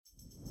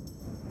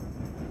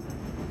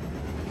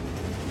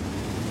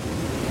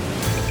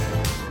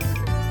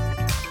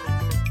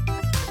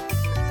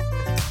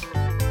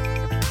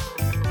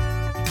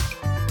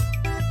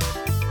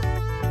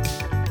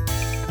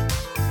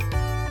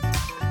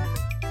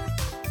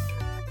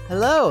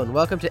Hello, and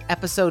welcome to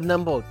episode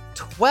number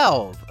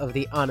 12 of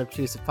the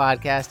Unobtrusive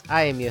Podcast.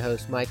 I am your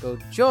host, Michael,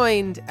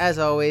 joined, as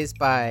always,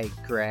 by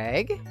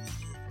Greg.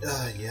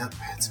 Yep,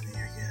 it's me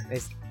again.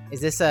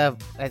 Is this do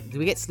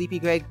we get Sleepy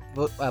Greg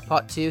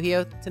part 2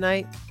 here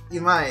tonight?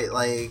 You might,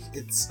 I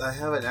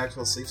have an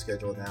actual sleep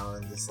schedule now,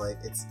 and it's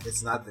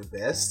not the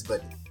best,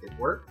 but it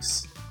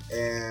works.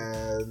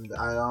 And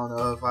I don't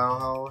know if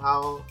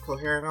how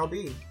coherent I'll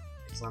be,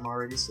 because I'm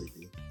already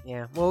sleepy.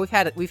 Yeah, well, we've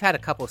had a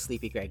couple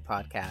Sleepy Greg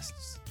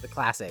podcasts, the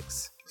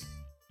classics.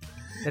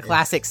 The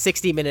classic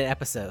 60-minute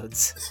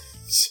episodes.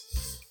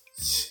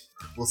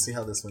 We'll see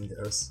how this one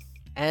goes.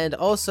 And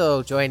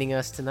also joining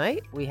us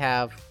tonight, we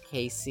have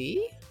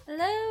Casey.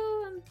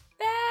 Hello, I'm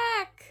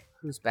back.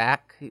 Who's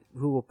back?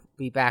 Who will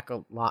be back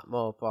a lot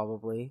more,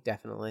 probably,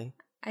 definitely.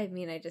 I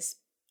mean, I just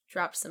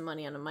dropped some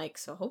money on a mic,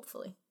 so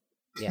hopefully.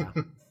 Yeah.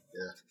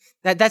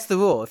 Yeah. That's the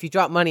rule. If you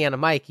drop money on a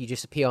mic, you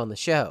just appear on the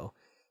show.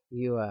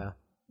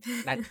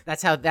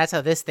 That's how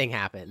this thing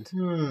happened.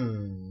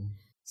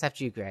 Except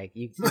you, Greg.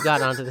 You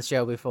got onto the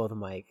show before the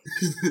mic.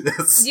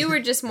 You were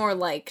just more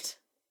liked.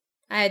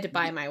 I had to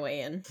buy my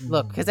way in.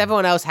 Look, because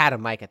everyone else had a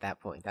mic at that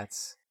point.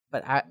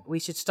 We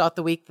should start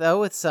the week,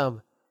 though, with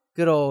some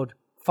good old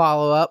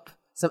follow-up.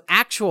 Some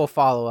actual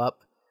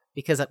follow-up,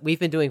 because we've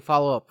been doing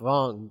follow-up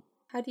wrong.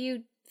 How do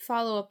you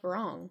follow up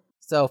wrong?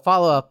 So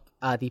follow-up,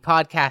 the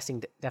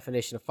podcasting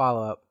definition of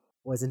follow-up,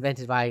 was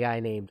invented by a guy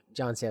named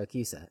John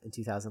Siracusa in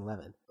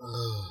 2011.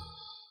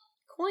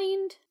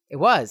 Coined. It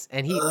was,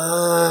 and he... What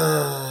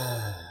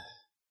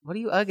are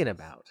you ugging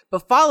about?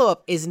 But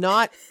follow-up is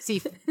not...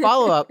 See,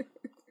 follow-up...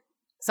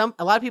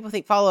 A lot of people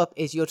think follow-up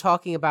is you're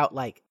talking about,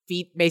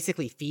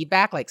 basically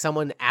feedback, like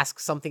someone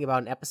asks something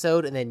about an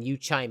episode and then you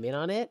chime in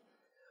on it.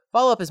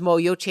 Follow-up is more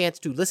your chance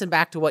to listen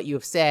back to what you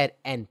have said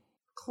and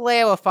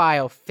clarify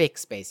or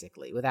fix,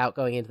 basically, without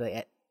going into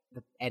the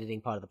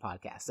editing part of the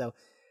podcast. So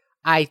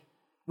I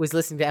was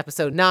listening to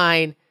episode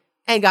 9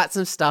 and got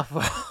some stuff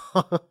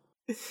wrong.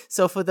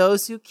 So for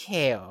those who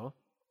care,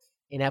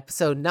 in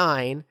episode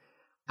 9,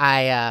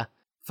 I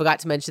forgot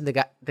to mention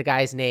the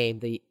guy's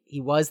name. I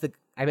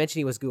mentioned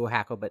he was Google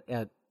Hacker, but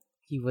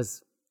he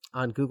was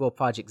on Google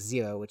Project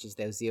Zero, which is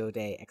their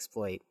 0-day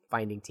exploit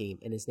finding team,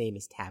 and his name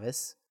is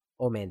Tavis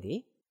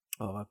Ormandy.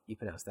 Oh, you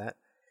pronounced that.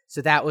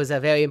 So that was a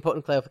very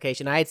important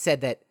clarification. I had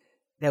said that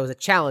there was a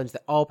challenge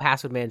that all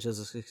password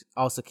managers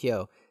are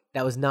secure.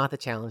 That was not the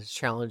challenge. The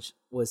challenge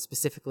was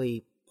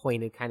specifically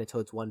pointed kind of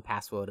towards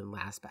 1Password and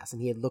LastPass,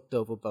 and he had looked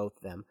over both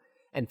of them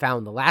and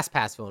found the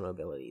LastPass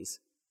vulnerabilities.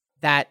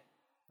 That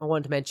I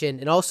wanted to mention.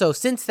 And also,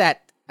 since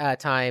that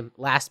time,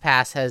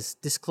 LastPass has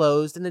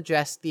disclosed and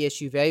addressed the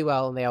issue very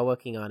well, and they are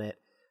working on it.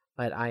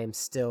 But I am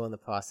still in the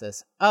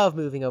process of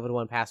moving over to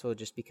 1Password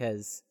just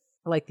because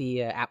I like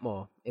the app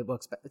more. It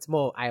works. It's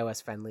more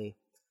iOS friendly,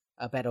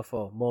 better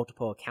for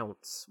multiple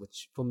accounts,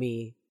 which for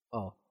me,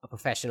 a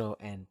professional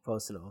and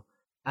personal,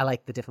 I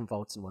like the different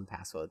vaults in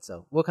 1Password.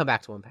 So we'll come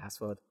back to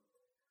 1Password.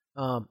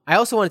 I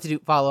also wanted to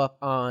follow up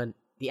on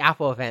the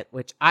Apple event,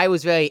 which I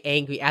was very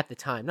angry at the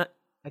time.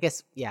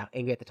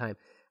 Angry at the time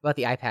about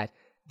the iPad.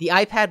 The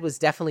iPad was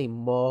definitely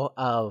more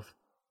of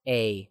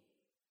it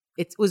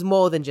was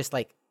more than just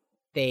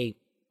they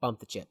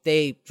bumped the chip.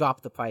 They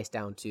dropped the price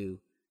down to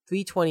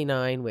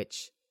 $329,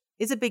 which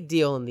is a big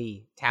deal in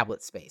the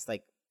tablet space.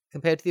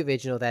 Compared to the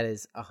original, that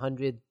is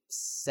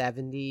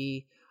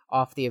 $170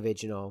 off the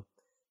original.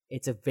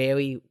 It's a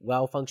very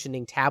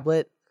well-functioning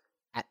tablet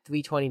at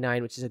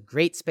 $329, which is a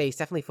great space,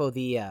 definitely for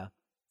the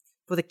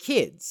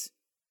kids,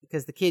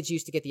 because the kids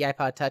used to get the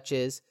iPod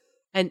Touches.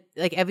 And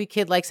every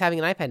kid likes having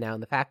an iPad now,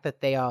 and the fact that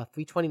they are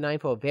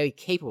 $329 for a very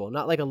capable,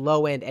 not like a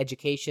low-end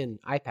education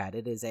iPad.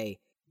 It is a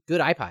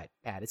good iPad.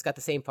 It's got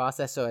the same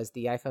processor as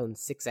the iPhone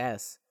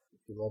 6S.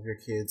 If you love your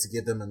kids,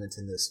 give them a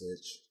Nintendo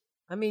Switch.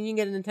 I mean, you can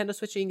get a Nintendo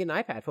Switch or you can get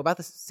an iPad for about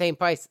the same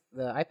price.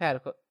 The iPad...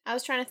 I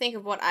was trying to think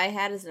of what I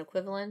had as an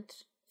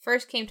equivalent.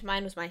 First came to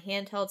mind was my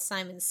handheld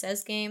Simon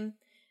Says game.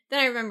 Then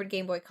I remembered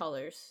Game Boy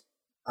Colors.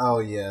 Oh,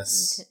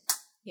 yes.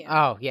 Yeah.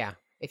 Oh, yeah.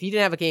 If you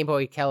didn't have a Game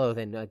Boy Color,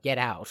 then get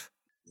out.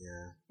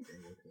 Yeah,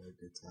 Game Boy Color,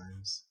 good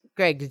times.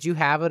 Greg, did you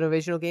have an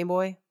original Game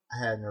Boy? I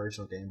had an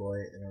original Game Boy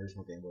and an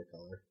original Game Boy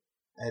Color.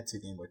 I had 2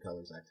 Game Boy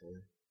Colors,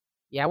 actually.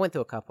 Yeah, I went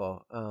through a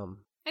couple.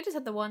 I just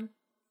had the one.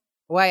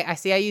 Well, I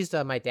used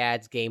my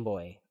dad's Game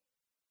Boy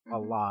a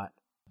lot.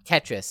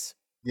 Tetris.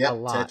 Yeah, a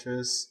lot.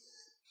 Tetris.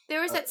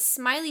 There was that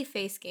smiley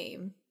face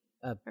game.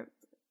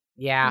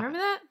 Yeah. Remember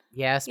that?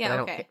 Yes, yeah, but I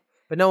don't okay.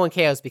 But no one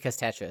cares because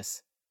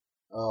Tetris.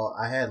 Oh,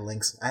 I had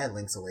Link's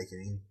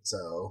Awakening,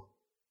 so...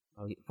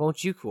 Oh,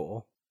 won't you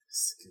cool?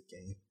 It's a good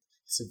game.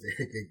 It's a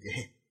very good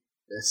game.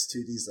 Best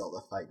 2D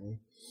Zelda, fight me.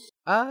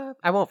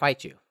 I won't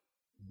fight you.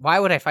 Why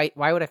would I fight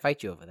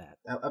you over that?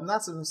 I'm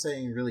not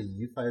saying really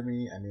you fight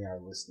me, I mean our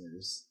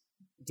listeners.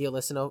 Dear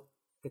listener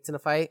gets in a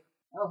fight?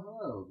 Oh,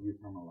 hello, view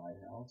from a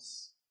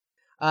lighthouse.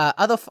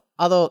 Other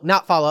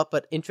not follow up,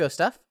 but intro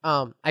stuff.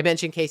 I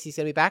mentioned Casey's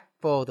gonna be back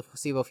for the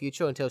foreseeable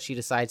future until she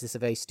decides it's a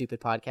very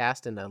stupid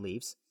podcast and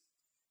leaves,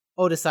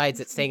 or decides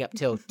that staying up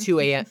till 2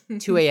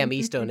 a.m.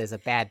 Eastern is a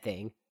bad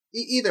thing.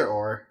 Either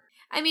or.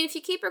 I mean, if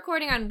you keep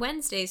recording on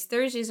Wednesdays,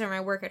 Thursdays are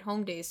my work at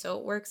home days, so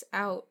it works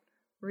out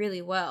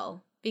really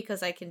well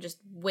because I can just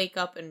wake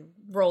up and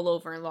roll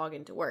over and log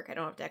into work. I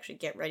don't have to actually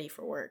get ready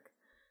for work.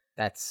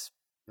 That's,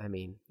 I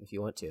mean, if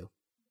you want to.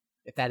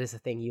 If that is a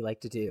thing you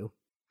like to do.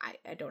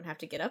 I don't have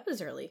to get up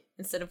as early.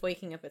 Instead of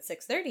waking up at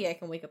 6:30, I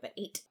can wake up at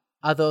 8.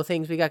 Other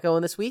things we got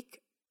going this week.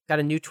 Got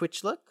a new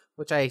Twitch look,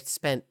 which I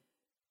spent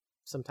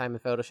some time in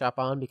Photoshop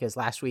on because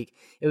last week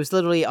it was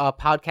literally our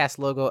podcast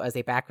logo as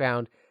a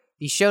background,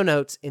 the show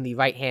notes in the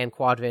right-hand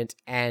quadrant,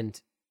 and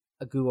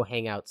a Google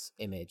Hangouts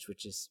image,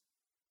 which is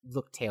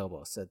looked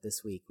terrible. So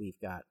this week we've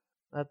got,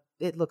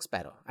 it looks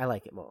better. I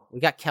like it more. We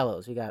got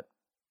Kellos. We got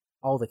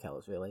all the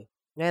Kellos, really.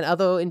 And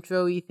other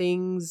intro-y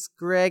things,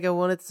 Greg, I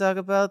wanted to talk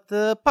about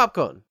the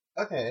popcorn.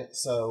 Okay,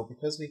 so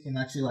because we can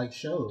actually like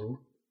show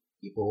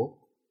people,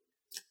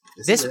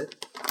 this This- is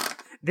it.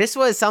 This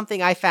was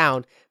something I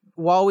found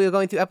while we were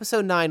going through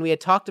episode 9. We had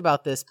talked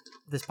about this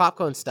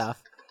popcorn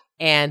stuff,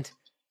 and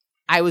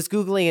I was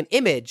Googling an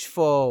image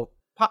for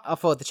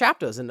the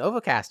chapters in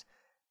Overcast,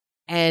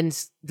 and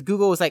the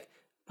Google was like,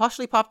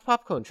 partially popped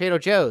popcorn, Trader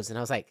Joe's. And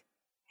I was like,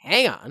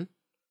 hang on,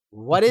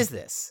 what is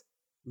this?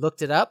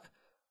 Looked it up.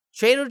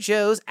 Trader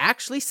Joe's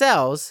actually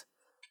sells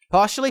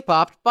partially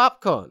popped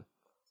popcorn,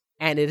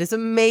 and it is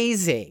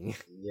amazing.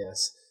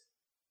 Yes.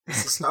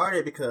 This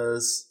started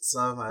because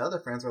some of my other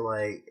friends were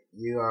like,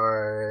 "You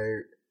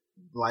are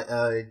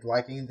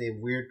liking the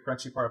weird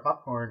crunchy part of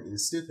popcorn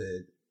is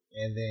stupid,"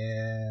 and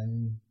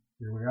then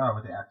here we are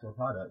with the actual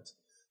product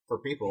for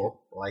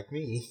people like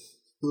me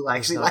who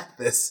actually like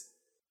this.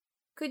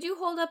 Could you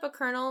hold up a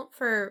kernel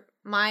for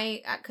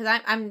my?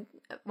 Because I'm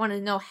want to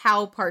know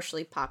how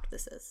partially popped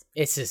this is.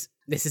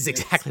 This is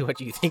exactly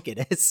what you think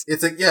it is.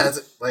 It's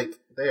like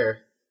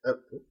there.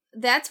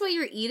 That's what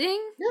you're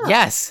eating? Yeah.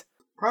 Yes.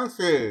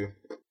 Crunchy.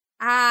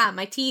 Ah,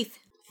 my teeth.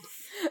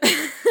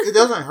 It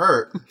doesn't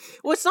hurt.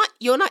 Well, it's not.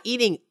 You're not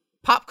eating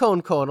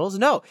popcorn kernels.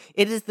 No,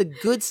 it is the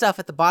good stuff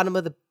at the bottom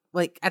of the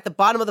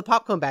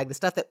popcorn bag. The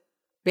stuff that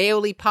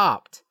barely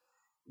popped.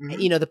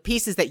 Mhm. You know, the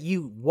pieces that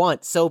you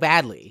want so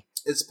badly.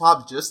 It's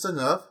popped just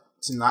enough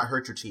to not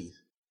hurt your teeth.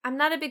 I'm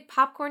not a big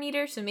popcorn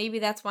eater, so maybe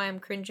that's why I'm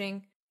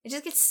cringing. It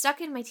just gets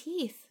stuck in my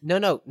teeth.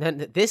 No.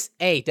 This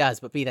A does,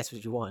 but B, that's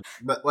what you want.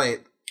 But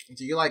wait,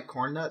 do you like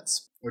corn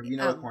nuts? Or do you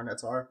know what corn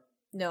nuts are?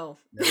 No.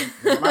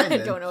 Never mind I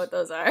then. don't know what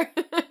those are.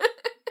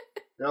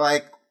 They're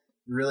like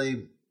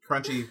really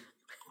crunchy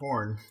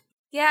corn.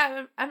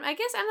 Yeah, I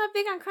guess I'm not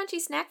big on crunchy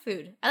snack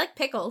food. I like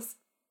pickles.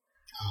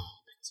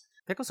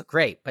 Pickles are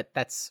great, but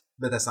that's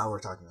But that's not what we're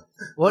talking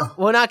about.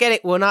 we're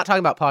not talking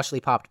about partially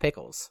popped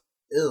pickles.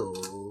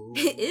 Ew.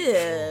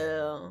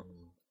 Ew.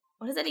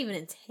 What does that even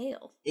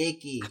entail?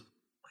 Icky.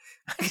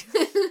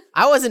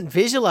 I wasn't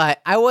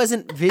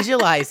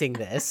visualizing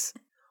this.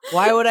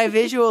 Why would I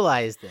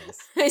visualize this?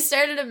 I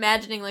started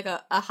imagining like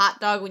a hot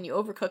dog when you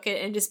overcook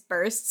it and it just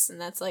bursts, and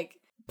that's like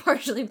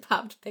partially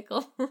popped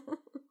pickle.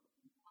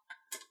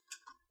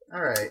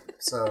 Alright,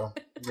 so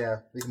yeah,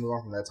 we can move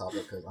on from that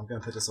topic because I'm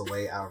going to put this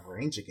away out of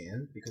range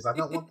again because I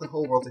don't want the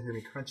whole world to hear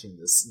me crunching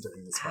this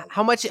during this podcast.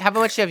 How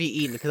much have you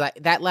eaten? Because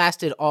that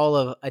lasted all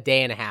of a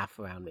day and a half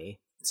around me.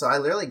 So I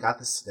literally got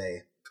this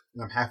today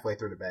and I'm halfway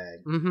through the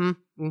bag.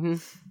 Mm-hmm.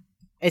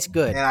 It's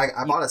good. And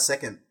I bought a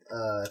second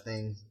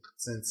thing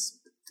since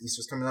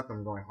Easter's coming up and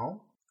I'm going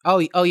home. Oh,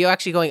 you're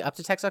actually going up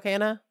to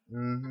Texarkana?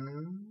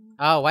 Mm-hmm.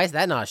 Oh, why is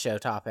that not a show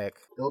topic?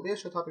 It'll be a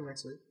show topic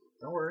next week.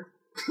 Don't worry.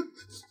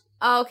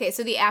 Oh, okay,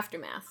 so the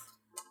aftermath.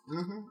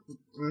 Mm-hmm.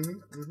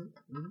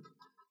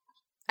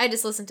 I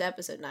just listened to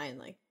episode 9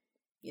 like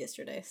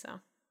yesterday,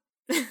 so.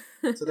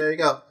 So there you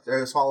go.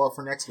 There's follow-up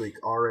for next week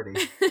already.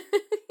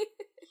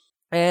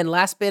 And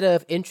last bit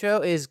of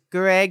intro is,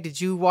 Greg, did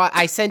you watch?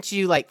 I sent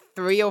you like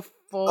 3 or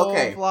 4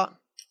 Okay. vlogs.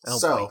 Oh,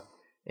 So, boy.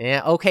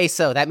 Yeah, okay,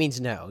 so that means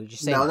no. You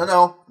just say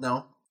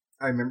no.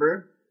 I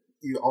remember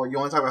you want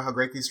to talk about how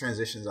great these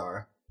transitions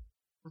are.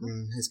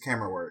 His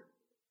camera work.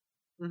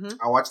 Mm-hmm.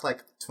 I watched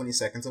like 20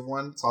 seconds of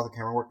one, saw the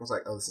camera work, was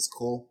like, oh, this is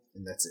cool,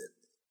 and that's it.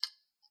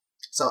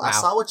 So I Wow.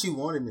 saw what you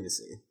wanted me to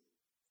see.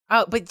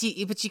 Oh, but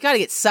you got to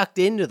get sucked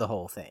into the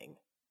whole thing.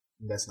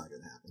 That's not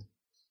going to happen.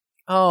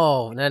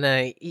 Oh,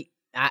 no.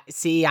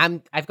 See,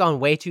 I've gone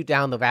way too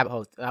down the rabbit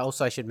hole.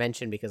 Also, I should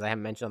mention, because I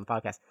haven't mentioned on the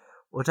podcast,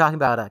 we're talking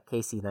about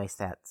Casey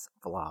Neistat's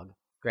vlog.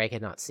 Greg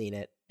had not seen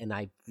it, and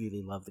I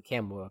really love the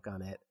camera work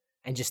on it,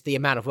 and just the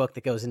amount of work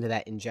that goes into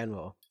that in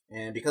general.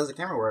 And because of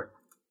the camera work,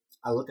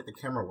 I looked at the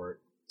camera work,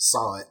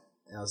 saw it,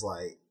 and I was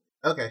like,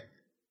 okay,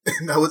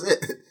 that was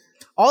it.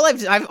 All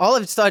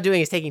I've started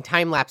doing is taking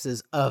time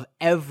lapses of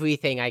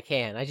everything I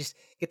can. I just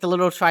get the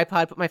little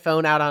tripod, put my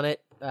phone out on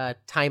it,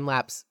 time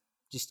lapse,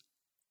 just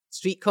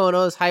street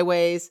corners,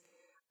 highways,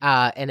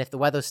 and if the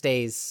weather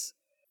stays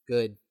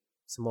good,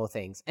 some more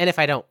things. And if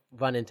I don't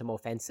run into more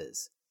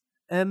fences.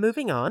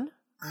 Moving on.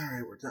 All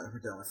right, we're done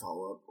with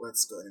follow up.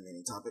 Let's go into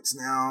main topics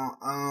now.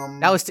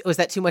 Was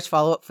that too much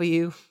follow up for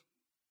you?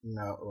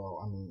 No.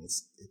 Well, I mean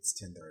it's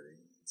 10:30.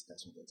 It's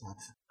past my bedtime.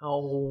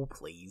 Oh,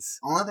 please.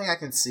 Only thing I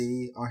can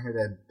see on here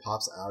that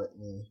pops out at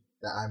me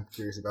that I'm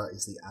curious about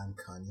is the I'm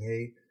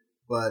Kanye,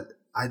 but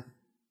I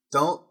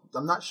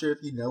I'm not sure if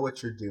you know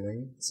what you're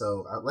doing,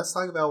 so let's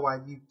talk about why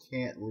you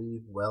can't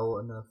leave well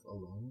enough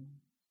alone.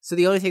 So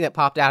the only thing that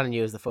popped out on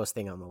you is the first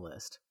thing on the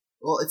list.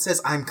 Well, it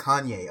says I'm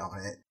Kanye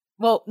on it.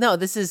 Well, no,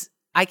 this is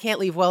I can't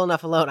leave well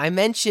enough alone. I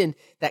mentioned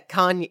that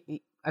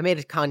Kanye. I made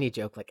a Kanye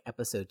joke like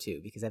episode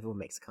 2 because everyone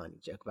makes a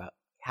Kanye joke about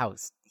how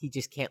he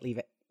just can't leave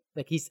it.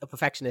 Like he's a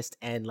perfectionist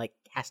and like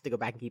has to go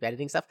back and keep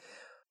editing stuff.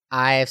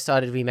 I have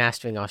started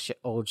remastering our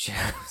old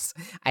shows.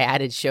 I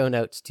added show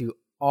notes to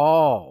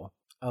all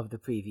of the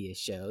previous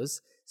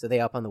shows, so they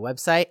up on the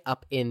website,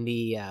 up in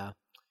the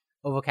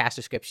Overcast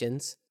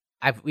descriptions.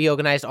 I've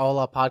reorganized all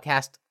our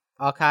podcast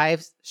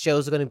archives.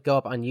 Shows are going to go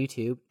up on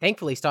YouTube.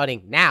 Thankfully,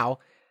 starting now,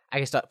 I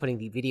can start putting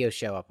the video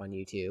show up on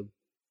YouTube,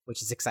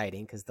 which is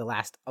exciting because the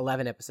last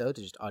 11 episodes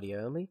are just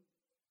audio only.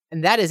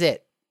 And that is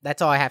it.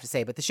 That's all I have to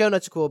say. But the show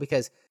notes are cool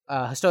because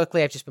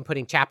historically I've just been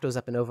putting chapters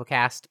up in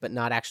Overcast, but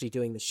not actually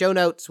doing the show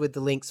notes with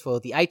the links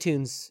for the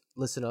iTunes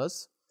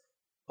listeners,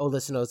 or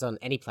listeners on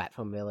any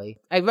platform, really.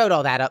 I wrote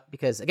all that up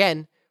because,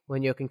 again,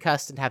 when you're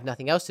concussed and have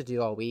nothing else to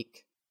do all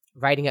week,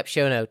 writing up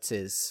show notes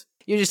is...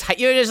 You're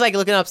just like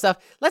looking up stuff.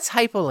 Let's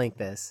hyperlink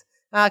this.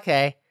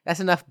 Okay, that's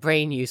enough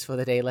brain use for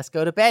the day. Let's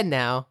go to bed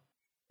now.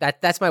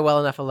 That's my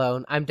well enough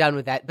alone. I'm done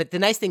with that. But the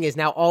nice thing is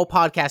now all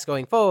podcasts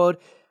going forward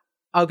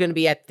are going to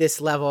be at this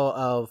level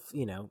of,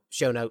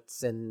 show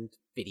notes and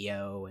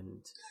video and...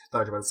 I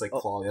thought you were about to say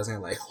quality. I was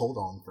going to hold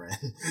on,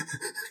 friend.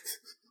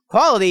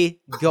 Quality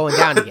going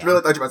down again. I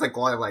really thought you were about to say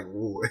quality. I'm like,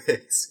 whoa,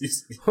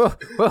 excuse me.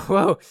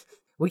 Whoa.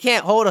 We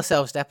can't hold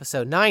ourselves to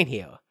episode 9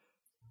 here.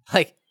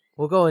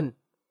 We're going...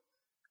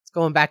 It's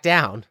going back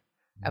down.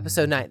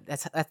 Episode 9.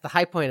 That's the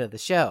high point of the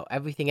show.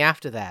 Everything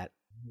after that.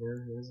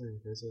 There's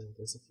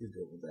a few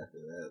good ones after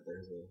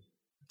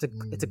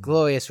that. It's a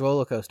glorious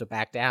roller coaster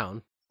back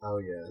down. Oh,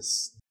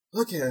 yes.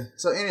 Okay,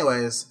 so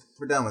anyways,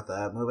 we're done with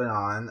that. Moving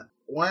on.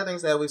 One of the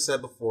things that we've said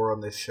before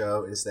on this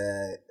show is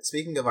that,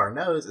 speaking of our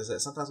notes, is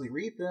that sometimes we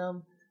read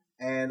them,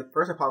 and the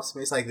person pops to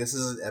me, it's like, this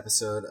is an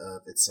episode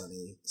of It's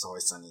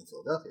Always Sunny in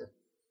Philadelphia.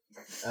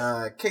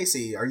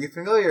 Casey, are you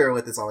familiar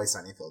with It's Always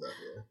Sunny in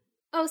Philadelphia?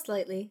 Oh,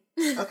 slightly.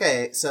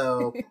 Okay,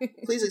 so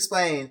please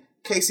explain.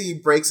 Casey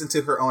breaks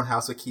into her own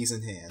house with keys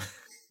in hand.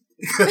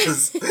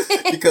 Because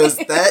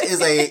that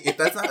is if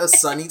that's not a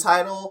Sunny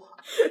title,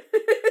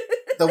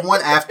 the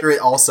one after it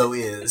also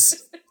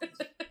is.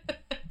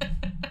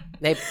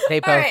 They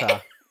both right.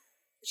 Are.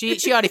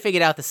 She already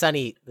figured out the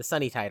Sunny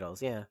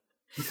titles, yeah.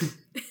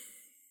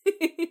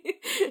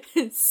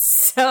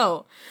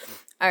 So,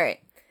 all right.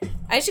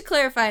 I should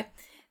clarify.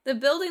 The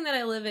building that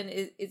I live in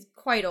is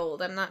quite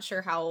old. I'm not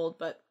sure how old,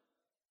 but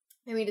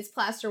I mean, it's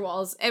plaster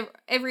walls.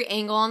 Every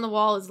angle on the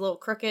wall is a little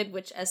crooked,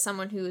 which as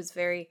someone who is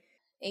very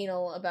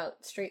anal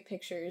about straight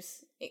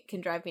pictures, it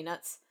can drive me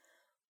nuts.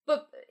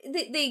 But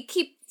they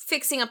keep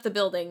fixing up the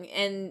building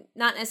and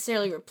not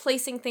necessarily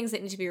replacing things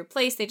that need to be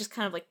replaced. They just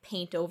kind of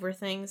paint over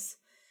things.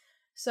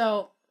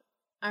 So,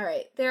 all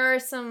right, there are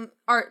some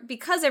art,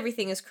 because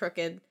everything is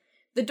crooked,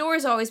 the door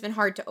has always been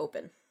hard to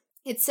open.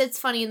 It sits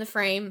funny in the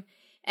frame,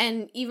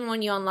 and even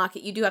when you unlock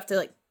it, you do have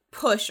to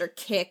push or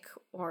kick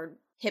or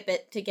hip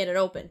it to get it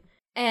open.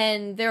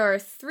 And there are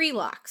 3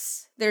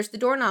 locks. There's the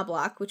doorknob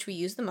lock, which we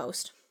use the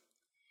most.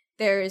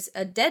 There's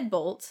a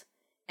deadbolt,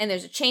 and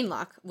there's a chain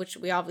lock, which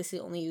we obviously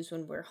only use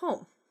when we're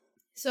home.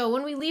 So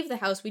when we leave the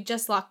house, we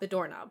just lock the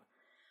doorknob.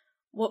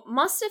 What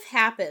must have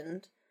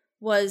happened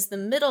was the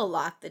middle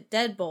lock, the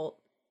deadbolt,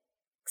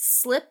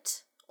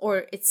 slipped,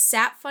 or it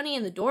sat funny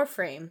in the door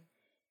frame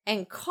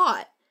and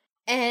caught,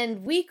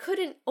 and we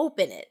couldn't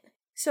open it.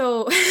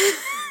 So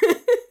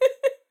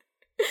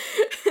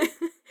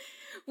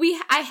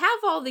I have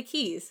all the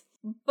keys,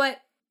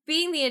 but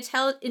being the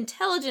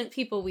intelligent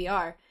people we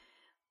are,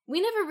 we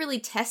never really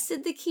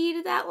tested the key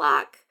to that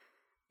lock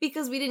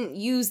because we didn't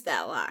use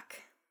that lock.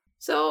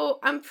 So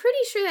I'm pretty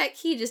sure that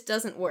key just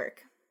doesn't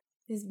work.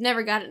 We've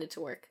never gotten it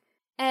to work.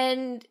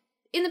 And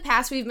in the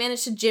past, we've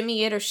managed to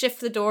jimmy it or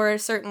shift the door a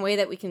certain way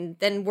that we can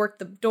then work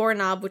the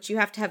doorknob, which you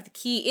have to have the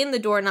key in the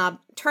doorknob,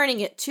 turning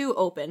it to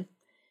open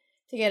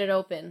to get it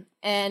open.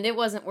 And it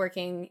wasn't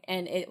working,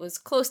 and it was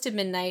close to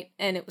midnight,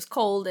 and it was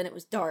cold, and it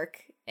was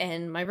dark,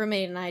 and my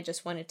roommate and I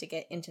just wanted to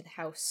get into the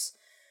house.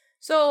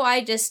 So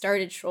I just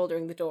started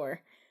shouldering the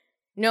door,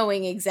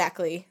 knowing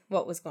exactly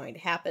what was going to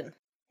happen.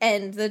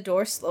 And the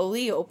door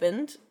slowly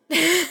opened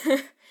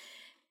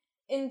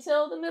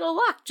until the middle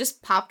lock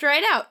just popped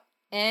right out.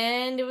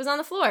 And it was on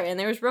the floor, and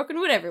there was broken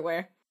wood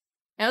everywhere.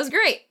 That was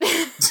great.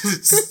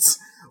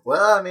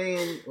 Well, I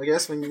mean, I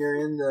guess when you're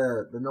in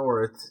the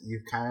north,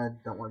 you kind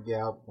of don't want to get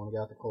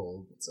out the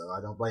cold, so I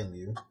don't blame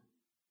you. It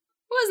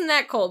wasn't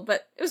that cold,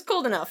 but it was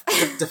cold enough.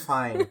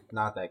 Define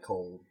not that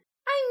cold.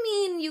 I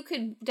mean, you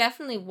could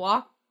definitely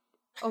walk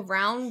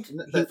around.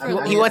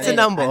 He wants a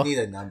number. I need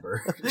a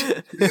number.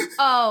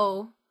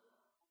 Oh,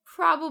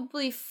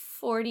 probably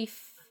 45.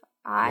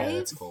 Yeah,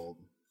 that's cold.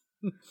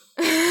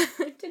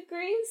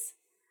 Degrees?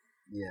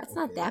 Yeah. That's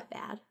not that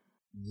bad.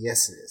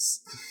 Yes, it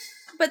is.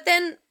 But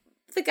then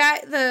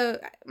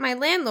my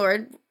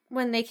landlord,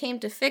 when they came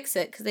to fix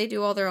it, because they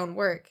do all their own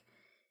work,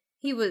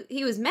 he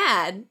was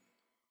mad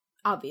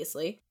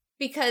obviously,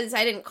 because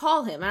I didn't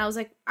call him. And I was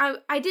like,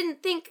 I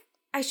didn't think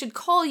I should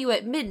call you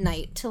at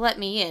midnight to let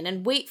me in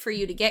and wait for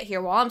you to get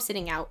here while I'm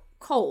sitting out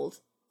cold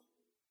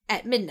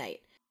at midnight.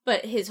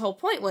 But his whole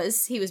point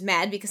was he was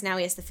mad because now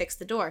he has to fix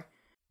the door.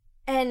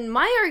 And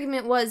my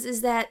argument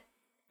is that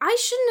I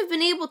shouldn't have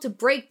been able to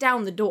break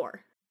down the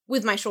door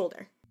with my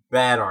shoulder.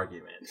 Bad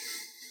argument.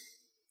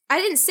 I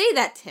didn't say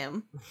that to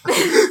him.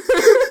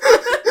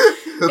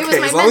 Okay, It was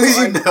my as long as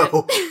you mental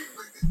know.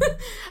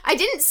 I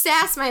didn't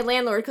sass my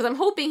landlord because I'm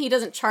hoping he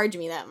doesn't charge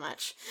me that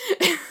much.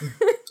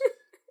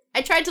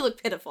 I tried to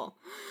look pitiful.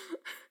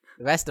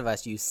 The rest of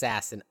us use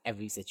sass in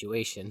every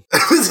situation.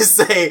 I was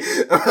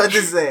about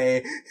to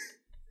say,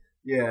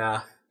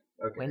 yeah.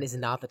 Okay. When is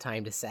not the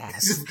time to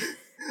sass?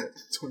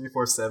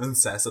 24/7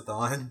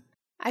 sassathon.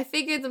 I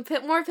figured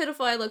the more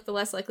pitiful I look, the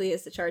less likely he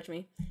is to charge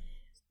me.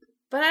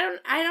 But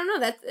I don't know.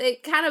 That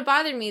it kind of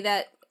bothered me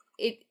that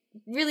it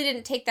really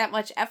didn't take that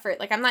much effort.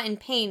 Like, I'm not in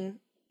pain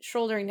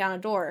shouldering down a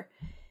door,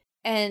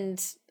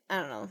 and I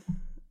don't know.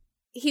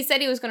 He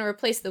said he was going to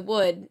replace the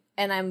wood,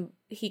 and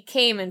he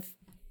came and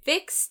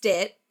fixed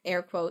it,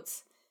 air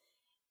quotes,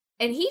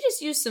 and he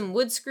just used some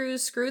wood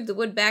screws, screwed the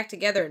wood back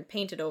together, and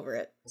painted over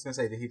it. I was gonna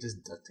say, did he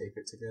just duct tape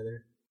it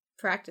together?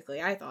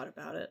 Practically, I thought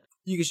about it.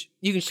 You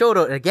can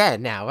shoulder it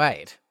again now,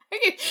 right?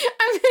 Okay,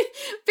 I mean,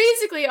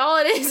 basically all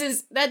it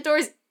is that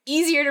door's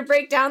easier to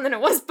break down than it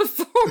was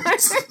before.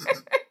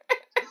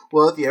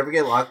 Well, if you ever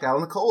get locked out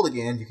in the cold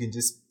again, you can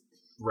just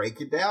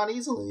break it down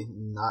easily,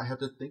 not have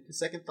to think a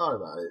second thought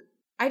about it.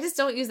 I just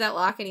don't use that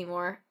lock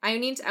anymore. I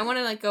want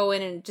to like go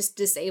in and just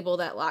disable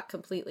that lock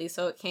completely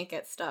so it can't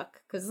get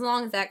stuck. Because as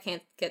long as that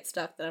can't get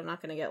stuck, then I'm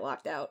not going to get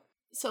locked out.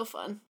 So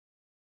fun.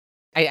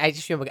 I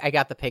just remember I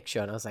got the picture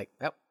and I was like,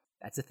 oh,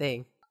 that's a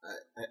thing.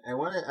 I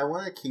want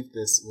to keep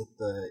this with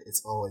the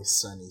 "It's Always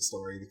Sunny"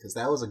 story because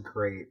that was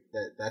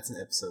that's an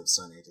episode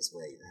Sunny just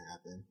waiting to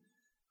happen.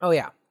 Oh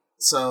yeah.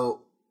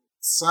 So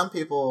some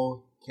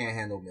people can't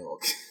handle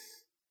milk.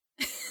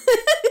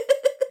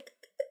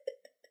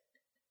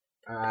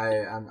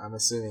 I'm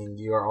assuming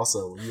you are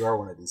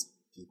one of these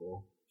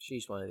people.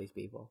 She's one of these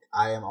people.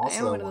 I am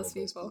also one of those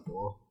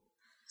people.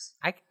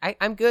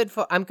 I'm good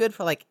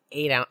for like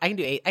 8 ounces.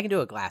 I can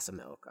do a glass of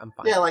milk. I'm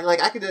fine. Yeah,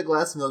 like I could do a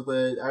glass of milk,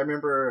 but I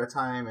remember a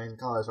time in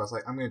college where I was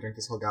like, I'm gonna drink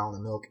this whole gallon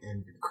of milk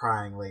and be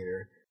crying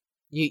later.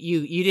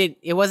 You did.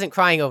 It wasn't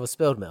crying over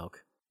spilled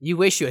milk. You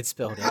wish you had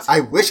spilled it.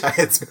 I wish I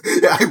had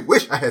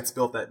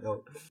spilled that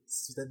milk.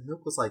 So that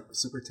milk was like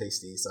super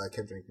tasty, so I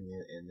kept drinking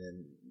it, and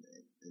then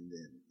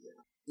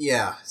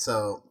yeah.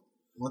 So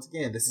once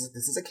again, this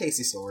is a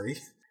Casey story.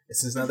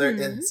 This is another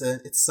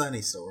it's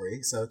Sunny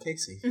story. So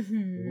Casey,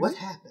 what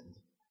happened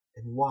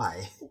and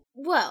why?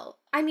 Well,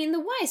 I mean, the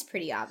why is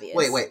pretty obvious.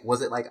 Wait,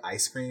 was it like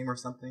ice cream or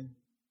something?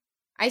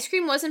 Ice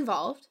cream was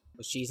involved.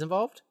 Was cheese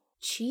involved?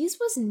 Cheese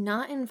was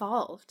not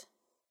involved.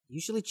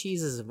 Usually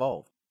cheese is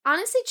involved.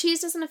 Honestly,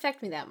 cheese doesn't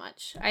affect me that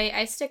much.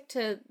 I stick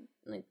to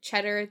like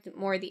cheddar,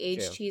 more of the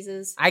aged True.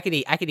 cheeses. I could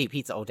eat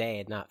pizza all day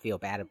and not feel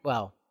bad.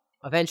 Well,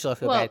 eventually I'll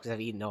feel bad because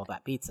I've eaten all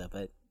that pizza,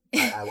 but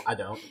I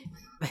don't.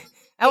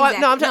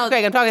 Exactly. No,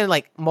 Greg, I'm talking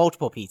like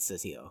multiple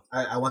pizzas here.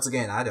 I once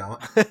again, I don't.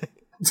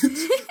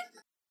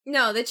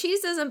 No, the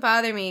cheese doesn't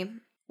bother me.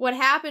 What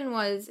happened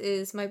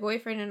is my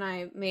boyfriend and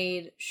I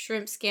made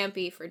shrimp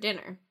scampi for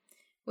dinner,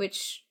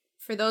 which,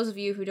 for those of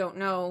you who don't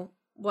know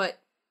what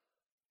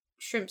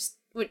shrimp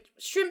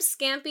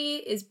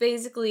scampi is,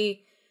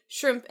 basically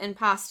shrimp and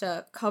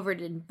pasta covered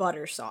in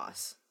butter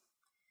sauce.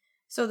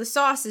 So the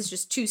sauce is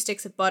just 2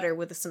 sticks of butter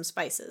with some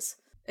spices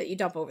that you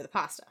dump over the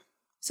pasta.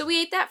 So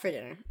we ate that for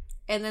dinner.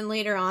 And then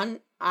later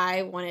on,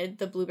 I wanted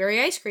the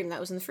blueberry ice cream that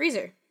was in the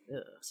freezer.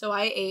 Ugh. So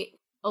I ate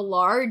a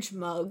large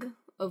mug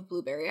of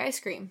blueberry ice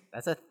cream.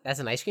 That's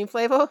an ice cream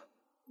flavor?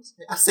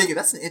 I was thinking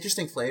that's an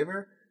interesting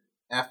flavor.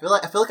 And I feel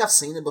like I've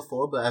seen it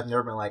before, but I've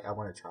never been like, I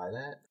want to try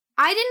that.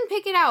 I didn't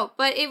pick it out,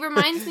 but it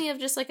reminds me of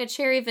just like a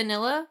cherry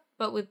vanilla,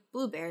 but with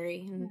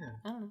blueberry. And Yeah.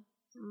 I don't know.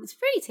 It's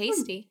pretty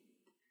tasty.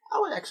 I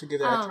would actually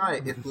give that a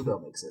try if Bluebell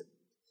makes it.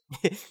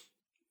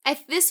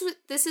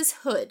 This is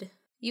Hood.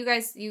 You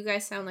guys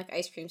sound like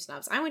ice cream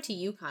snobs. I went to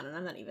UConn and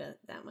I'm not even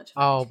that much.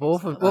 Oh, we're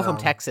from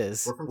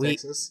Texas. We're from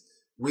Texas.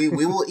 We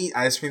will eat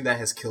ice cream that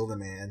has killed a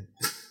man.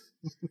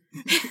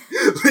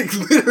 Like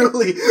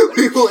literally,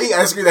 we will eat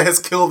ice cream that has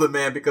killed a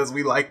man because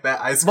we like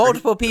that ice cream.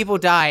 Multiple people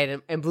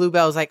died, and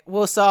Bluebell's like,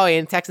 "Well, sorry,"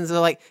 and Texans are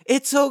like,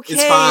 "It's okay,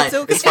 it's fine, it's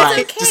okay, it's fine.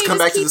 It's okay. Just come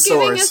back to the keep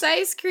giving source." us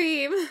ice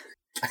cream.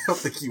 I don't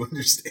think you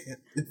understand.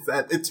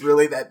 It's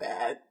really that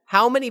bad.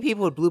 How many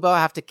people would Bluebell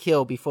have to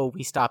kill before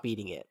we stop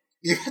eating it?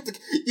 You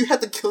have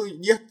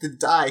to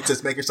die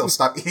to make yourself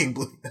stop eating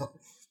Bluebell.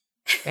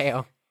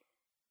 Fail.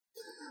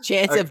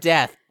 Chance of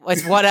death.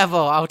 It's whatever.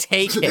 I'll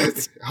take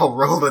it. I'll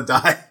roll the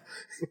die.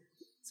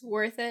 It's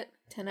worth it.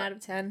 10 out of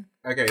 10.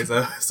 Okay,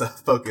 so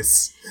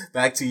focus.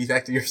 Back to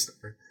your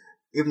story.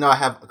 Even though I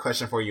have a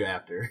question for you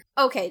after.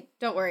 Okay,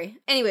 don't worry.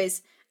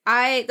 Anyways,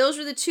 those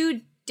were the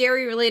 2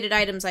 dairy-related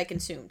items I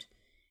consumed.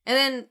 And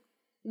then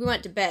we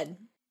went to bed.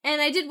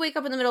 And I did wake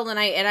up in the middle of the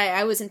night and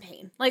I was in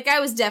pain. Like, I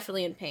was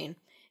definitely in pain.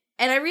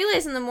 And I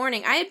realized in the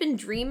morning I had been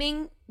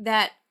dreaming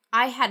that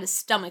I had a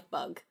stomach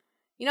bug.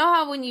 You know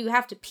how when you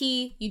have to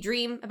pee, you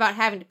dream about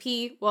having to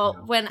pee? Well, No.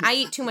 when I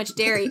eat too much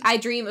dairy, I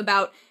dream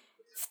about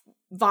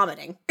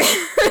vomiting.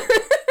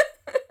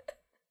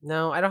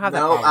 No, I don't have that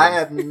No, problem. I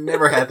have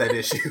never had that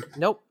issue.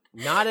 Nope.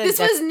 Not a This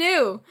that's was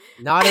new.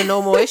 not a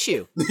normal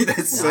issue.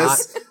 That's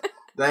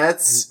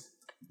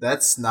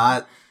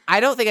not. I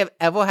don't think I've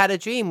ever had a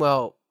dream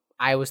where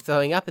I was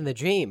throwing up in the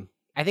dream.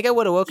 I think I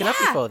would have woken up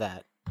Yeah. before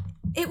that.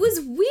 It was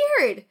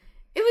weird.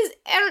 It was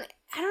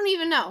I don't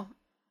even know.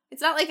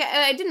 It's not like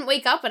I didn't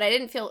wake up and I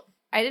didn't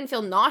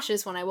feel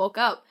nauseous when I woke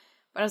up.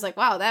 But I was like,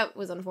 wow, that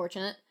was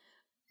unfortunate.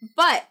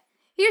 But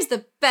here's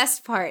the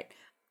best part.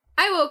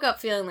 I woke up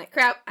feeling like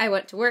crap. I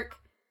went to work.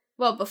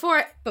 Well,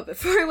 before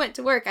I went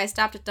to work, I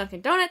stopped at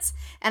Dunkin' Donuts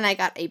and I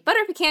got a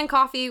butter pecan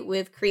coffee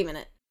with cream in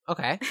it.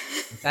 Okay.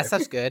 That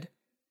stuff's good.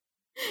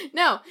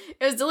 No,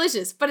 it was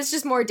delicious, but it's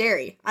just more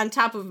dairy on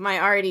top of my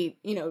already,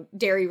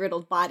 dairy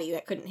riddled body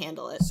that couldn't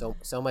handle it.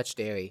 So much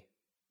dairy.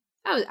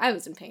 I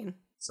was in pain.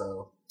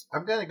 So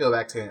I'm gonna go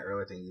back to an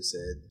earlier thing you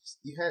said.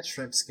 You had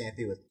shrimp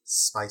scampi with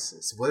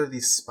spices. What are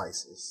these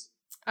spices?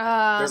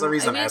 There's a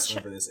reason I'm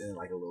asking for this in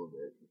like a little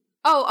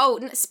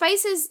bit.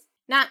 Spices,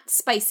 not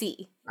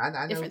spicy. I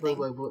know, Different but,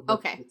 thing.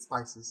 okay. What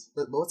spices?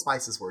 But what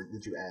spices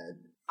did you add?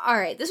 All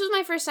right, this was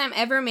my first time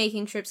ever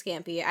making shrimp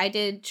scampi. I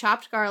did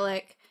chopped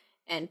garlic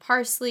and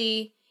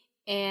parsley,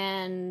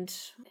 and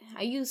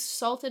I used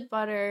salted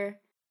butter,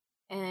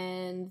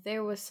 and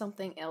there was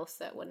something else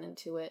that went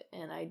into it,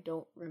 and I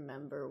don't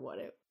remember what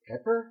it.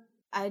 Pepper?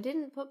 I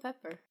didn't put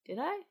pepper, did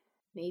I?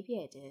 Maybe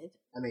I did.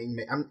 I mean,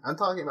 I'm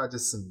talking about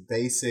just some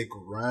basic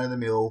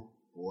run-of-the-mill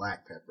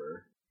black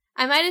pepper.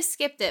 I might have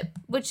skipped it,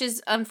 which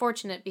is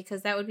unfortunate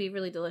because that would be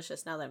really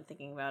delicious now that I'm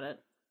thinking about it.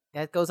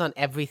 That goes on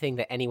everything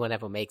that anyone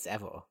ever makes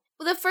ever.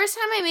 Well, the first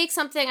time I make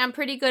something, I'm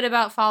pretty good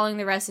about following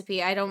the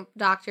recipe. I don't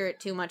doctor it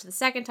too much. The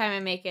second time I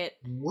make it...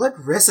 What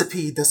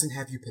recipe doesn't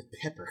have you put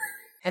pepper?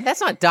 And that's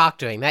not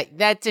doctoring.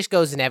 That just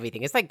goes in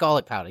everything. It's like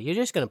garlic powder. You're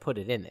just going to put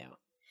it in there.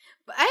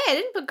 But I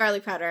didn't put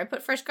garlic powder. I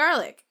put fresh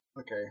garlic.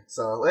 Okay,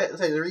 so let's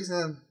say the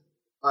reason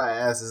I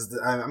asked is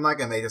I'm not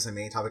gonna make this a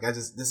main topic. This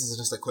is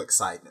just a quick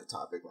side note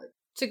topic, like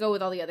to go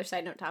with all the other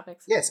side note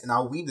topics. Yes, and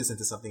I'll weave this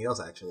into something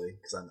else actually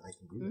because I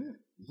can do that.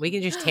 We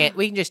can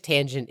just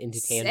tangent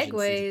into tangents.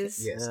 Segues.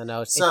 Yes.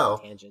 No, it's so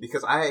tangents.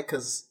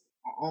 because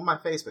on my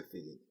Facebook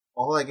feed,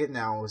 all I get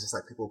now is just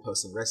like people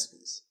posting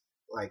recipes,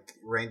 like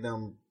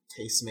random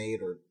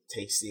Tastemade or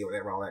Tasty or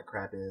whatever all that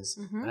crap is.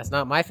 Mm-hmm. That's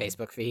not my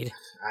Facebook feed.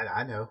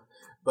 I know,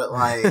 but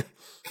like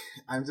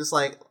I'm just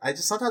like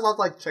sometimes I'll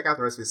like check out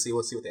the recipes, see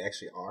what they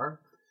actually are,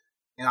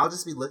 and I'll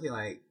just be looking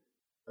like,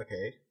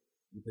 okay,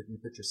 you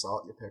put your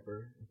salt, your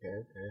pepper,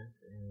 okay,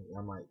 and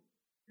I'm like,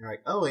 you're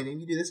like, oh, and then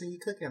you do this when you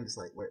cook it. I'm just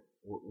like,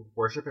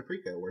 where's your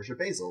paprika? Where's your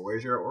basil?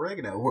 Where's your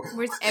oregano?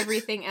 Where's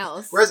everything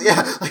else?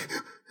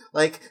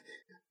 Like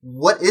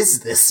what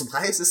is this?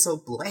 Why is this so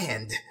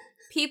bland?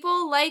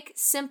 People like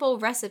simple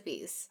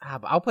recipes.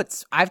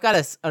 But I've got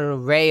an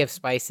array of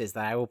spices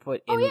that I will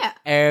put in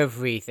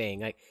everything.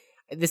 Like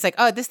this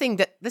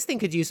thing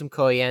could use some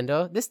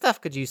coriander. This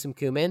stuff could use some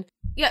cumin.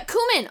 Yeah,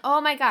 cumin.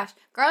 Oh my gosh,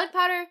 garlic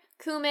powder,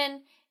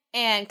 cumin,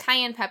 and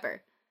cayenne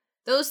pepper.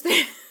 Those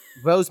things.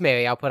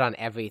 Rosemary, I'll put on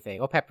everything,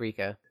 or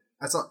paprika.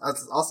 I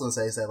was also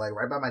gonna say like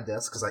right by my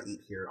desk because I eat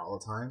here all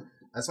the time.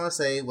 I just want to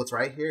say what's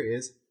right here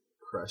is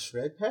crushed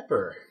red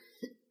pepper.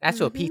 That's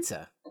for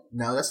pizza.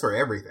 No, that's for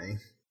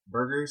everything.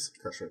 Burgers,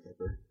 crushed red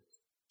pepper.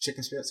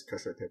 Chicken strips,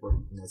 crushed red pepper.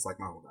 And that's like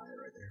my whole diet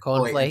right there.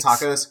 Cornflakes.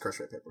 Tacos, crushed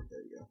red pepper. There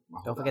you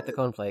go. Don't forget the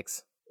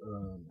cornflakes.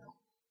 No.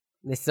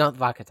 It's not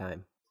vodka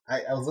time.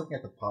 I was looking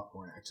at the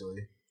popcorn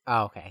actually.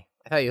 Oh, okay.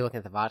 I thought you were looking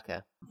at the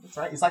vodka. It's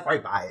right. It's like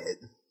right by it.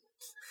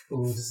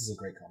 Ooh, this is a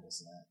great combo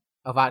snack.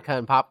 Oh,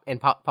 vodka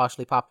and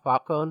partially popped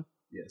popcorn.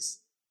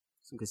 Yes.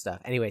 Some good stuff.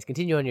 Anyways,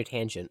 continue on your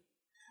tangent.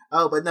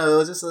 Oh, but no, it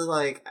was just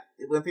like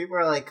when people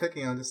are like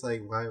cooking, I'm just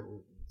like, why?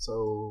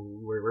 So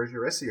where's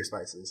your rest of your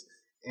spices?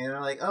 And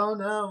I'm like, oh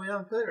no, we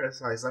don't put the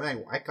rest of the spices. I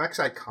mean,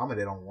 I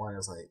commented on one. I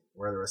was like,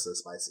 where are the rest of the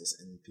spices?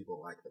 And people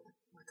liked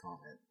my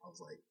comment. I was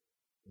like,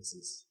 this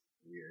is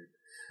weird.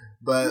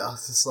 But I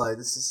was just like,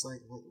 this is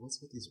like,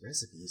 what's with these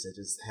recipes that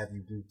just have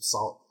you do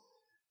salt?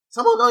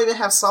 Some of them don't even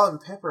have salt and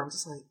pepper. I'm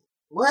just like,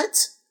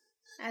 what?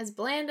 As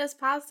bland as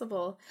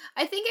possible.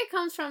 I think it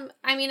comes from,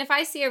 if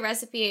I see a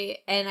recipe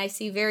and I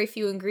see very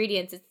few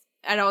ingredients,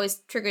 it always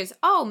triggers,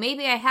 oh,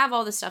 maybe I have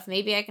all this stuff.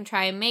 Maybe I can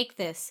try and make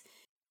this.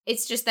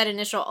 It's just that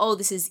initial, oh,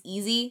 this is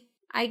easy,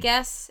 I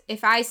guess.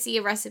 If I see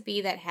a recipe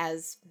that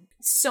has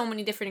so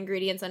many different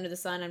ingredients under the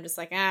sun, I'm just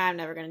like, I'm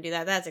never going to do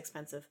that. That's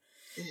expensive.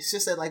 It's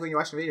just that, like, when you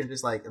watch the video, I'm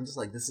just like,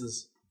 this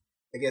is,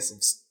 I guess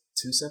it's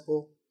too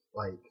simple.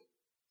 Like,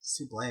 it's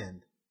too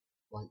bland.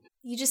 Like,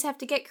 you just have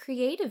to get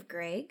creative,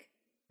 Greg.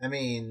 I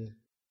mean,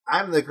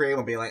 I'm the creative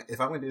one being like,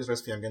 if I'm going to do this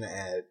recipe, I'm going to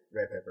add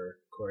red pepper,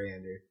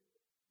 coriander,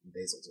 and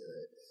basil to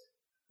it.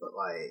 But,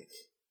 like,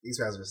 these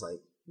guys are just like,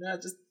 nah,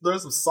 just throw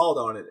some salt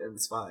on it and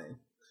it's fine.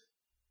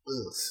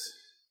 Ugh.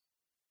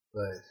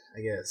 But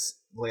I guess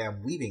the way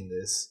I'm weaving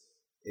this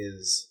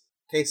is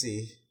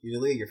Casey, you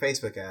deleted your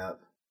Facebook app,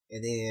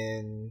 and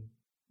then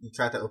you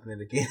tried to open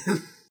it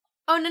again.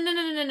 Oh,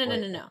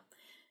 no.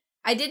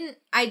 I didn't.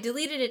 I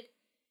deleted it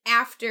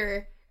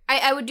after.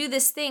 I would do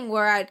this thing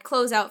where I'd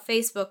close out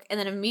Facebook and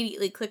then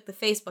immediately click the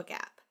Facebook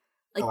app.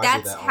 Like,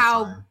 that's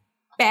how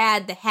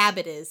bad the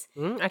habit is.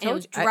 I and it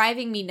was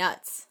driving me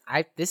nuts.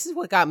 This is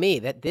what got me.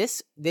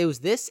 There was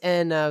this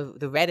and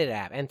the Reddit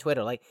app and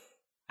Twitter. Like,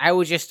 I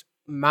would just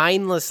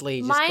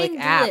mindlessly just click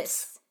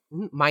apps.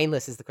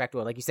 Mindless is the correct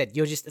word. Like you said,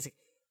 it's like,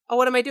 oh,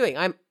 what am I doing?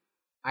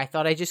 I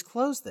thought I just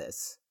closed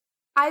this.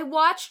 I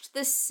watched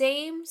the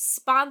same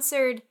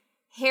sponsored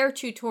hair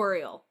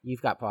tutorial.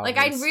 You've got problems.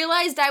 Like, I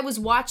realized I was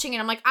watching it.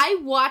 I'm like, I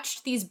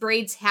watched these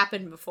braids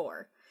happen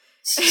before.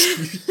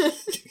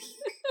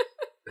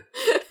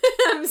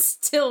 I'm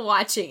still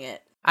watching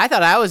it. I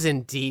thought I was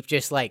in deep,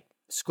 just like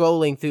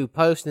scrolling through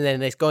posts and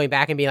then just going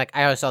back and being like,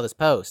 I always saw this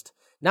post.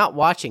 Not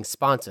watching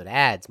sponsored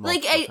ads.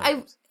 Like,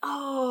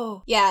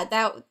 yeah,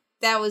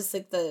 that was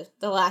like the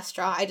last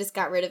straw. I just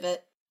got rid of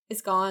it.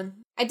 It's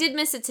gone. I did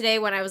miss it today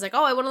when I was like,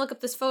 oh, I want to look up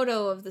this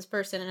photo of this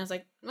person. And I was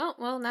like,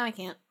 well, now I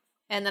can't.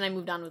 And then I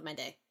moved on with my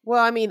day.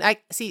 Well, I mean, I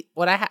see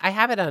what I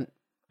have it on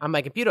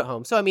my computer at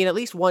home. So, I mean, at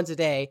least once a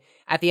day,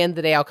 at the end of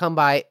the day, I'll come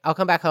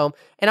back home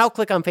and I'll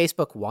click on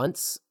Facebook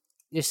once.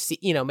 Just see,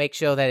 make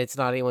sure that it's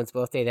not anyone's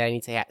birthday that I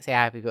need to say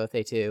happy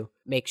birthday to.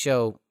 Make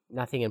sure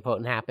nothing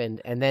important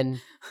happened, and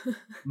then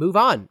move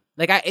on.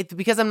 Like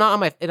because I'm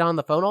not on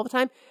the phone all the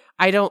time.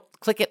 I don't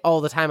click it all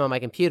the time on my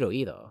computer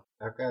either.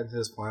 I've gotten to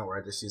this point where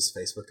I just use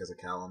Facebook as a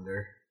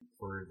calendar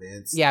for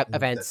events. Yeah,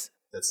 events.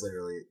 That's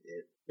literally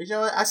it. But you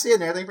know what? I see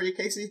another thing for you,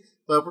 Casey.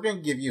 But we're gonna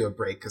give you a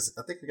break because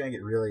I think we're gonna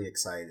get really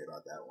excited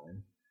about that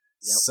one.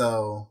 Yep.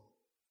 So.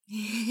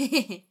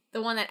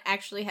 The one that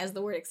actually has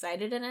the word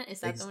excited in it?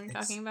 Is that the one you're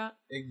talking about?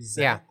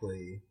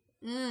 Exactly.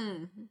 Yeah.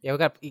 Yeah,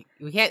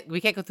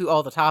 we can't go through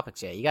all the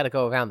topics yet. You got to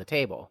go around the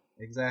table.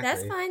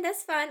 Exactly.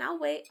 That's fine. I'll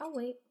wait.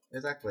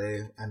 Exactly.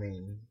 I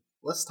mean,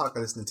 let's talk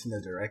about this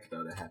Nintendo Direct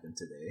though that happened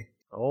today.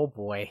 Oh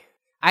boy.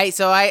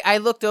 I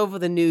looked over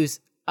the news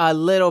a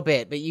little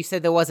bit, but you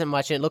said there wasn't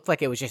much, and it looked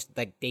like it was just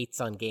like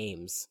dates on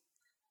games.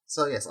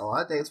 So yes, a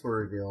lot of dates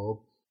were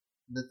revealed.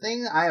 The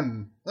thing let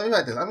me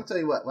like this. I'm gonna tell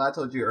you what I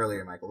told you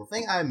earlier, Michael. The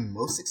thing I'm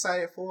most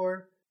excited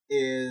for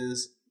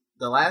is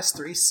the last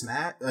 3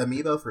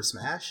 amiibo for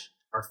Smash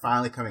are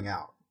finally coming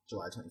out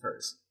July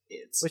 21st.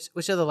 It's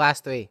which are the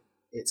last 3?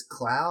 It's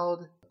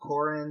Cloud,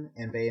 Corrin,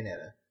 and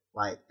Bayonetta.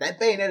 Like that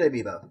Bayonetta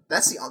amiibo.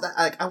 That's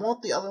I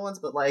want the other ones,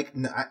 but like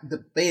no,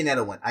 the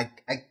Bayonetta one. I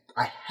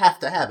have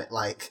to have it.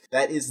 Like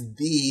that is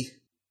the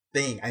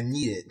thing. I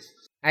need it.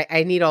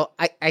 I need all.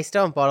 I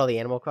still haven't bought all the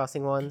Animal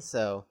Crossing ones,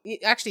 so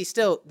actually,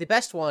 still the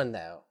best one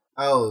though.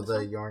 Oh,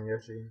 the Yarn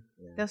Yoshi.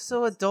 Yeah. They're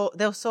so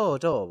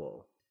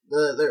adorable.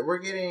 We're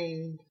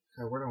getting.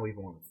 Where do we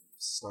even want to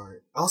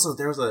start? Also,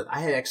 I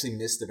had actually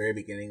missed the very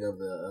beginning of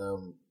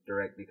the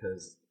Direct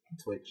because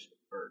Twitch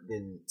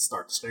didn't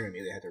start streaming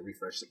me. They had to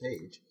refresh the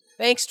page.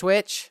 Thanks,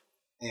 Twitch.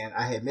 And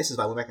I had missed it,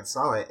 but I went back and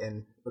saw it.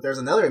 But there's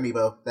another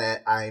amiibo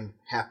that I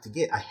have to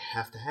get. I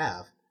have to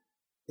have.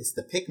 It's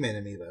the Pikmin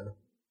amiibo.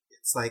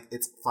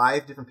 It's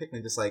 5 different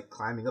Pikmin just like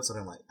climbing up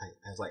something.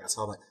 I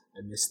saw like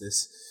I missed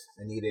this.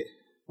 I need it.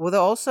 Well,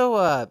 they're also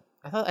I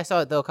thought I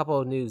saw a couple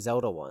of new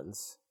Zelda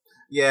ones.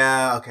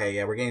 Yeah. Okay.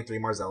 Yeah, we're getting 3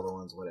 more Zelda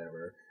ones.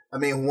 Whatever. I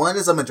mean, one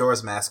is a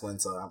Majora's Mask one,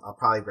 so I'll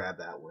probably grab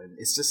that one.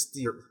 It's just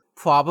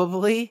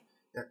probably.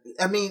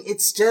 I mean,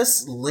 it's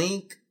just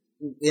Link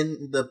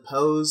in the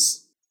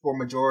pose for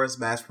Majora's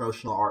Mask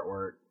promotional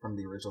artwork from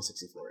the original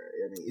 64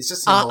 area. I mean, it's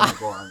just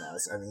Majora's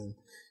Mask. I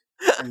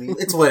mean,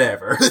 it's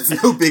whatever.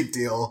 It's no big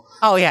deal.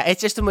 Oh yeah, it's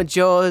just a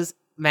Majora's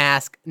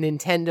Mask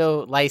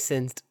Nintendo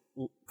licensed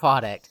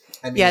product.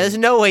 I mean, yeah, there's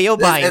no way you're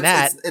buying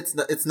that.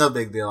 It's no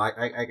big deal. I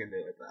can do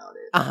it without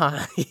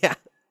it. Yeah.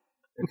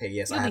 Okay.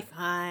 Yes, you'll be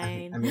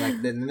fine. I mean,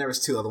 like then there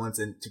was 2 other ones,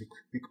 and to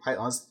be quite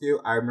honest with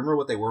you, I remember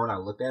what they were when I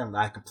looked at them, and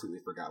I completely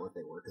forgot what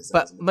they were.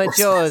 But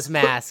Majora's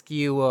Mask,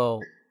 you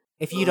will,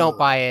 if you don't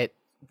buy it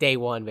day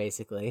one,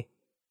 basically.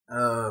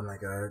 Oh my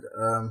god.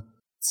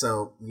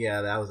 So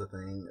yeah, that was a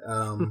thing.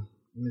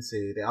 Let me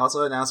see. They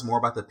also announced more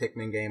about the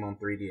Pikmin game on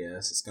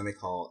 3DS. It's gonna be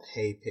called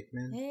Hey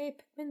Pikmin. Hey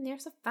Pikmin, they're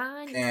so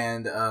fun.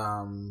 And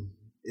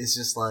it's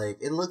just like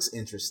it looks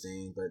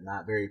interesting, but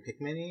not very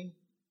Pikmin-y.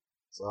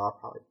 So I'll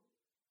probably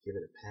give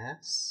it a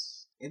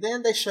pass. And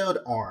then they showed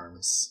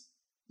ARMS.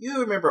 You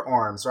remember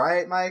ARMS,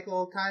 right,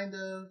 Michael? Kind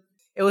of.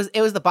 It was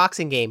the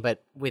boxing game,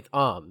 but with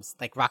arms,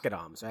 like rocket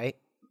arms, right?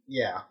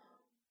 Yeah.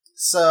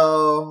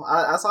 So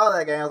I saw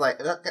that game. I was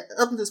like,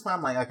 up to this point,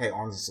 I'm like, okay,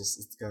 ARMS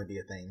is it's gonna be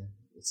a thing.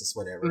 It's just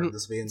whatever. Mm-hmm.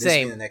 This being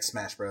the next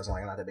Smash Bros. I'm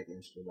like, I'm not that big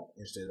interested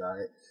about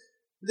it.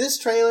 This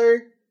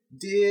trailer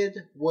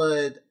did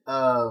what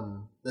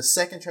the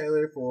second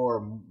trailer for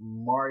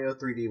Mario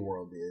 3D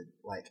World did.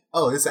 Like,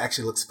 oh, this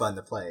actually looks fun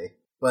to play,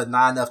 but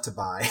not enough to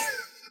buy.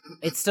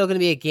 It's still going to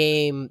be a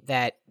game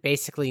that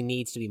basically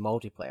needs to be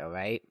multiplayer,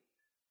 right?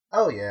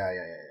 Oh yeah.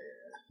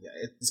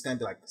 It's going to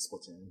be like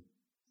Splatoon,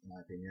 in my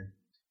opinion.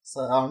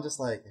 So I'm just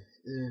like,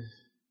 ugh.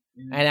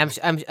 And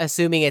I'm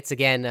assuming it's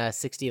again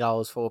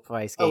 $60 full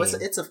price game. Oh,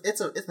 it's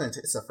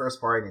a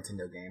first party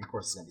Nintendo game. Of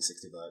course, it's gonna be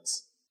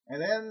 $60.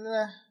 And then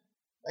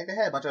like they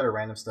had a bunch of other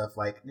random stuff.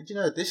 Like, did you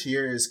know that this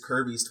year is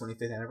Kirby's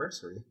 25th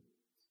anniversary?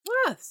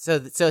 So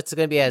it's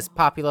going to be as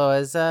popular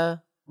as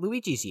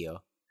Luigi's year.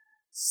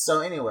 So,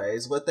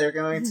 anyways, what they're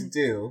going to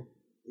do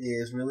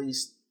is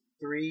release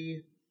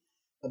 3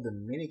 of the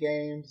mini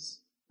games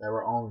that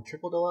were on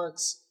Triple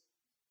Deluxe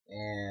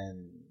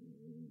and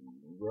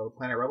World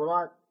Planet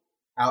Robobot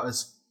out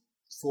as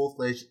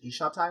full-fledged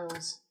eShop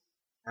titles.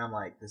 And I'm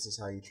like, this is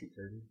how you treat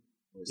Kirby?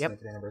 It's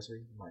 25th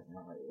anniversary? I'm like, no,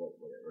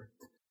 whatever.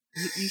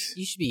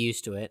 You should be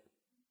used to it.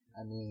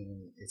 I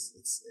mean, it's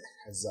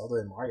Zelda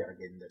and Mario are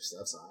getting their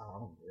stuff, so I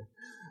don't know.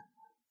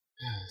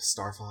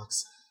 Star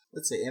Fox.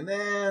 Let's see, and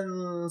then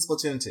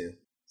Splatoon 2.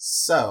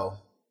 So,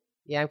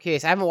 yeah, I'm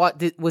curious. I haven't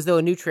watched. Was there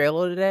a new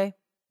trailer today?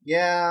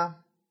 Yeah,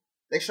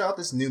 they showed out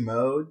this new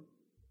mode.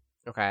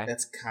 Okay,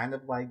 that's kind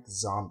of like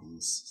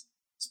zombies.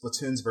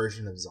 Splatoon's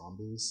version of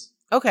zombies.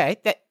 Okay,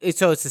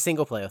 so it's a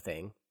single player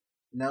thing.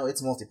 No,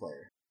 it's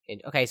multiplayer.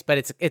 Okay, but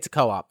it's a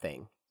co-op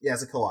thing. Yeah,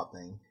 it's a co-op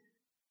thing,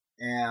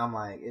 and I'm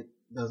like, it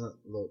doesn't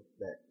look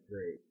that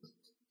great.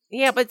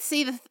 Yeah, but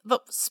see, the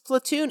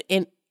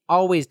Splatoon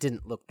always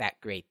didn't look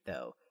that great,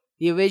 though.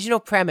 The original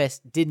premise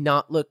did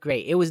not look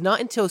great. It was not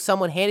until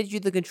someone handed you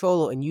the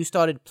controller and you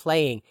started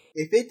playing.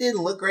 If it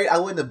didn't look great, I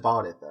wouldn't have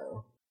bought it,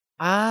 though.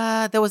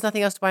 There was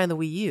nothing else to buy on the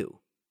Wii U.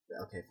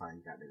 Okay, fine,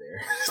 you got me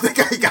there.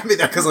 You got me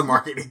there because of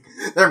marketing.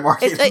 Their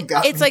marketing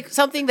got me. It's like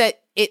something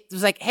that it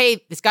was like,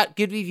 hey, it's got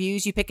good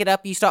reviews, you pick it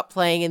up, you stop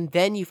playing, and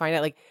then you find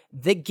out, like,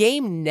 the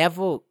game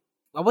never...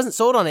 I wasn't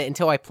sold on it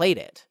until I played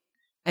it.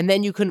 And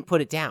then you couldn't put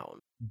it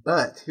down.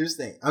 But, here's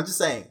the thing. I'm just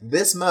saying,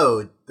 this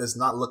mode does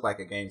not look like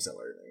a game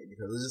seller to me.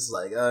 Because it's just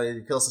like,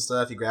 you kill some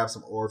stuff, you grab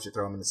some orbs, you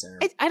throw them in the center.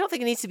 I don't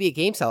think it needs to be a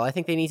game seller. I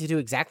think they need to do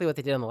exactly what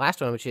they did on the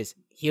last one, which is,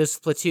 here's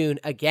Splatoon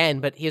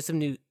again, but here's some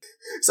new...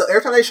 So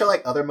every time they show,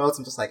 like, other modes,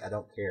 I'm just like, I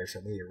don't care.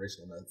 Show me the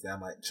original modes. And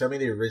I'm like, show me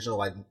the original,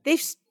 like...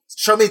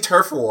 Show me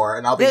Turf War,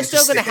 and I'll be interested.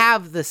 They're still going to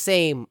have the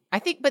same... I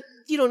think, but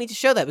you don't need to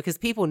show that, because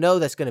people know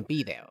that's going to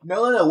be there.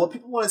 No. What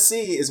people want to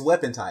see is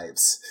weapon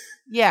types.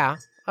 Yeah.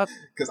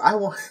 Because I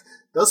want...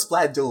 Those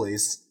Splat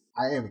Dualies,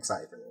 I am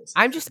excited for those.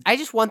 I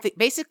just want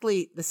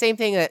basically the same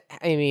thing that,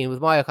 I mean, with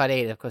Mario Kart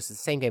 8, of course, it's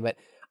the same game, but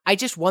I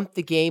just want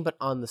the game, but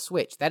on the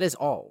Switch. That is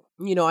all.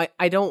 You know,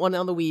 I don't want it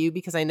on the Wii U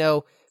because I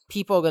know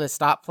people are going to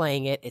stop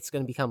playing it. It's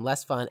going to become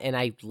less fun, and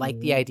I like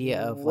the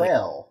idea of,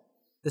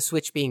 the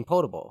Switch being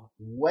portable.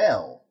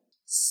 Well,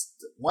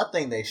 one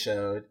thing they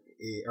showed,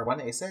 or one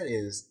thing they said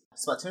is,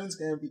 Splatoon's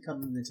going to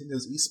become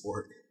Nintendo's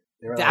esport.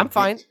 I'm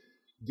fine.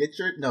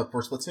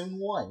 For Splatoon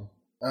 1,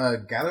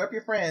 gather up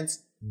your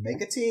friends,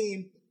 make a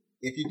team.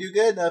 If you do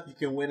good enough, you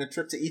can win a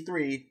trip to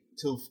E3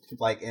 to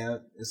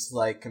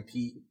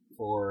compete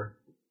for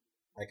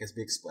like a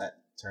big Splat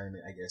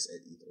tournament, I guess,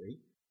 at E3.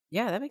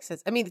 Yeah, that makes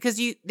sense. I mean,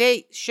 because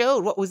they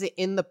showed, what was it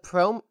in the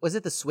was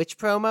it the Switch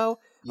promo?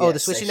 Yes, the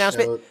Switch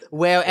announcement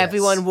where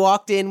everyone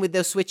walked in with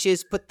their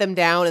Switches, put them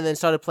down, and then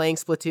started playing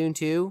Splatoon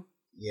 2.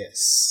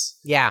 Yes.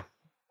 Yeah.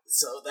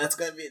 So that's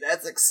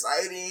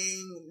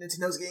exciting.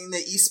 Nintendo's getting the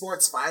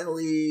esports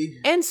finally.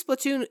 And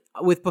Splatoon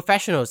with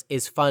professionals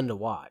is fun to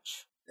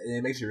watch. And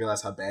it makes you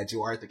realize how bad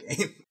you are at the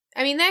game.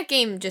 I mean, that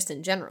game just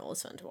in general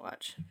is fun to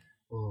watch.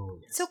 Oh,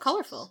 yes. It's so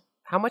colorful.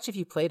 How much have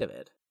you played of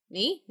it?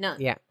 Me? None.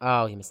 Yeah.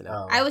 Oh, you're missing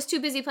out. I was too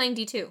busy playing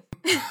D2.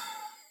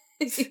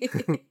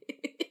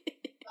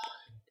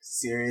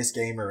 Serious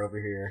gamer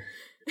over here.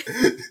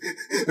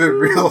 A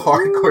real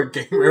hardcore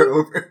gamer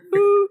over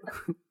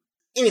here.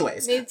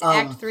 Anyways. Made it to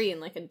Act 3 in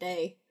like a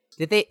day.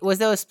 Was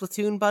there a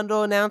Splatoon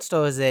bundle announced,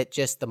 or was it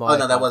just the Mario Kart?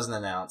 Oh, no, that wasn't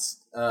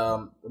announced.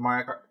 The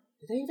Mario Kart...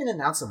 Did they even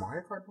announce the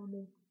Mario Kart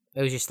bundle?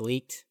 It was just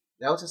leaked?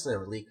 That was just a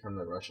leak from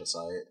the Russia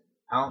site.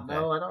 I don't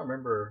know. I don't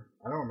remember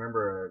a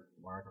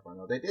Mario Kart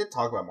bundle. They did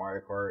talk about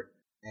Mario Kart,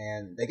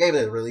 and they gave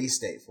it a release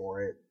date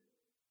for it.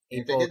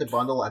 If they did the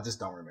bundle, I just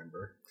don't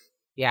remember.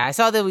 Yeah, I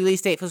saw the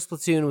release date for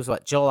Splatoon was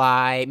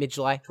mid-July?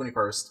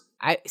 21st.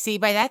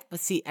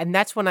 And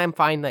that's when I'm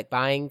fine like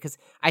buying, because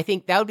I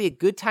think that would be a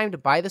good time to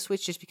buy the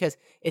Switch, just because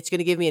it's going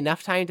to give me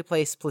enough time to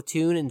play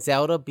Splatoon and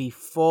Zelda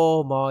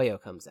before Mario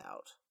comes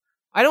out.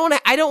 I don't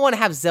want to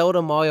have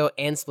Zelda, Mario,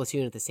 and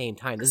Splatoon at the same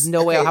time. There's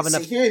no way I'll have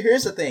enough.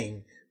 Here's the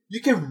thing: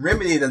 you can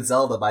remedy the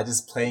Zelda by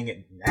just playing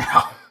it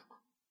now.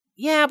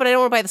 Yeah, but I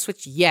don't want to buy the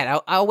Switch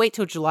yet. I'll wait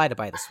till July to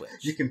buy the Switch.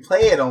 You can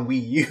play it on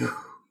Wii U.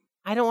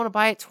 I don't want to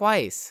buy it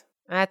twice.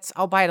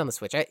 I'll buy it on the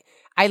Switch.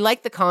 I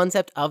like the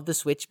concept of the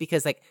Switch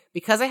because I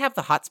have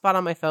the hotspot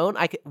on my phone,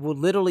 will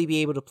literally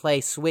be able to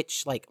play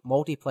Switch like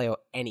multiplayer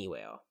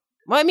anywhere.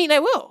 Well, I mean, I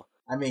will.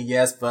 I mean,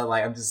 yes, but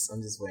like I'm just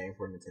waiting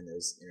for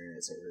Nintendo's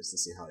internet servers to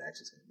see how it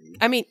actually is going to be.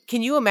 I mean,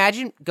 can you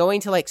imagine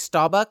going to like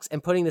Starbucks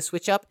and putting the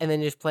Switch up and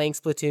then just playing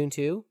Splatoon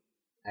 2?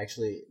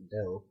 Actually,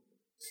 no,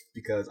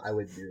 because I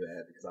wouldn't do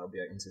that because I'll be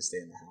like, I'm just stay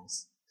in the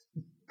house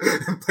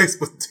and play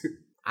Splatoon.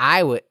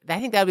 I would. I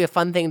think that would be a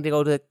fun thing to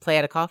go to play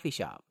at a coffee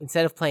shop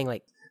instead of playing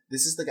like.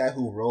 This is the guy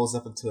who rolls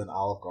up into an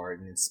Olive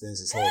Garden and spends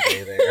his whole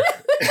day there.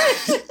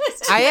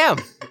 I am.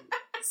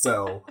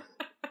 So,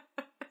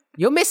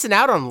 You're missing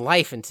out on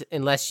life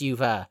unless you've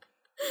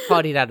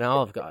partied at an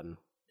Olive Garden.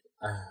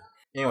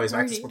 anyways,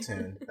 back to Party.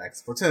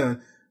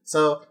 Splatoon.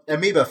 So,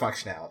 amiibo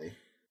functionality.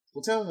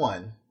 Splatoon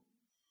 1.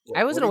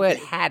 I wasn't aware it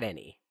had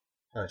any.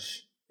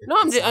 Hush. No,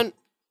 I'm just...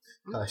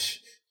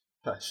 Hush.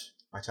 Hush.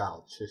 My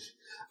child. Shush.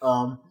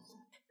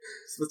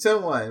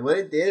 Splatoon 1, what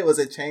it did was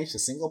it changed to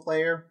single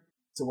player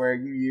to where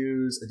you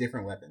use a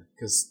different weapon.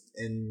 Because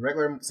in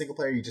regular single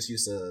player, you just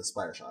use the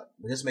splatter shot.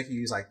 It just make you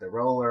use like the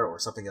roller or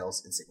something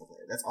else in single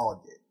player. That's all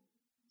it did.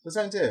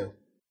 Splatoon 2,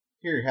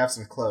 here, you have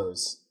some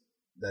clothes.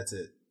 That's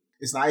it.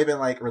 It's not even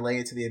like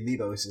related to the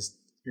amiibo. It's just,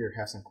 here,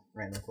 have some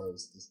random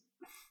clothes. Just...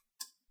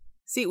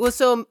 See, well,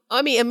 so,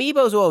 I mean,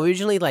 amiibos were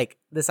originally like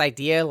this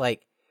idea,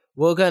 like,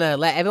 we're gonna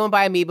let everyone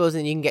buy amiibos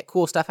and you can get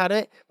cool stuff out of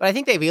it. But I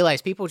think they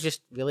realized people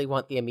just really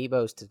want the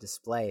amiibos to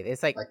display.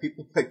 It's like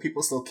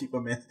people still keep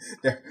them in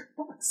their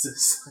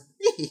boxes.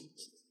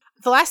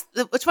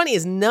 What's funny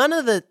is none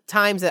of the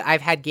times that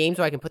I've had games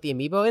where I can put the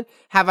amiibo in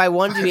have I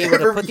wanted to be able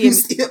to put the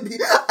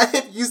amiibo. I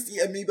have used the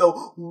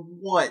amiibo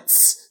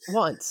once.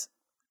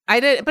 I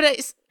did,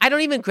 but I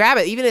don't even grab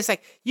it. Even if it's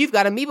like, you've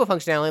got amiibo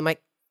functionality. I'm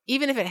like,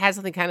 even if it has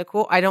something kind of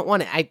cool, I don't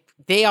want it.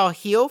 They all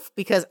heal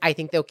because I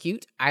think they're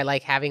cute. I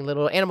like having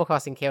little Animal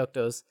Crossing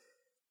characters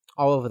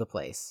all over the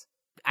place.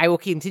 I will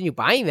continue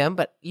buying them,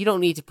 but you don't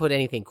need to put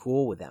anything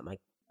cool with them. Like,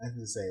 I have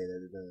to say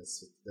that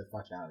the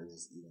functionality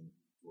is even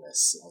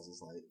less. I was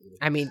just like,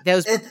 I mean,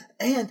 those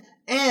and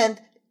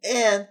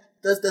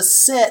the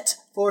set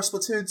for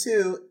Splatoon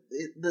 2,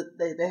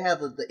 they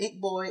have the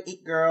Ink Boy,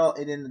 Ink Girl,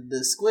 and then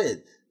the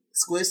Squid.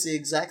 Squid's the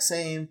exact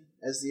same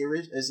as the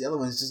other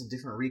one, is just a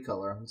different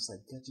recolor. I'm just like,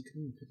 God, you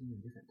couldn't even put them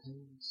in different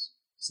colors,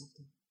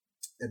 something.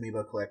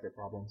 Amiibo collector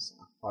problems.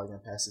 I'm probably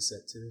gonna pass the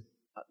set too.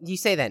 You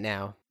say that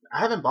now. I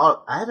haven't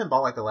bought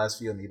like the last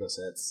few amiibo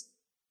sets.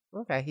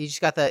 Okay, you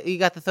just got the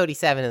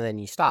 37 and then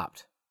you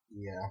stopped.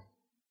 Yeah,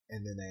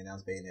 and then they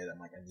announced Bayonetta. I'm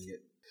like, I need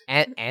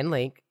it. And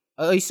Link.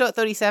 Oh, are you still at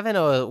 37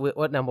 or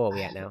what number are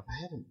we at now?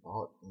 I haven't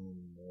bought any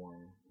more.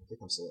 I think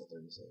I'm still at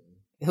 37.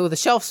 Oh, the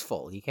shelf's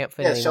full. You can't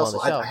fit any more on the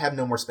shelf. I have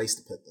no more space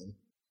to put them.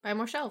 Buy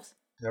more shelves.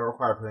 Does that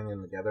require putting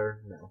them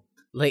together? No.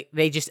 Like,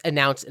 they just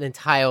announced an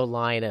entire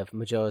line of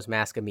Majora's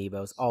Mask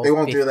amiibos. They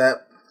won't do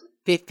that.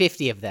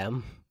 50 of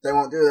them. They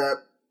won't do that.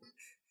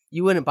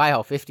 You wouldn't buy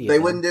all 50 of them.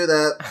 They wouldn't do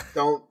that.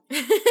 Don't.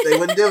 They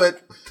wouldn't do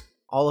it.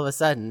 All of a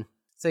sudden.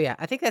 So yeah,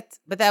 I think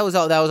but that was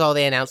all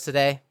they announced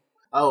today.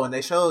 Oh, and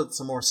they showed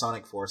some more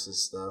Sonic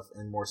Forces stuff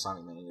and more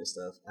Sonic Mania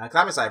stuff. I'm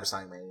excited for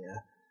Sonic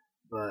Mania.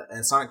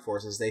 And Sonic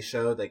Forces, they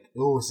showed, like,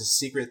 oh, it's a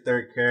secret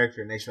third character,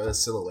 and they showed a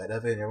silhouette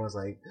of it, and everyone's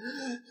like,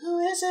 who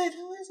is it?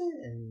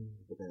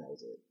 But then that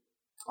was it.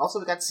 Also,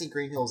 we got to see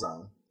Green Hill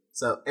Zone.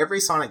 So, every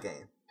Sonic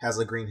game has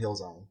a Green Hill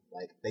Zone.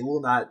 Like, they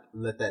will not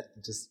let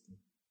that just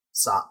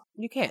stop.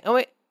 You can't. Oh,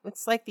 wait.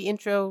 It's like the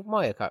intro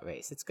Mario Kart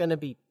race. It's gonna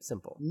be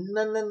simple.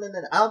 No.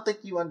 I don't think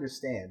you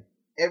understand.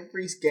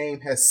 Every game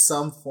has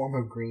some form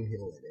of Green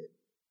Hill in it.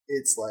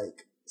 It's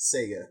like,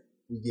 Sega,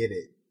 we get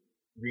it.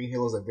 Green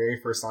Hill is the very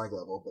first Sonic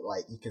level, but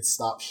like you can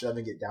stop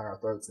shoving it down our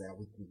throats now.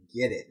 We can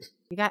get it.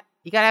 You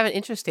gotta have an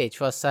intro stage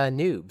for us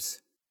noobs.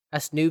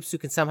 Us noobs who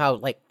can somehow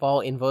like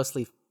fall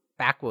inversely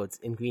backwards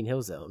in Green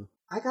Hill Zone.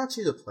 I got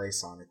you to play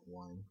Sonic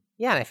 1.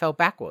 Yeah, and I fell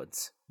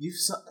backwards.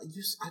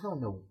 I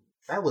don't know.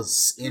 That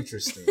was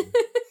interesting.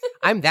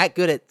 I'm that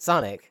good at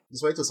Sonic.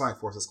 Just wait till Sonic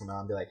Forces come out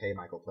and be like, hey,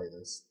 Michael, play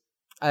this.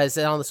 Is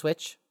it on the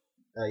Switch?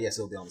 Yes,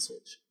 it'll be on the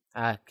Switch.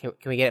 Can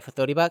we get it for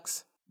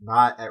 $30?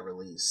 Not at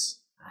release.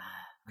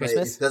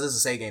 Christmas? Because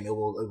it's a Sega game, it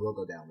will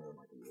go down in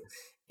like a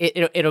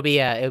year. It'll be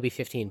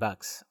 $15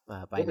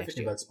 by next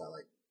year. $15 by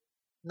like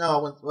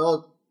no,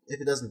 if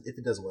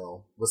it does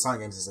well with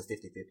Sonic games, it's a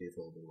 50-50 if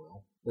it'll do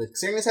well. But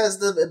seeing as has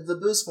the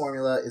boost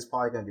formula, is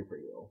probably gonna do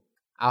pretty well.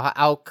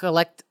 I'll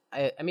collect.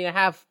 I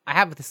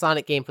have the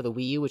Sonic game for the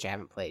Wii U, which I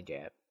haven't played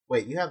yet.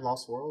 Wait, you have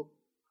Lost World?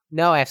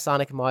 No, I have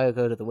Sonic and Mario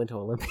go to the Winter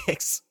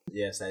Olympics.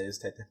 Yes, that is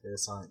technically a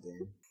Sonic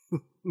game.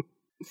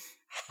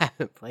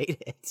 Haven't played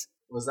it.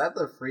 Was that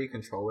the free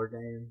controller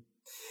game?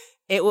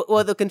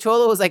 The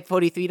controller was like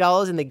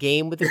 $43, and the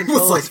game with the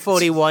controller was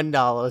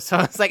 $41. So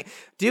I was like,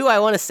 do I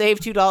want to save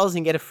 $2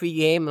 and get a free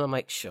game? And I'm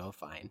like, sure,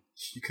 fine.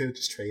 You could have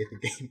just traded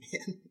the game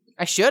in.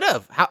 I should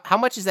have. How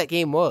much is that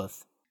game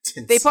worth?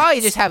 10 They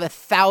probably cents. just have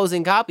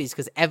 1,000 copies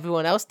because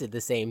everyone else did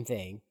the same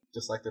thing.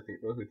 Just like the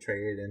people who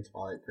traded in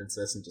Twilight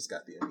Princess and just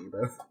got the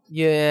amiibo.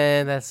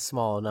 Yeah, that's a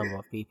small number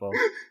of people.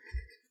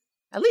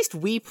 At least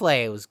Wii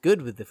Play was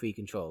good with the free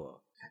controller.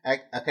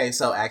 Okay,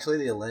 so actually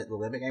the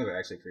Olympic games are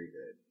actually pretty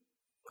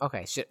good.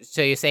 Okay,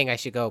 so you're saying I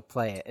should go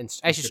play it, and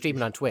I should stream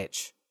it on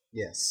Twitch?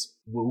 Yes,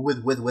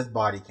 with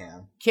body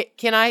cam.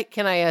 Can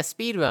I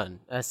speed run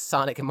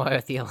Sonic and Mario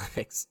at the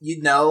Olympics?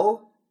 You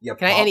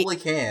probably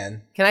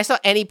can. Can I start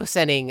any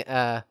percenting?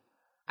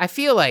 I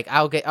feel like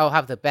I'll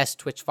have the best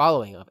Twitch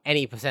following of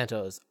any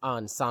percenters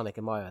on Sonic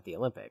and Mario at the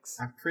Olympics.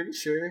 I'm pretty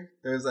sure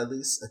there's at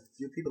least a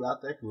few people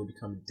out there who will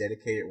become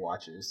dedicated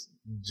watchers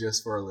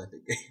just for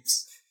Olympic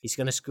games. He's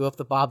gonna screw up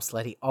the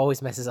bobsled. He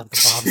always messes up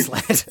the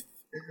bobsled.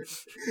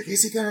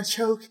 Is he gonna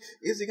choke?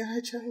 Is he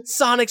gonna choke?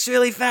 Sonic's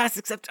really fast,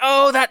 except,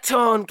 that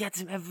tone gets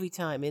him every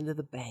time into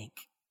the bank.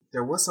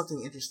 There was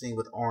something interesting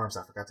with ARMS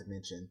I forgot to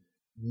mention.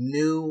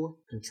 New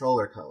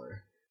controller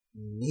color.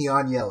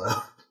 Neon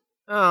yellow.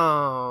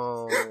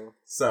 Oh.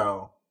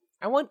 So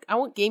I want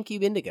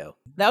GameCube Indigo.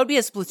 That would be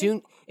a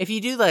Splatoon. If you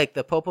do like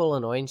the purple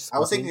and orange Splatoon I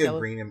was thinking color,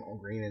 of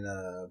green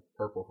and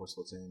purple for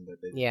Splatoon, but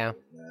they Yeah.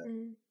 didn't do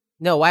that.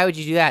 No, why would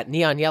you do that?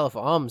 Neon yellow for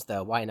ARMS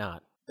though. Why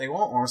not? They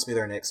want ARMS to be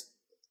their next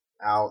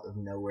out of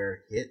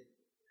nowhere hit.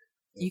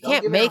 You Don't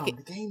can't get me make wrong, it.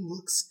 The game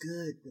looks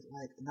good, but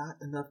like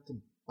not enough to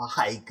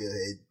buy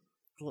good.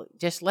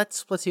 Just let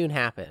Splatoon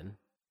happen.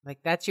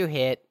 Like that's your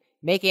hit.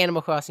 Make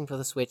Animal Crossing for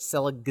the Switch.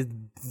 Sell a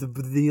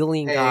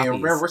gazillion Hey, copies.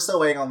 remember, we're still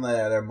waiting on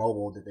their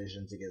mobile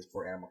division to get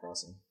for Animal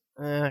Crossing.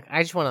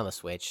 I just want on the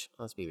Switch.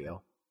 Let's be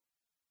real.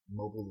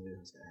 Mobile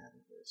division's gonna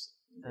happen first.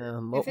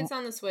 If it's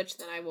on the Switch,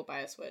 then I will buy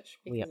a Switch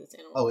because it's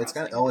Animal it's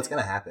Crossing.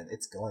 gonna happen.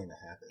 It's going to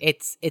happen.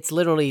 It's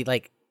literally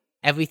like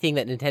everything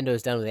that Nintendo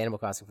has done with Animal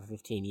Crossing for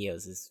 15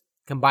 years is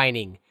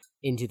combining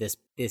into this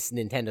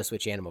Nintendo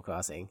Switch Animal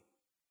Crossing.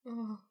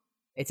 Oh,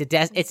 It's a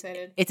I'm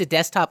excited. it's a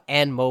desktop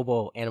and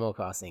mobile Animal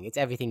Crossing. It's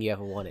everything you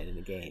ever wanted in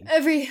a game.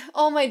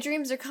 All my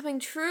dreams are coming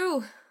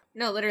true.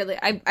 No, literally,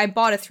 I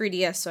bought a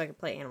 3DS so I could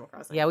play Animal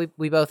Crossing. Yeah,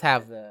 we both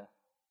have the.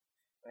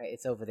 Right,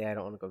 it's over there. I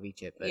don't want to go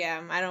reach it, but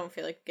Yeah, I don't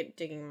feel like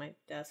digging my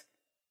desk.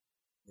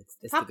 it's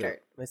the good.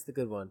 Pop-Tart. It's the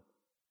good one.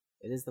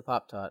 It is the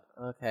Pop-Tart.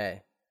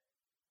 Okay,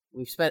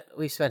 we've spent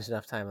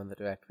enough time on the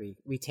direct.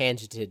 We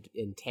tangented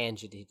in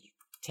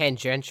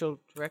tangential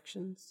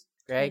directions.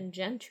 Greg,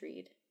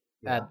 Gentreed.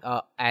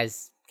 Yeah.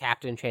 as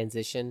Captain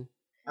Transition.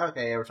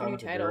 Okay, we're talking New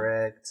about the title.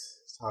 Direct,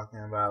 talking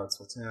about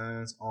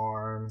Splatoons,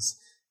 ARMS,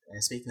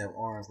 and speaking of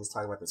ARMS, let's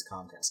talk about this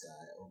Comcast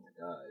guy. Oh my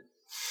god.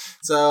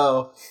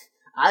 So,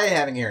 I am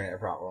having internet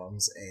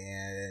problems,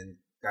 and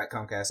got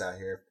Comcast out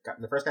here.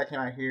 The first guy came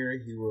out here,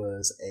 he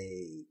was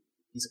a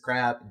piece of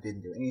crap,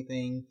 didn't do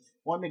anything,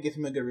 wanted me to give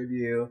him a good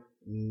review,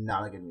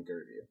 not giving me a good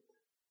review.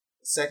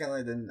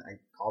 Secondly, then I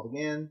called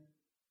again,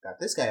 got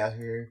this guy out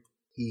here,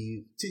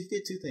 he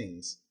did two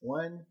things.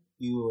 One,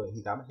 he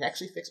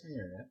actually fixed my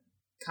internet.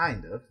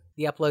 Kind of.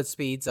 The upload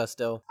speeds are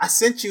still I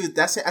sent you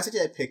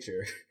that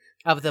picture.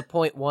 of the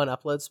 0.1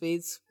 upload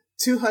speeds.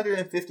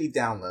 250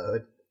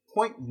 download,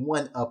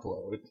 0.1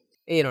 upload.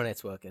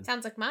 Internet's working.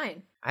 Sounds like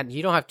mine. And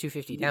you don't have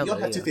 250 download. You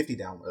don't have either. 250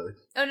 download.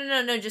 Oh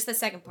no, just the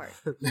second part.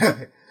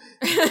 But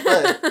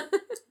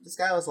this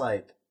guy was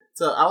like,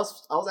 so I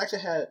was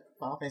actually had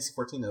Final Fantasy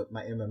 14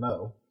 my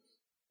MMO,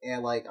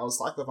 and like I was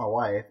talking with my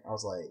wife. I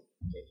was like,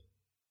 hey,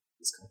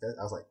 this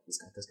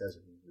contest guy's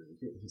really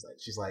good.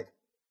 She's like,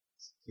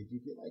 could you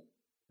get like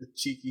the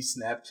cheeky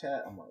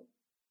Snapchat? I'm like,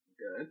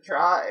 gonna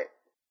try.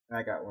 And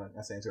I got one.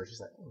 I sent it to her.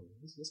 She's like, oh,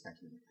 this guy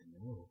can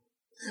I know.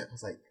 I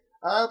was like,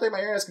 I don't think my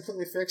internet's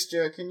completely fixed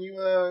yet. Can you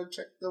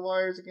check the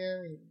wires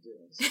again?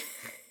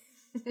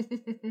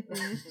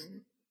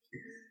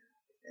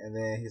 And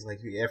then he's like,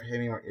 if you ever have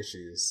any more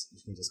issues, you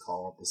can just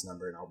call up this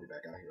number and I'll be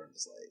back out here. I'm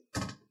just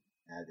like,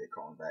 and I did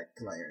call him back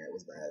because my internet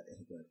was bad and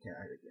he came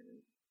out here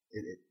again.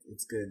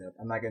 It's good enough.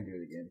 I'm not gonna do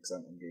it again because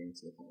I'm getting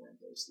to the point where I'm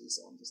thirsty,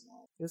 so I'm just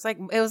not.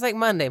 It was like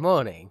Monday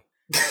morning.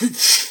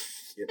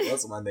 It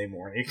was Monday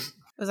morning.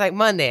 It was like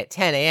Monday at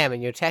 10 a.m.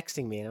 and you're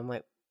texting me and I'm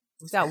like,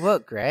 what's that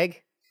work,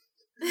 Greg?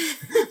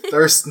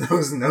 Thirst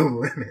knows no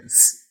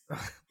limits.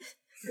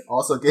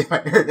 Also, get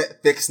my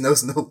internet fixed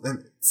knows no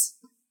limits.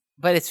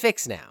 But it's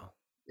fixed now.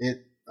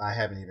 I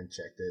haven't even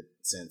checked it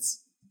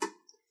since.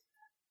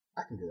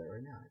 I can do that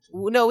right now.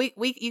 Actually, No,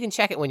 you can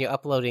check it when you're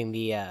uploading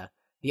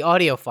the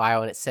audio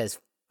file and it says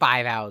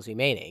 5 hours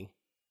remaining.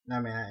 no,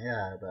 man,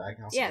 yeah, but I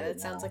can also Yeah, do that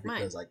it sounds now like mine.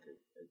 because like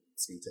it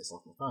speed tests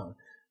off my phone.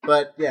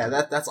 But yeah,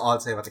 that's all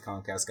I'd say about the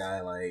Comcast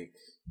guy. Like,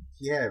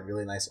 he had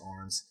really nice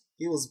arms.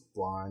 He was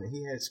blonde.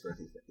 He had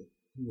scruffy face.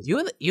 You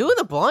were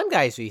the blonde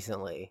guys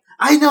recently.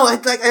 I know,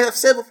 like I've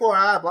said before,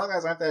 blonde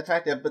guys aren't that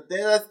attractive, but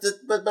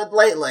but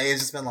lately it's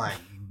just been like,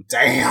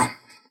 damn.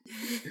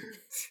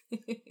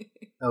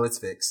 Oh, it's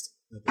fixed.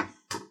 Okay.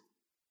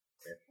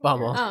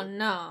 Bummer. Oh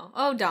no.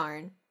 Oh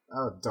darn.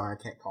 Oh darn!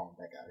 I can't call him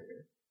back out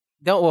here.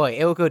 Don't worry,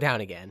 it will go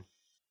down again.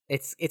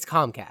 It's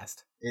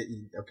Comcast.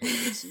 Okay,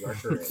 yes, you are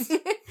correct.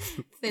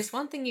 There's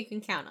one thing you can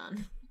count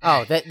on.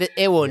 Oh, that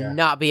it will Yeah.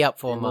 not be up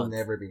for a It will month.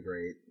 never be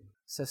great.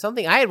 So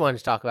something I had wanted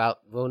to talk about,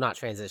 well, not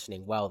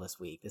transitioning well this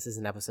week. This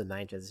isn't episode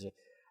 9 transition.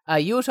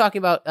 You were talking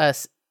about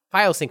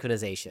file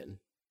synchronization,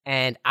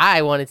 and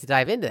I wanted to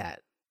dive into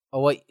that.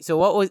 What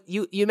was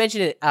you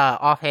mentioned it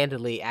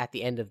offhandedly at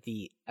the end of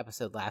the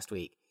episode last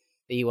week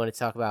that you wanted to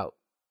talk about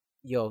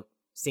your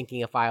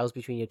syncing of files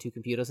between your two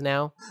computers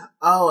now?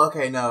 Oh,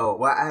 okay, no.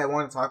 What I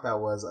wanted to talk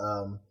about was,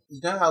 you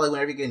know how like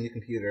whenever you get a new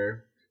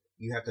computer,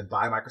 you have to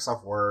buy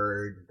Microsoft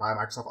Word, buy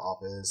Microsoft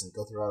Office, and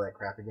go through all that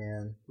crap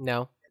again?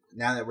 No.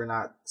 Now that we're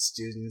not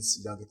students,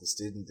 you don't get the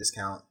student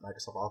discount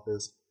Microsoft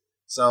Office.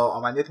 So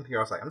on my new computer,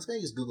 I was like, I'm just going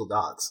to use Google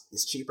Docs.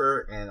 It's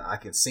cheaper, and I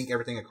can sync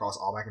everything across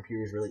all my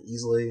computers really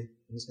easily.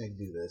 I'm just going to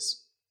do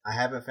this. I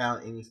haven't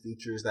found any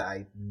features that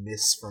I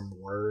miss from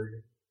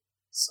Word.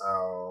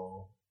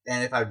 So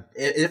And if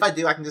I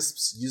do, I can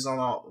just use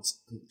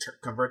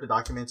convert the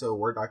document to a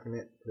Word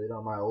document, put it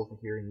on my old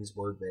computer, and use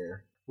Word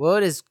there.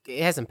 Word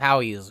it has some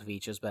power user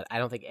features, but I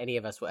don't think any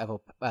of us will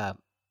ever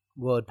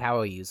Word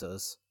power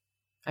users.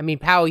 I mean,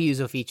 power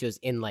user features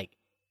in like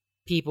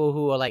people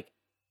who are like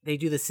they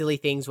do the silly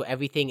things where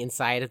everything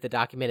inside of the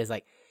document is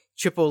like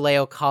triple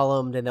layer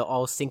columned and they're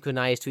all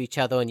synchronized to each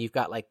other, and you've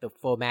got like the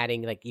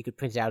formatting, like you could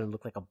print it out and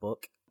look like a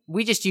book.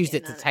 We just used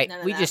it to type.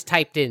 We just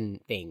typed in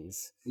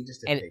things. We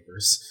just did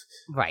papers.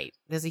 Right.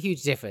 There's a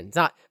huge difference.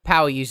 Not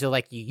power user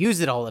like you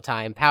use it all the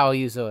time. Power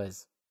user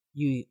is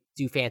you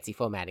do fancy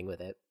formatting with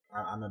it.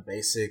 I'm a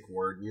basic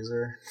Word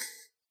user,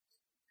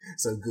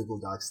 so Google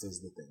Docs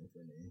does the thing for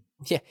me.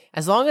 Yeah,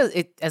 as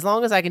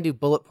long as I can do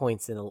bullet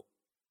points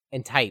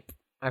and type,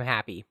 I'm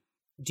happy.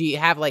 Do you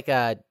have like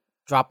a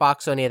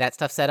Dropbox or any of that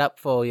stuff set up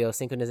for your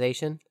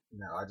synchronization?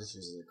 No, I just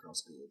use it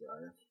across Google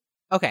Drive.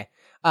 Okay.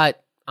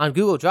 On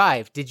Google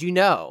Drive, did you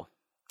know?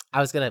 I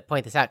was gonna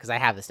point this out because I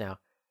have this now.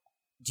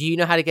 Do you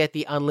know how to get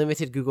the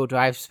unlimited Google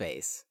Drive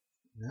space?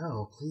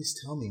 No, please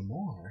tell me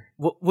more.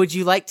 Would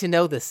you like to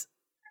know this?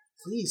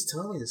 Please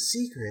tell me the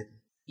secret.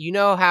 You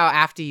know how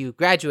after you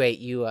graduate,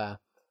 you're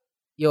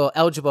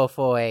eligible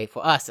for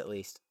us at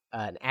least,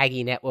 an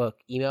Aggie Network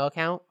email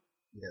account?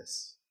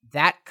 Yes.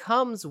 That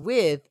comes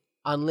with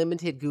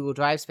unlimited Google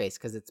Drive space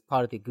because it's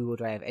part of the Google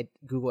Drive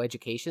Google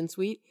Education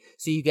Suite.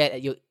 So you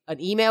get an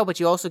email,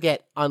 but you also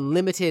get not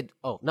unlimited,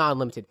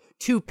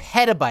 2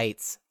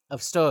 petabytes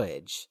of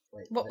storage.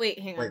 Wait,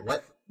 hang on.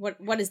 Wait,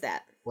 what? What is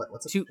that?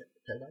 What's a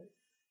petabyte?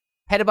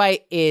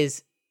 Petabyte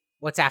is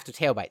what's after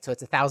terabyte, so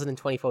it's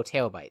 1,024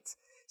 terabytes.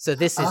 So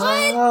this is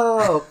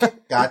gotcha.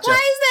 Why is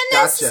that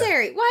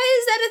necessary? Why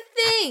is that a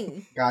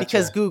thing? Gotcha.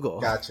 Because Google.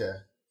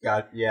 Gotcha.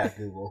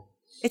 Google.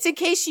 It's in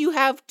case you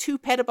have 2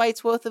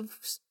 petabytes worth of.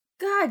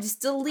 God,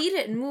 just delete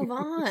it and move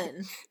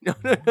on.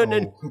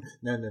 No.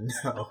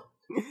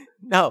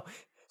 No.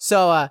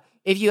 So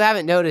if you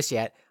haven't noticed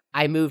yet,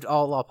 I moved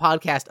all our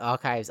podcast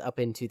archives up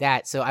into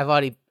that. So I'm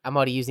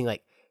already using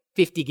like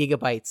 50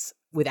 gigabytes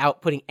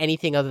without putting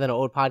anything other than an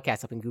old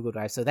podcast up in Google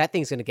Drive. So that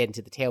thing's going to get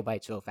into the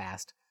terabytes real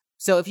fast.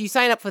 So if you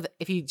sign up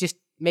if you just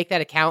make that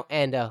account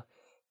and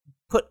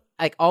put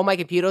like all my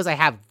computers, I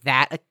have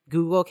that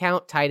Google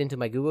account tied into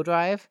my Google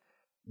Drive.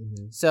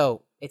 Mm-hmm.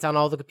 So it's on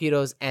all the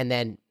computers, and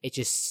then it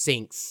just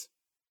syncs.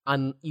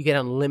 You get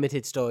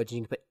unlimited storage, and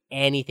you can put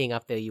anything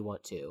up there you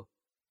want to.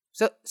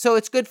 So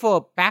it's good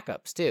for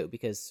backups too,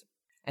 because.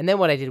 And then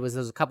what I did was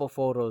there's a couple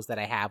photos that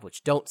I have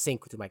which don't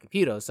sync to my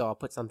computer, so I'll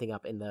put something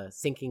up in the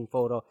syncing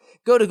photo,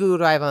 go to Google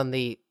Drive on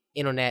the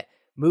internet,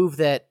 move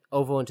that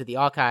over into the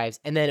archives,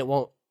 and then it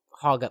won't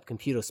hog up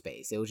computer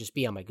space. It will just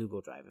be on my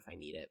Google Drive if I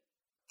need it.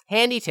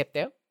 Handy tip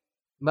there.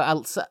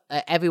 But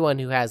everyone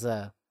who has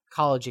a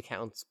college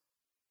accounts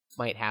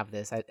might have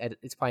this.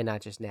 It's probably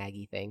not just an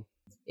Aggie thing.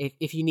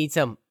 If you need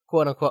some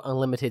quote-unquote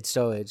unlimited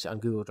storage on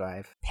Google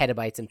Drive,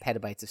 petabytes and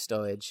petabytes of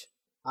storage.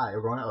 Hi,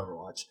 we're going to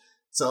Overwatch.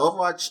 So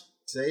Overwatch,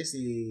 today's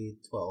the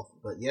 12th,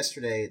 but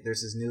yesterday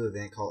there's this new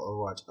event called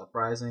Overwatch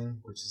Uprising,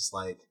 which is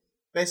like,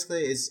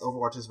 basically it's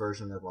Overwatch's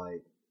version of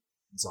like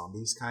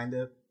zombies, kind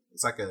of.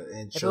 It's like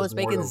everyone's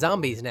making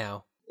zombies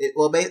now.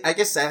 I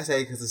guess that's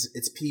because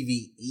it's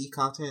PvE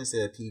content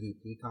instead of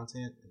PvP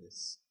content.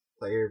 It's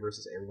player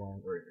versus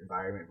everyone, or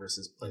environment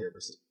versus player.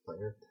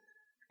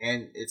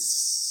 And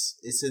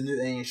it's a new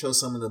thing. It shows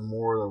some of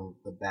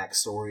the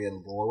backstory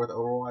and lore with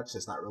Overwatch.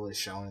 It's not really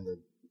shown in the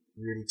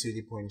really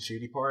 2D point and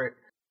shooty part.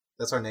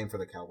 That's our name for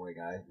the cowboy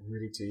guy.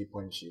 Really 2D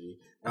point and shooty.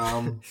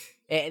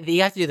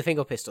 You have to do the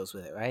finger pistols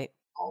with it, right?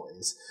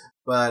 Always.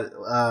 But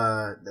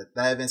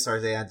that event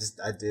started today.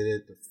 I did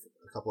it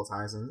a couple of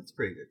times, and it's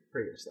pretty good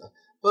stuff.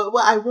 But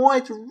what I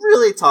wanted to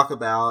really talk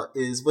about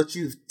is what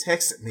you've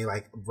texted me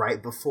like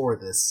right before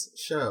this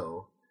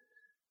show.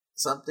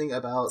 Something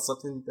that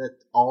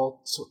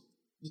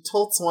you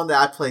told someone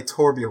that I play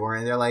Torbjorn,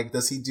 and they're like,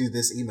 "Does he do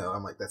this emote?"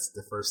 I'm like, "That's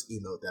the first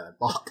emote that I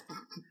bought."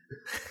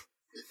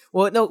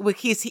 Well, no,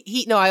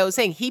 I was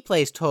saying he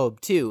plays Torb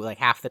too, like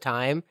half the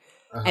time,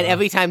 and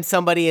every time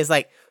somebody is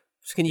like,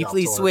 "Can you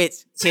please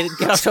switch?" Get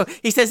off Torb.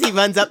 He says he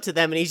runs up to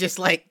them and he's just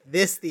like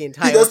this the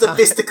entire time. He does the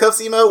fisticuffs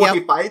emote when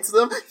he fights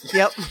them.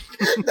 Yep.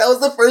 That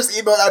was the first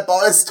emote I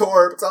bought as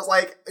Torb. So I was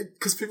like,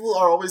 because people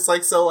are always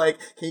like, so like,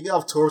 can you get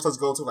off Torb? So I was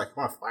going to like,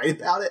 want to fight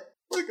about it?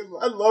 Like,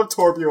 I love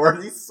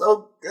Torbjorn. He's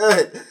so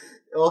good.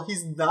 Well,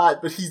 he's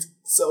not, but he's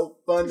so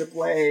fun to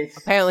play.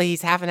 Apparently,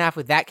 he's half and half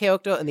with that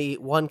character and the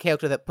one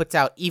character that puts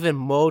out even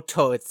more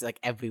turrets like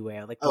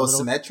everywhere. Like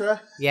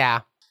Symmetra?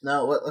 Yeah.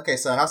 No, okay,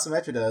 so how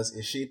Symmetra does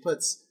is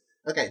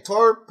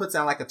Tor puts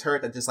out like a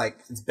turret that just like,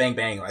 it's bang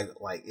bang,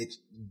 like it's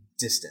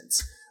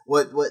distance.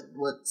 What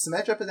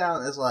Symmetra puts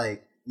out is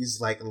like, these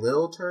like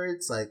little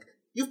turrets, like,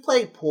 you've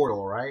played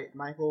Portal, right,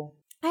 Michael?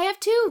 I have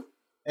too.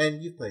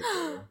 And you've played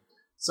Portal.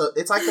 So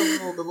it's like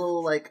the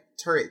little like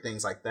turret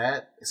things like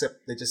that,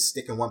 except they just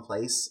stick in one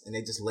place and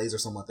they just laser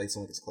someone if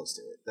someone gets close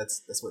to it.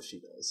 That's what she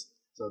does.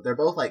 So they're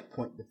both like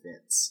point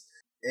defense,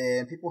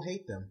 and people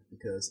hate them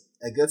because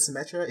a good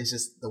Symmetra is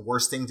just the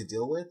worst thing to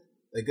deal with.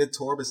 A good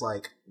Torb is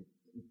like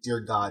dear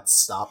God,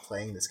 stop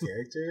playing this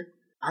character.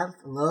 I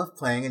love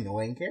playing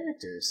annoying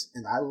characters,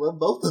 and I love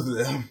both of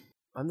them.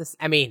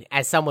 I mean,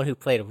 as someone who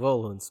played a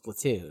role in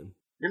Splatoon.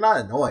 You're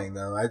not annoying,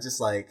 though.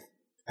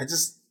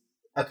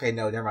 Okay,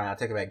 no, never mind. I'll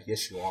take it back.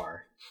 Yes, you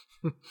are.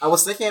 I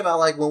was thinking about,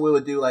 like, when we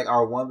would do, like,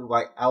 our one,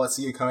 like, I would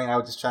see you coming, I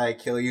would just try to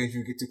kill you. If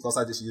you get too close,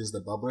 I just use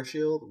the bubbler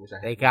shield, which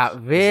They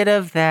got rid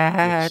of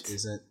that.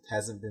 Which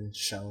hasn't been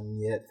shown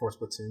yet for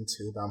Splatoon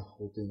 2, but I'm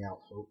holding out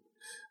hope.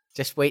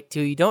 Just wait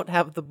till you don't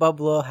have the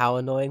bubbler. How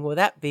annoying will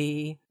that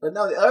be? But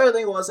no, the other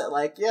thing was that,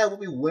 like, yeah, we'll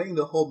be winning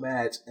the whole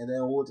match, and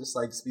then we'll just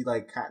be,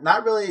 like,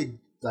 not really,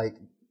 like,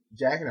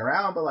 jacking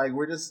around, but, like,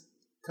 we're just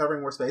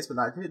covering more space, but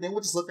not. Then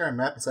we'll just look at our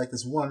map, it's like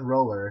this one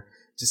roller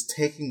just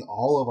taking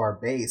all of our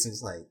base, and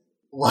it's like,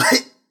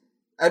 what?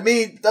 I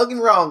mean, don't get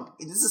me wrong,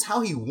 this is how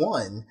he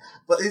won,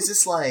 but it's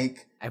just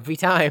like... Every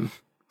time.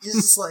 It's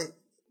just like,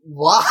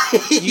 why?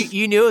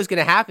 You knew it was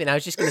going to happen. I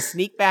was just going to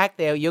sneak back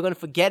there. You're going to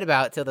forget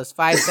about it till there's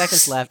 5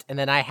 seconds left, and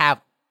then I have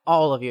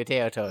all of your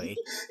territory.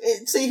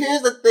 See,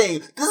 here's the thing.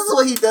 This is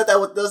what he does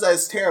that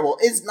is terrible.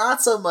 It's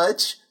not so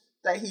much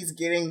that he's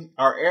getting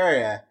our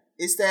area.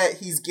 It's that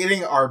he's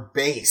getting our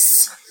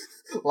base.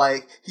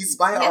 Like, he's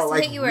by our,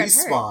 like,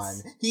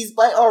 respawn. He's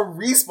by our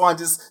respawn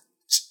just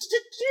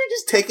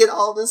taking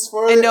all this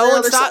for and no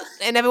one stopped,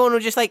 and everyone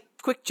would just, like,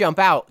 quick jump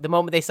out the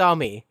moment they saw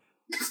me.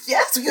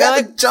 Yes, you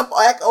have to jump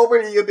back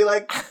over to you and be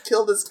like,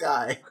 kill this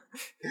guy.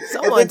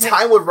 And then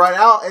time would run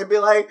out and be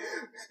like,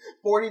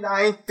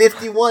 49,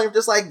 51. I'm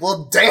just like,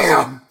 well,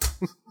 damn.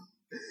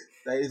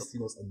 That is the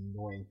most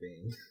annoying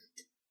thing.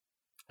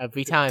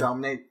 Every time.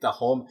 Dominate the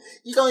whole...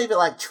 You don't even,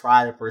 like,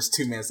 try the first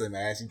 2 minutes of the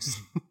match. You just...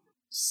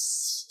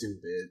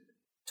 stupid.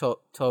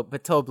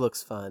 But Tob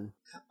looks fun.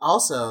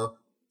 Also,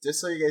 just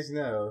so you guys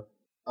know,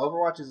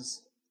 Overwatch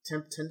is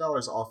 $10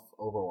 off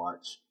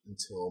Overwatch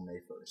until May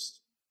 1st.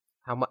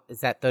 How much is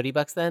that?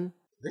 $30 then?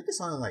 I think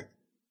it's only like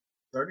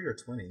 30 or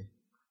 20.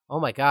 Oh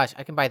my gosh,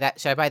 I can buy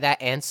that. Should I buy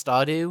that and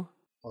Stardew?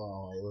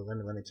 Oh, wait,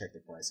 let me check the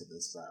price of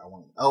this.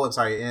 I'm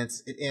sorry.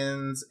 It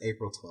ends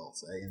April 12th.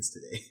 So it ends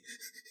today.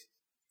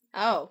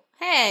 Oh,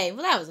 hey,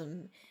 well that was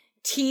a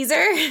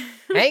teaser.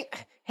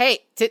 hey,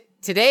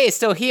 today is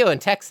still here in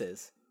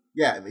Texas.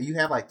 Yeah, but you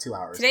have like 2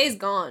 hours. Today's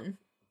gone.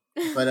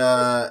 But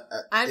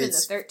I'm in the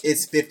 13th.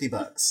 It's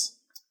 $50.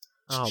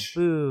 Oh,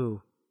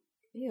 boo.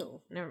 Ew,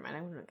 never mind.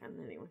 I wouldn't have gotten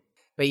it anyway.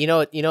 But you know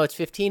it's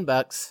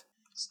 $15.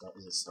 Is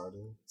it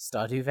Stardew?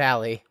 Stardew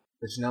Valley.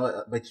 But you know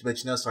what? But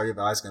you know Stardew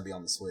Valley is going to be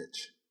on the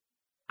Switch.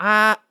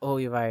 Oh,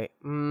 you're right.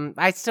 Portable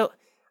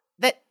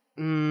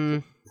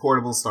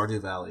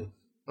Stardew Valley.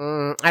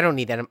 I don't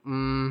need that.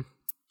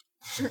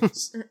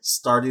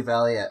 Stardew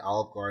Valley at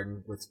Olive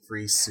Garden with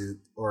free soup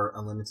or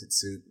unlimited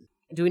soup.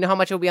 Do we know how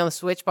much it will be on the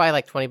Switch? By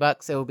like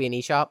 $20. It will be an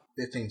eShop.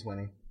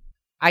 15-20.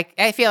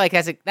 I feel like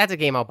that's a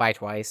game I'll buy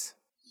twice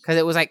because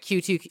it was like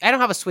Q2. I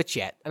don't have a Switch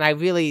yet, and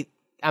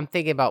I'm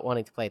thinking about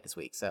wanting to play it this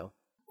week. So,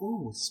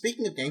 ooh,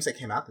 speaking of games that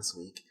came out this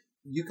week,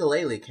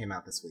 Yooka-Laylee came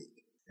out this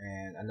week,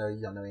 and I know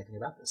you don't know anything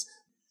about this.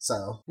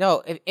 So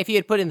no, if you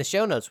had put in the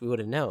show notes, we would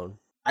have known.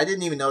 I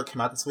didn't even know it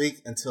came out this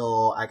week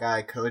until I got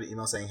a code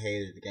email saying,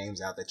 "Hey, the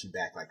game's out that you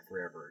backed like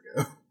forever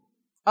ago."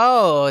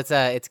 Oh, it's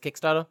a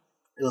Kickstarter.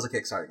 It was a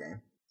Kickstarter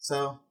game.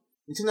 So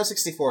Nintendo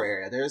 64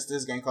 area. There's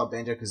this game called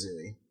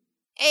Banjo-Kazooie.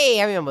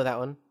 Hey, I remember that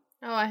one.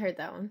 Oh, I heard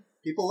that one.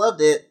 People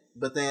loved it,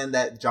 but then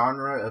that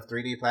genre of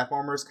 3D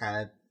platformers,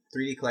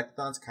 3D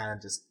collectathons, kind of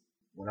just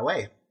went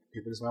away.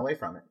 People just went away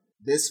from it.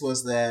 This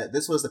was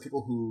the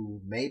people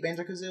who made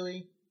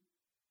Banjo-Kazooie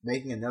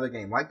making another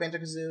game like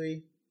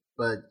Banjo-Kazooie,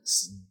 but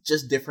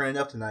just different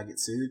enough to not get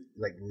sued.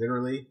 Like,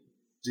 literally,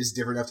 just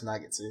different enough to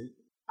not get sued.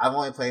 I've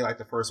only played, like,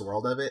 the first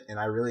world of it, and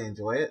I really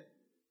enjoy it.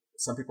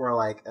 Some people are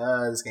like,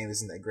 this game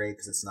isn't that great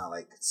because it's not,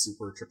 like,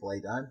 super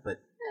AAA done,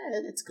 but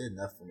it's good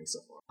enough for me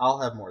so far.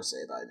 I'll have more to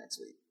say about it next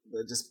week.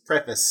 But just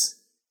preface,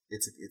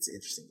 it's an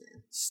interesting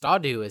game.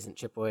 Stardew isn't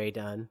AAA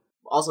done.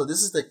 Also,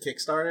 this is the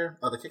Kickstarter.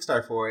 The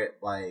Kickstarter for it,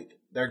 like,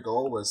 their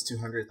goal was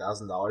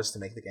 $200,000 to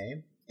make the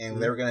game.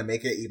 And they were going to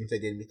make it even if they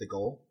didn't meet the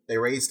goal. They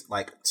raised,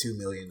 like, $2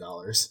 million.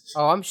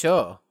 Oh, I'm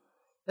sure.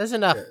 There's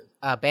enough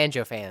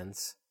Banjo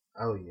fans.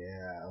 Oh,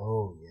 yeah.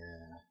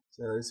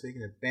 So,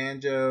 speaking of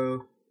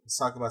Banjo, let's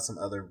talk about some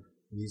other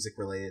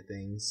music-related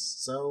things.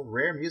 So,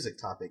 rare music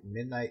topic,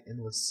 Midnight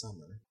Endless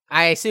Summer.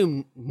 I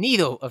assume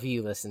neither of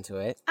you listened to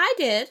it. I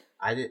did.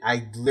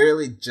 I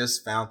literally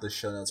just found the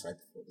show notes right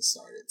before this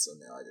started, so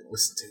no, I didn't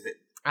listen to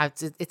it.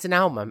 It's an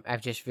album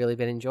I've just really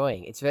been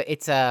enjoying. It's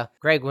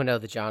Greg will know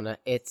the genre.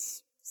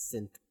 It's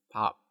synth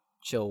pop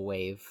chill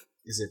wave.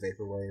 Is it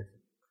vaporwave?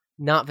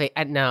 No, not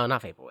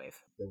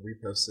vaporwave. The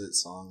reposted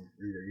song,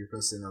 you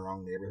posted in the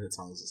wrong neighborhood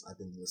songs. I've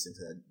been listening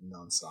to that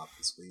nonstop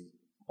this week.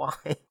 Why?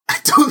 I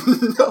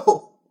don't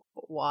know.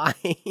 Why?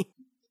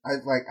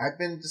 I've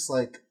been just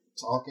like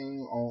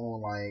talking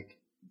on like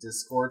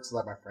Discord to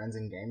like my friends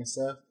in game and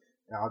stuff,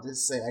 and I'll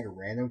just say like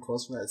random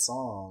quotes from that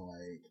song,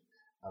 like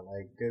I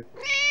like good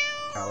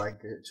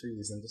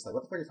trees, and just like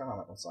what the fuck are you talking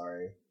about? I'm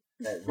sorry,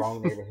 that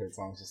wrong neighborhood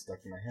song just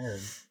stuck in my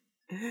head.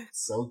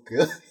 So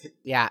good.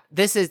 Yeah,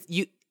 this is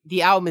you.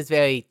 the album is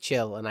very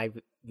chill, and I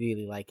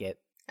really like it.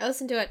 I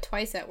listened to it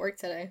twice at work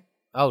today.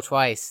 Oh,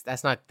 twice.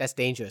 That's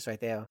dangerous right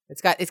there.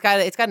 It's got an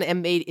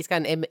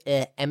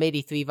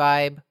M83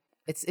 vibe.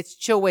 It's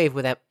chill wave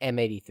with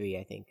M83.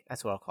 I think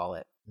that's what I'll call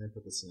it. I'm gonna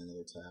put this in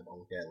another tab. I'll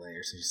look at it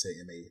later. So you say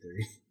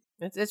M83.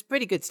 It's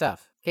pretty good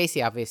stuff.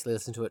 Casey obviously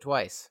listened to it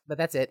twice, but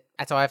that's it.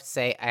 That's all I have to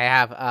say. I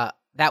have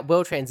that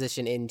will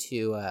transition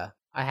into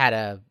I had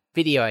a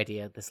video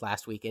idea this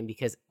last weekend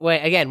because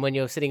when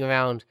you're sitting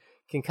around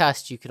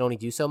concussed, you can only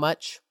do so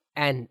much.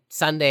 And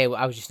Sunday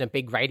I was just in a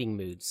big writing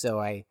mood, so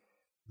I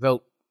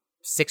wrote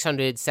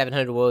 600,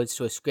 700 words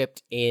to a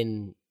script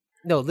in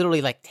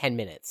literally like 10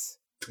 minutes.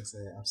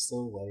 I'm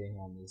still waiting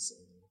on this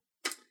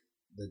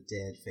the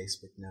dead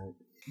Facebook note.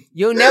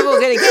 You're never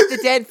gonna get the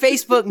dead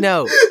Facebook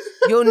note.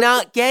 You're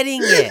not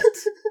getting it.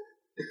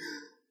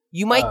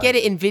 You might get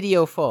it in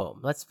video form.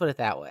 Let's put it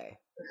that way.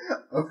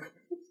 Okay.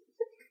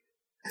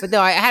 But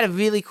no, I had a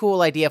really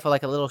cool idea for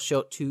like a little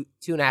short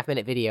 2.5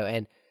 minute video,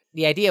 and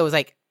the idea was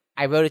like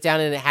I wrote it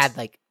down and it had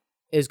like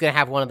it was gonna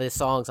have one of the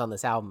songs on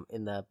this album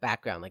in the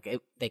background.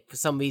 Like for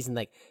some reason,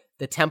 like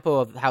the tempo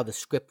of how the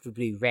script would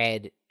be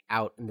read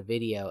out in the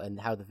video and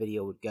how the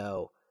video would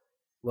go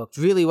worked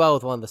really well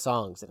with one of the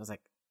songs. And I was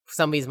like, for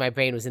some reason, my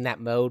brain was in that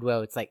mode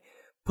where it's like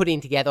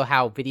putting together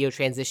how video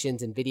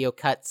transitions and video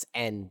cuts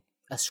and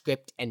a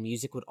script and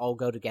music would all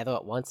go together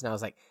at once. And I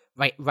was like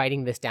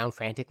writing this down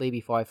frantically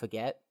before I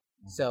forget.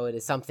 So it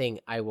is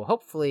something I will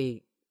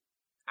hopefully.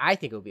 I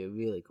think it will be a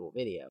really cool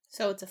video.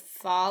 So it's a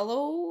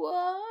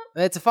follow-up?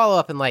 It's a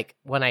follow-up in like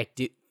when I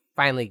do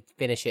finally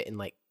finish it in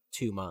like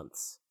 2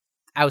 months.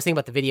 I was thinking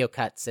about the video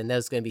cuts, and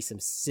there's going to be some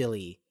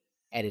silly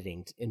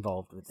editing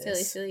involved with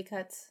this. Silly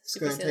cuts.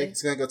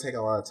 It's gonna go take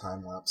a lot of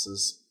time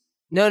lapses.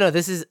 No,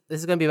 this is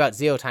going to be about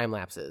 0 time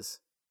lapses.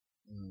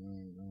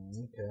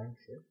 Okay,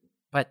 sure.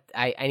 But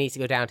I need to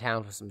go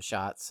downtown for some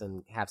shots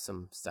and have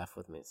some stuff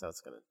with me, so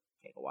it's going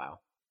to take a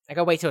while. I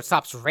gotta wait till it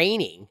stops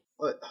raining.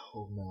 What?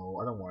 Oh no,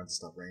 I don't want it to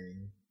stop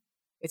raining.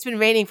 It's been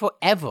raining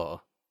forever.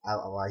 I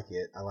like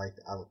it. I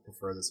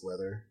prefer this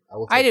weather.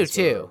 I do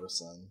too. Over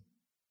sun.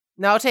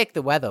 No, I'll take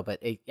the weather,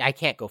 but I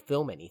can't go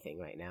film anything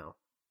right now.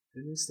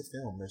 Who needs to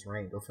film? There's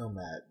rain. Go film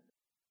that.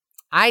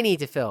 I need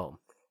to film.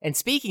 And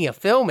speaking of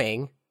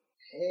filming,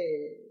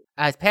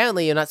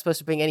 apparently you're not supposed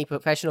to bring any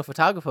professional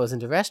photographers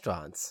into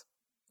restaurants.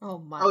 Oh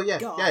my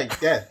God.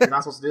 yeah. You're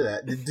not supposed to do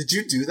that. Did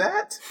you do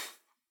that?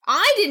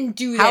 I didn't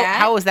do that.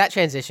 How was that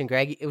transition,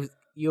 Greg?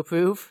 You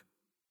approve?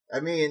 I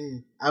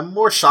mean, I'm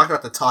more shocked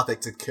about the topic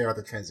to care about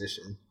the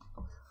transition.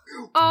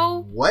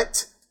 Oh.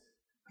 What?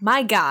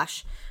 My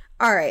gosh.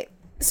 All right.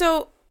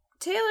 So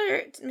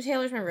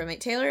Taylor's my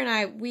roommate. Taylor and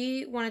I,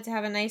 we wanted to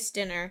have a nice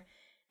dinner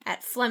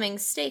at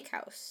Fleming's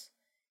Steakhouse.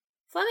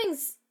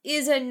 Fleming's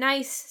is a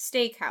nice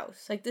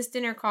steakhouse. Like, this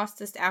dinner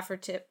cost us after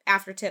tip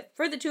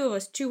for the two of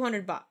us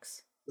 $200.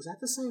 Was that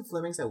the same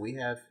Fleming's that we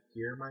have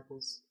here,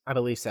 Michaels? I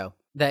believe so.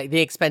 The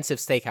expensive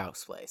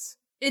steakhouse place.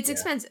 It's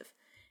expensive.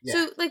 Yeah.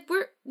 So like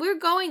we're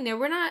going there.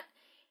 We're not.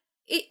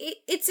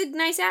 It's a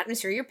nice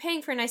atmosphere. You're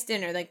paying for a nice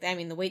dinner. Like, I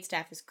mean, the wait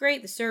staff is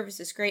great. The service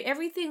is great.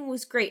 Everything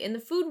was great, and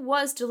the food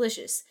was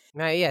delicious.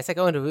 Yeah, it's like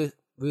going to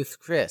Ruth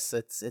Chris.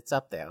 It's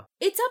up there.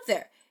 It's up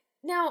there.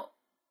 Now,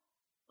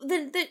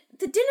 the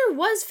dinner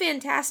was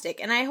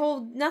fantastic, and I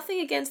hold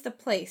nothing against the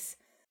place.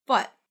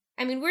 But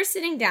I mean, we're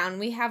sitting down.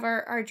 We have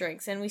our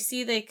drinks, and we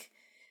see like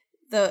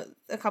a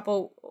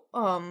couple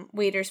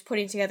waiters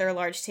putting together a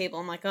large table.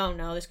 I'm like, oh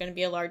no, there's going to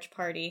be a large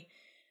party.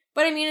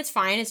 But I mean, it's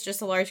fine. It's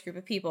just a large group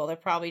of people. They're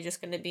probably just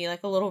going to be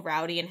like a little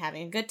rowdy and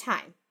having a good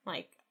time.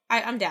 Like,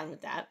 I'm down with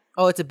that.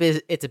 Oh, it's a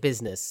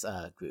business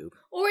group.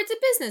 Or it's a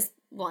business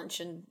lunch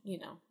and,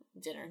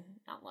 dinner,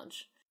 not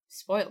lunch.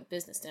 Spoiled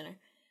business dinner.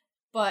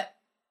 But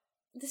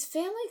this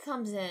family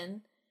comes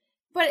in,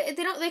 but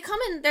they come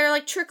in, they're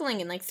like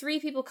trickling in, like 3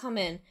 people come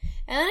in.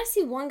 And then I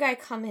see one guy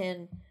come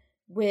in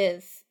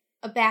with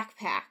a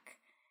backpack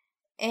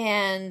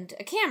and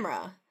a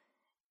camera.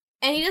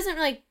 And he doesn't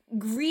like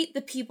greet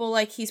the people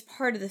like he's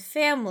part of the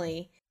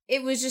family.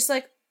 It was just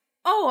like,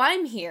 oh,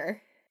 I'm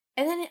here.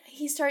 And then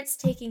he starts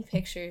taking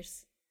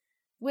pictures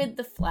with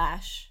the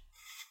flash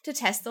to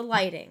test the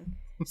lighting.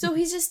 So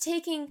he's just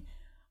taking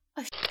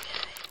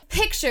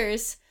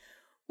pictures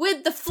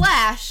with the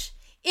flash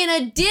in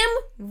a dim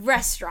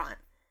restaurant.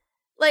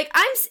 Like,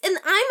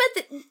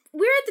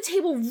 we're at the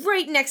table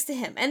right next to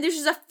him, and there's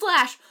just a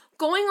flash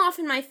going off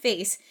in my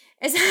face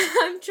as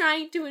I'm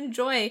trying to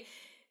enjoy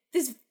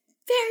this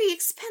very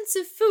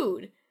expensive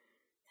food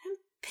I'm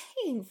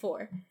paying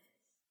for.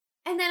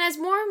 And then as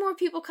more and more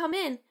people come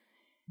in,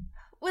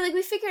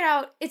 we figured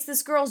out it's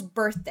this girl's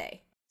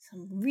birthday.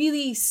 Some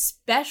really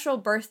special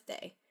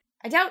birthday.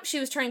 I doubt she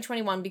was turning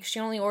 21 because she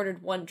only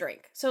ordered 1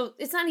 drink. So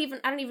it's not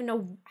even, I don't even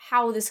know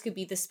how this could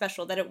be this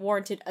special that it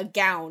warranted a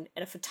gown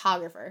and a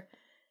photographer.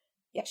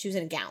 Yeah, she was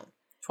in a gown.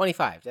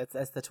 25.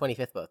 That's the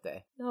 25th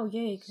birthday. Oh,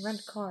 yeah, you can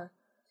rent a car.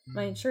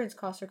 My insurance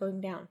costs are going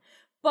down.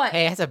 But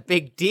hey, that's a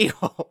big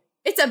deal.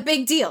 It's a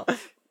big deal.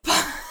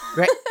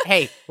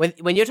 Hey,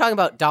 when you're talking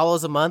about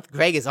dollars a month,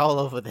 Greg is all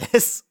over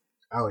this.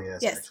 Oh,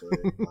 yes.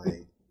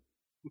 Actually.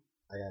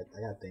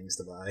 I got things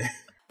to buy.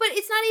 But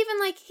it's not even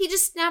like he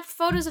just snapped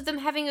photos of them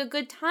having a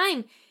good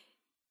time.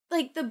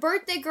 Like, the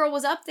birthday girl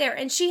was up there,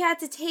 and she had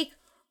to take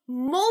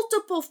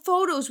multiple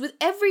photos with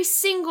every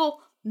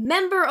single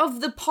member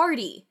of the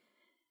party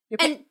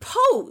and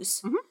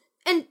pose. Mhm.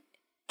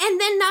 And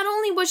then not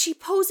only was she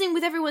posing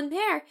with everyone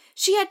there,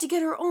 she had to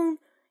get her own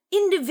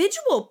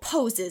individual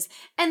poses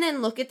and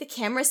then look at the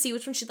camera, see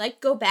which one she'd like,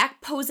 go back,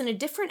 pose in a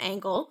different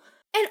angle.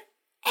 And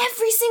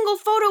every single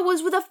photo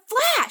was with a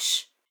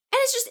flash. And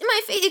it's just in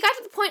my face. It got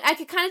to the point I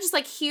could kind of just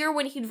like hear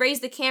when he'd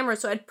raise the camera,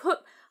 so I'd put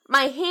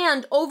my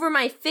hand over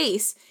my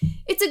face.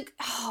 I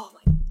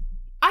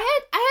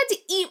had to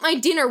eat my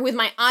dinner with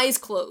my eyes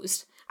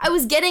closed. I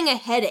was getting a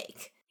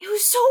headache. It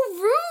was so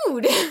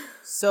rude.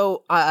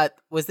 So,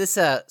 was this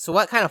so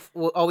what kind of,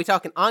 are we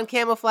talking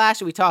on-camera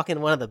flash? Are we talking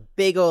one of the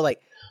big old,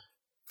 like,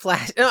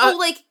 flash?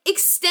 Like,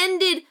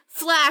 extended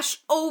flash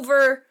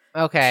over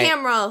Okay.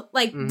 camera,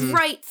 like,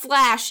 bright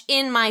flash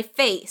in my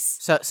face.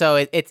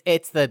 So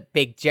it's the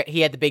big, he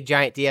had the big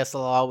giant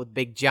DSLR with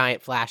big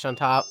giant flash on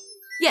top?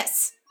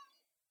 Yes.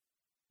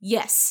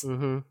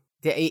 Mm-hmm.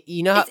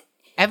 You know how,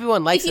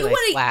 everyone likes a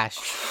nice flash.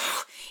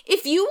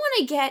 If you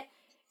want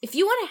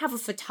to have a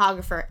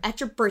photographer at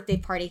your birthday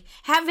party,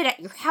 have it at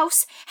your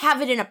house, have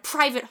it in a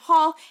private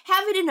hall,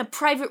 have it in a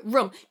private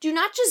room. Do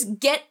not just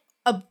get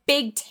a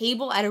big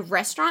table at a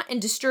restaurant and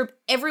disturb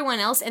everyone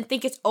else and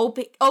think it's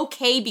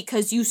okay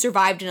because you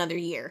survived another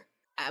year.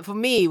 For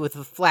me, with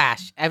the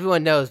flash,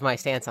 everyone knows my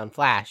stance on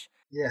flash.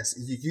 Yes,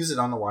 you use it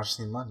on the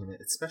Washington Monument,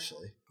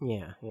 especially.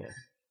 Yeah.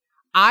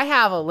 I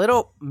have a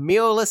little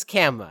mirrorless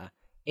camera.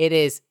 It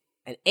is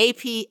an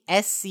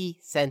APS-C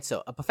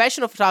sensor. A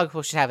professional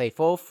photographer should have a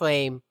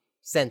full-frame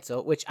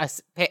sensor, which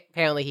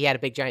apparently he had a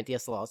big giant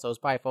DSLR, so it was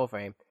probably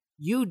full-frame.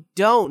 You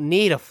don't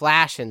need a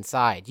flash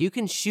inside. You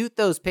can shoot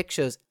those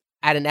pictures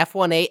at an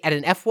f1.8, at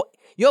an f1...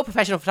 You're a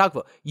professional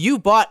photographer. You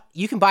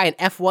can buy an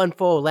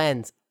f1.4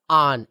 lens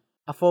on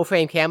a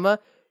full-frame camera.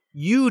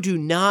 You do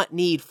not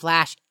need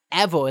flash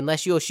ever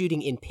unless you're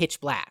shooting in pitch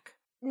black.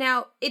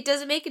 Now, it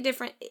doesn't make a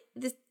difference.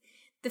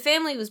 The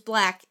family was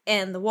black,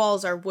 and the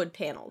walls are wood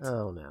paneled.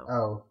 Oh, no.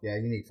 Oh, yeah,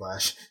 you need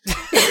flash. You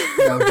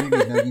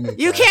need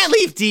You flash. can't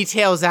leave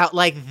details out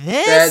like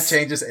this! That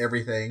changes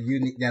everything. You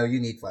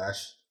need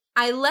flash.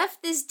 I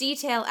left this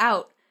detail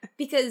out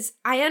because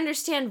I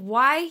understand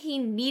why he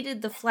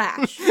needed the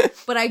flash,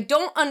 but I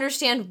don't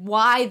understand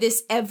why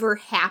this ever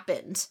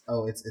happened.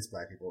 Oh, it's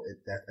black people. It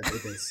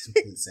makes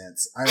complete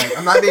sense.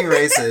 I'm not being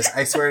racist.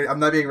 I swear, I'm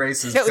not being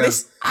racist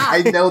because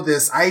I know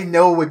this. I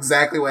know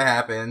exactly what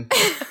happened.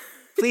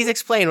 Please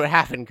explain what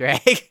happened,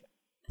 Greg.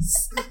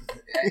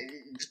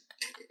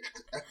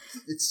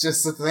 It's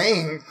just a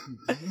thing.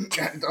 I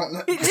don't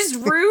know. It's just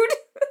rude.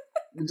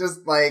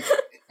 Just like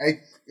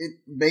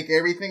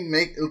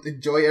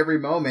enjoy every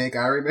moment.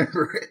 I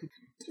remember it.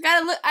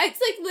 Gotta look. It's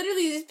like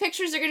literally these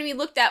pictures are gonna be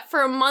looked at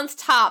for a month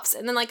tops,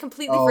 and then like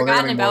completely they're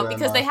forgotten gonna be more about than a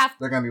because they month. have.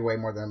 They're gonna be way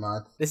more than a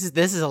month. This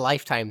is a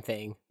lifetime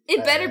thing.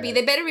 It better be.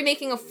 They better be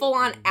making a full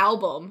on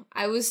album.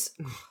 Black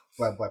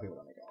people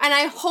don't make it. And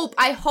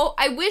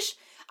I wish.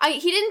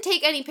 He didn't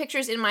take any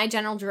pictures in my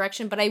general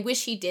direction, but I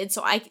wish he did,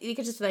 so you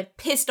could just put a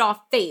pissed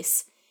off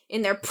face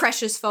in their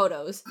precious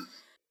photos.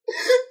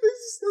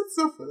 That's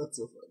so funny. That's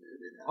so funny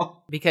right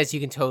now. Because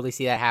you can totally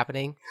see that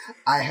happening.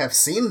 I have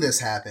seen this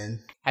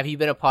happen. Have you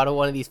been a part of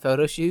one of these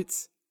photo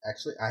shoots?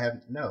 Actually, I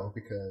have no,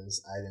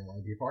 because I didn't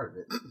want to be a part of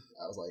it.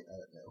 I was like,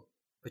 no.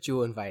 But you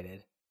were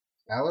invited.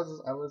 I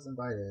was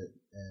invited,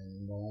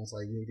 and no one was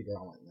like, you need to go.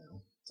 I'm like,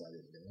 no. So I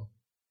didn't go.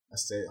 I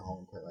stayed at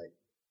home till like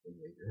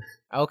later.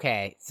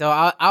 Okay, so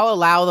I'll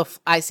allow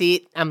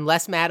I'm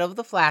less mad over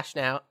the flash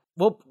now.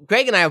 Well,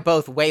 Greg and I are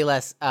both way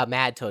less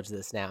mad towards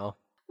this now.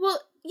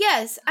 Well,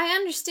 yes, I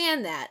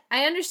understand that.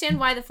 I understand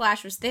why the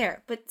flash was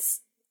there, but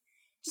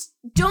just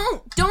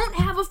don't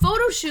have a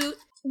photo shoot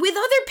with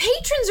other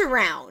patrons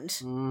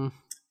around.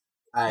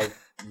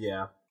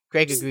 Yeah.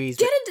 Greg just agrees.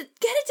 Get a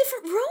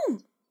different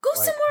room. Go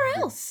somewhere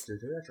else. Dude,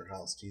 they're at your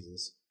house.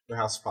 Jesus. Their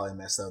house is probably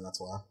messed up, and that's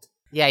why.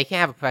 Yeah, you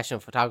can't have a professional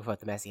photographer at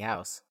the messy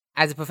house.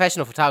 As a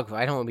professional photographer,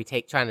 I don't want to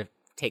be trying to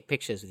take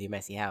pictures with your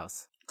messy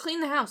house. Clean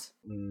the house.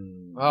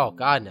 Oh,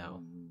 God,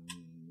 no.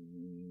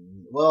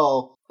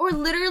 Well... Or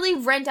literally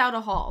rent out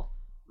a hall.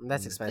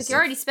 That's expensive. If you're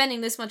already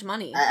spending this much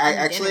money.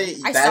 That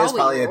is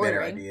probably a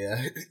better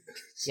idea.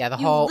 Yeah, the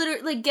hall... You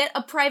literally get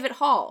a private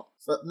hall.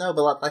 But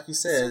like you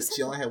said,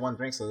 she only had one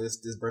drink, so this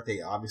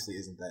birthday obviously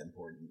isn't that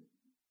important.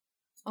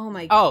 Oh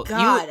my God!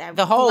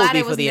 The hall glad would be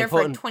I for wasn't the there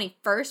important... for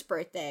a 21st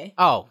birthday.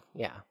 Oh,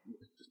 yeah.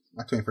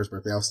 My 21st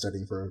birthday, I was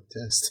studying for a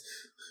test.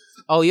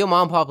 Oh, your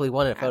mom probably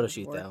wanted a photo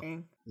shoot, though.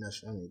 No,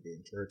 she wanted me to be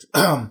in church.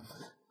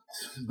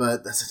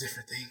 But that's a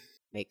different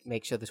thing.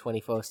 Make sure the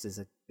 21st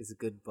is a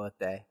good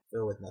birthday.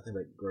 Filled with nothing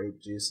but grape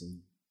juice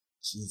and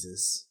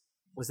Jesus.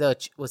 Was there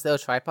a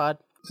tripod?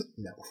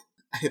 No,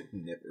 I have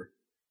never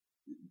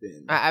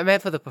been. I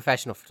meant for the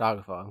professional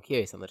photographer. I'm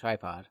curious on the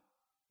tripod.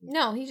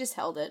 No, he just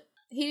held it.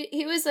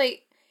 He was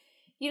like,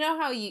 you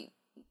know how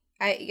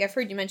I've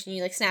heard you mention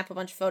you like snap a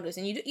bunch of photos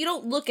and you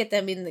don't look at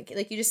them in the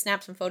like you just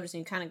snap some photos and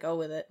you kind of go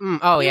with it.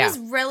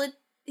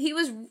 He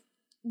was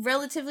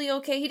relatively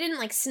okay. He didn't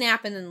like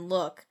snap and then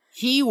look.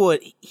 He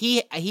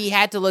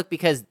had to look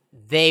because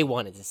they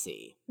wanted to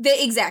see.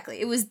 Exactly.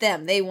 It was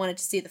them. They wanted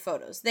to see the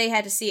photos. They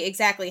had to see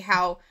exactly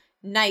how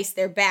nice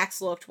their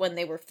backs looked when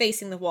they were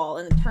facing the wall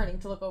and then turning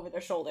to look over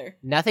their shoulder.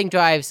 Nothing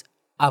drives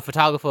a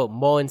photographer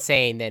more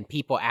insane than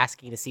people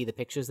asking to see the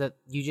pictures that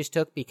you just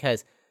took,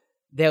 because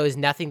there is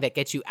nothing that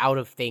gets you out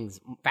of things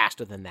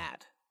faster than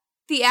that.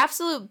 The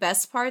absolute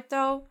best part,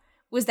 though,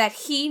 was that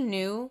he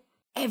knew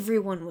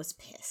everyone was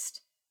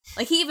pissed.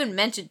 Like, he even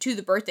mentioned to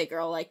the birthday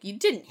girl, like, you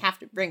didn't have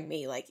to bring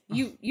me. Like,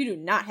 you do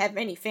not have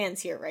any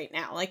fans here right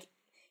now. Like,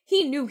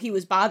 he knew he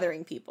was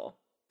bothering people.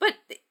 But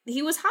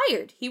he was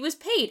hired. He was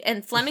paid.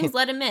 And Fleming's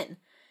let him in.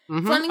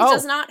 Mm-hmm. Fleming's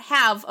does not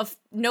have a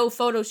no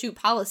photo shoot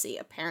policy,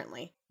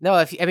 apparently. No,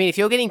 if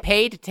you're getting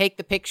paid to take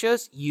the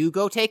pictures, you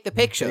go take the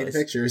pictures. Take the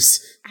pictures.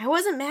 I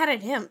wasn't mad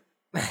at him.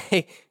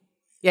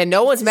 Yeah,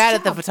 no one's mad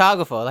at the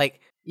photographer.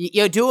 Like,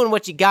 you're doing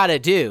what you gotta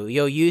do.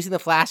 You're using the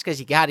flash because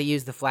you gotta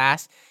use the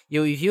flash.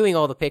 You're reviewing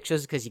all the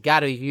pictures because you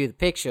gotta review the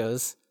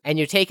pictures. And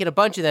you're taking a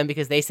bunch of them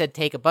because they said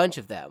take a bunch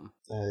of them.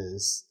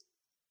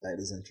 That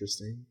is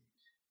interesting.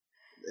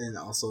 And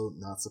also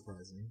not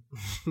surprising.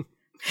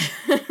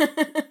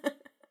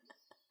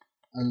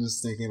 I'm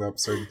just thinking about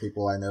certain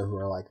people I know who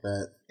are like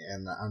that,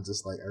 and I'm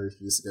just like, I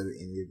refuse to go to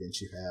any event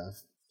you have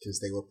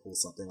because they will pull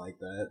something like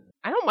that.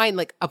 I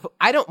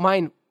don't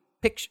mind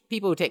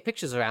people who take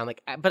pictures around,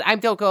 like, but I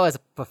don't go as a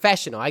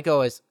professional. I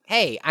go as,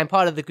 hey, I'm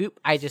part of the group.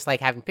 I just like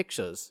having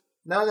pictures.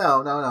 No.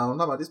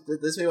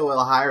 This people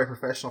will hire a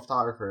professional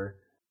photographer.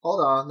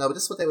 Hold on, no, but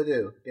this is what they would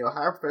do. They will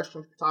hire a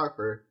professional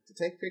photographer to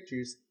take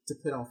pictures to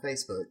put on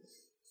Facebook.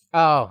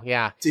 Oh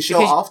yeah, to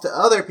show off to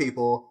other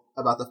people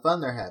about the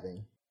fun they're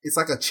having. It's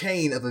like a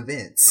chain of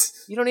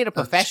events. You don't need a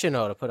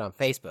professional to put on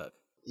Facebook.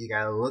 You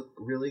gotta look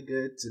really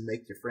good to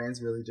make your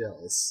friends really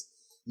jealous.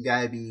 You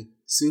gotta be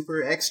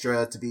super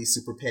extra to be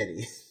super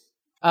petty.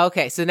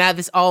 Okay, so now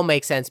this all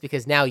makes sense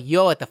because now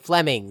you're at the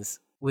Flemings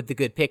with the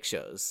good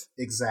pictures.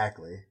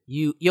 Exactly.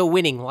 You're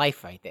winning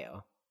life right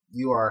there.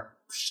 You are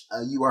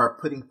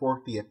putting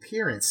forth the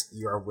appearance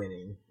you are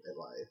winning at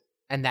life.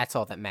 And that's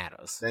all that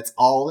matters. That's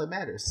all that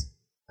matters.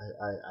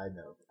 I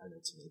know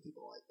too many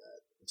people like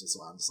that. Which is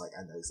why I'm just like,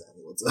 I know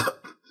exactly what's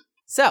up.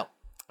 So,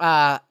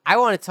 I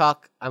want to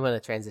talk. I'm going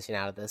to transition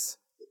out of this.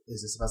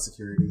 Is this about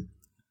security?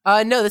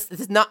 No, this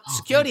is not.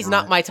 Security's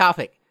not my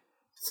topic.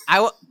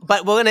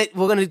 But we're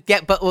gonna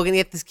get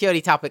the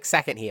security topic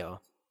second here.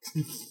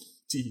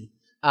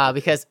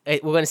 Because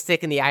we're gonna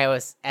stick in the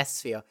iOS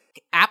sphere.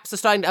 Apps are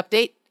starting to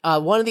update.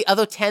 One of the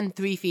other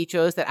 10.3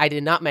 features that I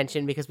did not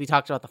mention because we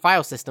talked about the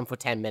file system for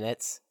 10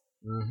 minutes.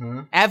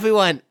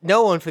 Mm-hmm.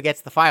 No one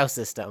forgets the file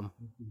system.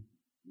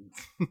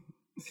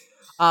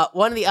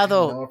 One of the other...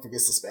 No one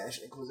forgets the Spanish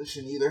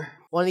Inquisition either.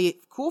 One of the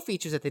cool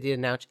features that they did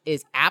announce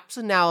is apps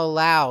are now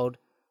allowed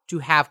to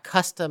have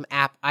custom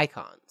app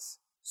icons.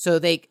 So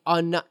they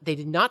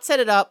did not set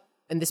it up,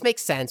 and this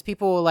makes sense.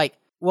 People were like,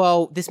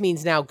 well, this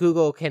means now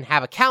Google can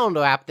have a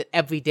calendar app that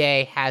every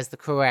day has the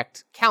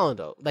correct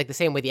calendar, like the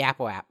same way the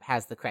Apple app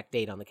has the correct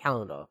date on the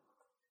calendar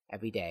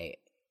every day,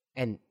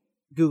 and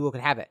Google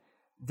can have it.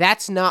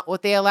 That's not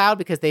what they allowed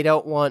because they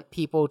don't want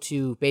people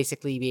to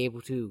basically be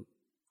able to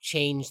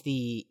change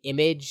the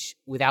image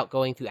without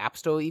going through App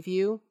Store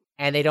review,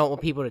 and they don't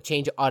want people to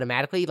change it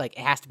automatically. Like,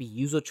 it has to be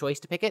user choice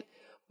to pick it.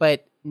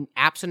 But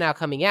apps are now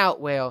coming out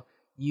where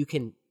you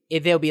can,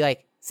 if they'll be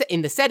like,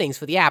 in the settings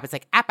for the app, it's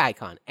like app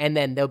icon, and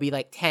then there'll be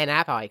like 10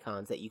 app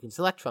icons that you can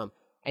select from,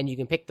 and you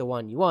can pick the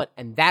one you want,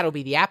 and that'll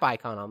be the app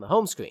icon on the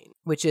home screen,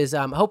 which is,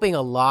 I'm hoping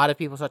a lot of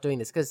people start doing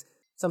this, because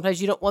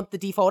sometimes you don't want the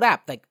default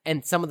app, like,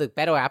 and some of the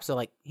better apps are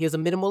like, here's a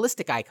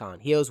minimalistic icon,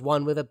 here's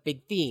one with a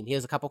big theme,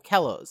 here's a couple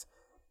Kellos,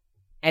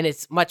 and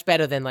it's much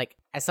better than, like,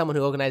 as someone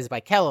who organizes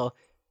by Kello,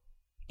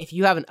 if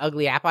you have an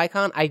ugly app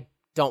icon, I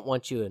don't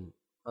want you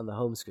on the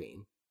home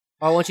screen.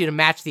 I want you to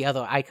match the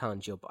other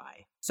icons you'll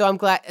buy. So I'm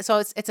glad. So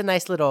it's a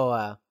nice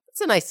little. It's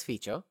a nice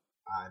feature.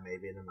 I may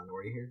be in the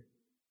minority here,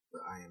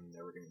 but I am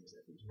never going to use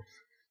that feature.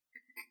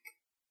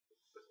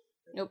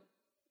 Nope.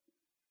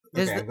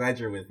 Okay, I'm glad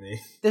you're with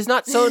me. There's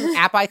not certain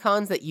app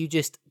icons that you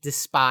just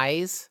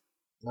despise.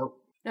 Nope.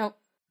 I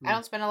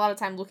don't spend a lot of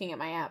time looking at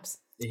my apps.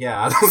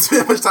 Yeah, I don't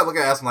spend much time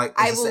looking at apps. I'm like,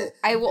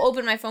 I will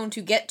open my phone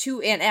to get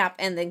to an app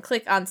and then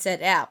click on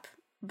said app,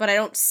 but I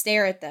don't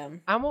stare at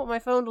them. I want my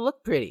phone to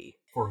look pretty.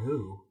 For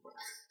who?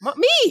 Not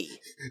me.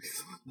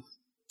 It's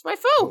my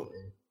phone.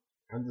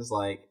 I'm just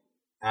like,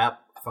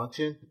 app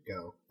function,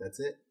 go. That's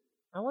it.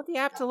 I want the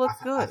app to look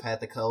good. I've had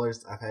the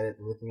colors. I've had it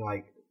looking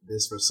like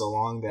this for so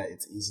long that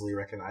it's easily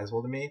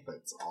recognizable to me, but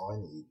it's all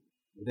I need.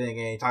 But then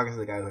again, talking to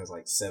the guy who has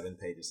like 7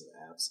 pages of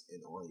apps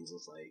and only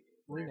uses like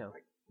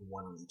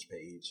one on each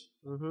page.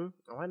 Mm-hmm.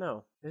 Oh, I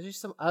know. There's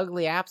just some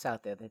ugly apps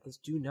out there that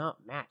just do not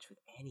match with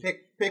anything.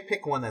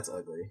 Pick one that's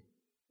ugly.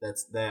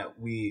 That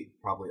we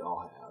probably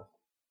all have.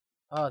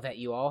 Oh, that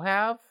you all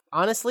have?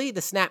 Honestly,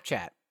 the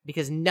Snapchat,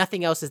 because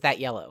nothing else is that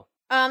yellow.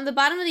 The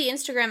bottom of the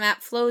Instagram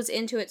app flows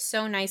into it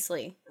so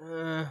nicely.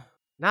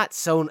 Not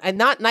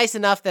nice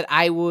enough that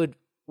I would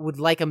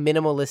like a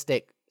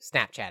minimalistic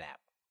Snapchat app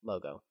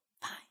logo.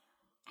 Fine.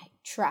 I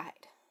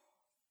tried.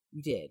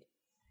 You did.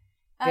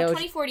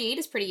 2048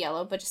 is pretty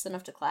yellow, but just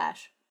enough to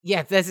clash.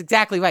 Yeah, that's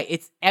exactly right.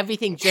 It's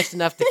everything just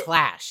enough to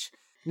clash.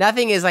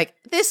 Nothing is like,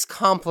 this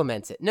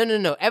complements it.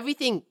 No.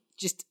 Everything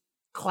just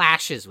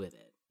clashes with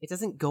it. It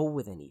doesn't go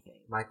with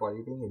anything. Michael, are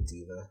you being a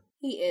diva?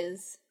 He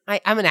is.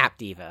 I'm an app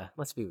diva.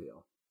 Let's be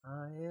real.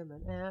 I am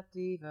an app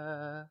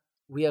diva.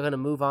 We are going to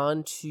move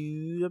on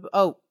to...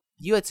 Oh,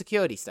 you had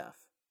security stuff.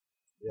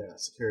 Yeah,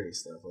 security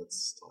stuff.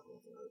 Let's talk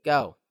about that.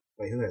 Go.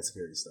 Wait, who had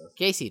security stuff?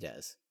 Casey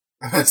does.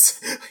 Okay.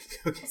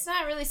 It's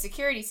not really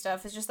security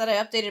stuff. It's just that I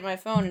updated my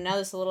phone and now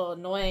there's a little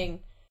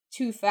annoying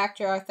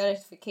two-factor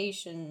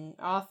authentication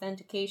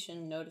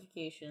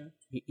notification.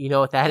 You know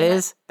what that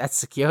is? That's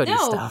security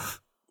No.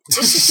 stuff.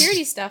 It's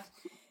security stuff.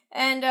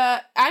 And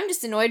I'm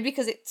just annoyed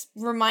because it's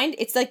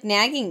like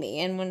nagging me,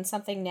 and when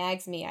something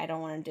nags me, I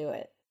don't want to do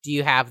it. Do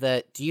you have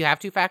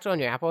two-factor on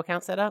your Apple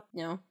account set up?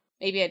 No.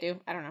 Maybe I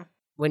do. I don't know.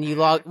 When you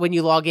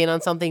log in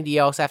on something, do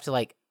you also have to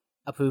like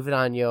approve it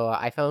on your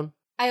iPhone?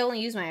 I only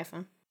use my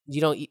iPhone.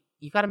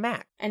 You've got a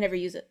Mac. I never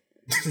use it.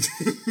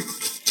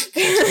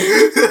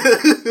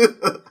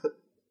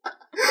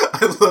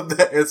 I love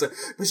that answer.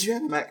 But you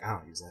have a Mac. I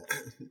don't use that.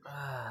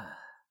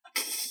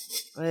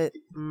 But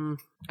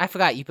I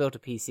forgot you built a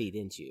PC,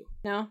 didn't you?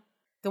 No.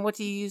 Then what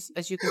do you use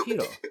as your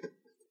computer?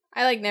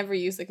 I like never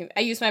use the computer.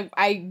 I use my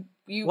on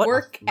my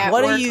work computer.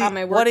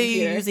 What are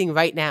you using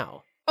right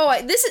now? Oh,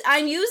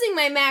 I'm using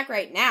my Mac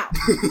right now.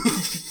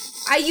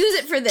 I use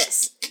it for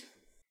this.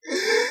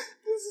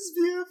 This is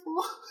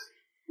beautiful.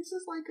 This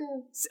is like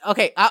a...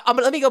 Okay,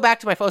 let me go back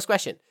to my first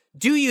question.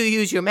 Do you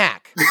use your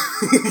Mac?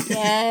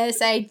 Yes,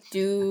 I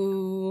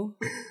do.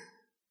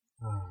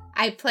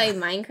 I play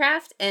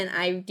Minecraft and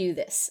I do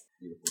this.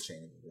 Beautiful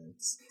chain of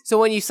events. So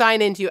when you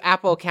sign into your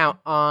Apple account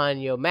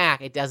on your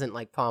Mac, it doesn't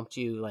like prompt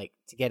you like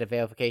to get a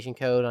verification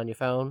code on your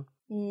phone?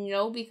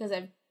 No, because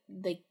I've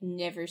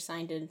never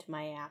signed into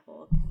my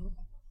Apple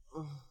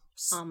account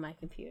on my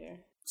computer.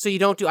 So you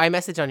don't do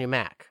iMessage on your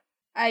Mac?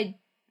 I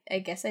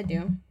guess I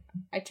do.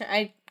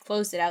 I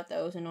closed it out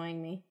though. It was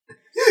annoying me.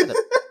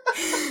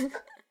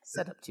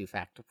 Set up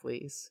two-factor,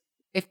 please.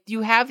 If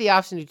you have the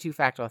option to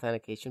two-factor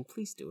authentication,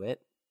 please do it.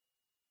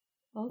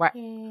 Okay.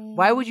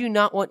 Why would you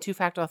not want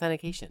two-factor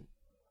authentication?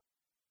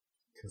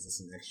 Because it's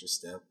an extra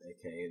step,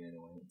 aka an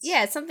annoyance.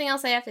 Yeah, it's something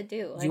else I have to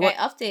do. I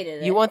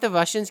updated it. You want the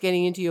Russians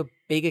getting into your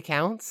big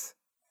accounts?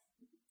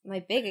 My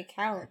big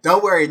account.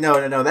 Don't worry,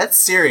 no. That's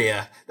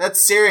Syria. That's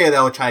Syria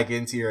that will try to get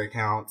into your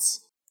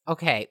accounts.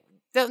 Okay.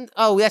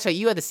 Oh, that's right.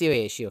 You had the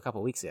Syria issue a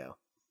couple weeks ago.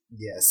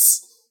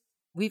 Yes.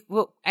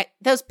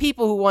 Those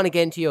people who want to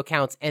get into your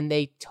accounts and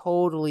they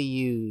totally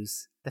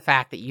use the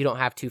fact that you don't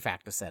have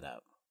two-factor set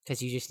up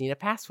because you just need a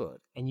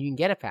password and you can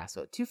get a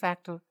password.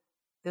 Two-factor,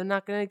 they're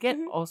not going to get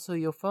also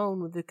your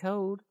phone with the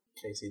code.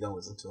 Casey, don't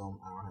listen to them.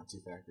 I don't have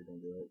two-factor. Don't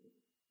do it.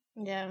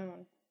 Yeah,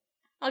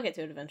 I'll get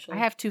to it eventually.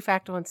 I have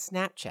two-factor on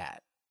Snapchat.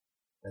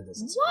 That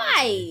doesn't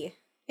surprise me. Why?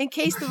 In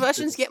case the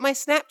Russians get my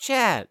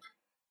Snapchat.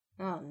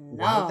 Oh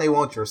no! Why don't they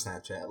want your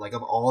Snapchat? Like,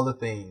 of all the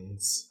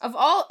things, of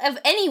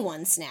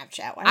anyone's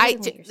Snapchat. Why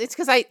would they want it's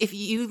because if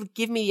you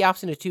give me the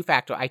option of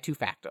two-factor, I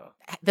two-factor.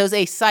 There's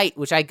a site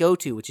which I go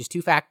to, which is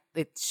two-factor.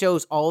 It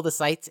shows all the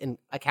sites and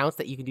accounts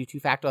that you can do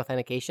two-factor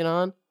authentication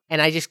on,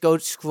 and I just go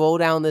scroll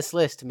down this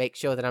list to make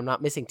sure that I'm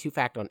not missing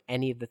two-factor on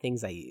any of the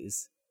things I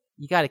use.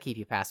 You got to keep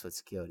your password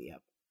security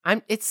up.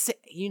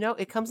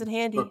 It comes in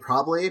handy. But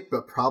probably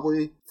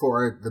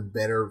for the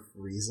better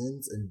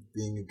reasons and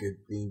being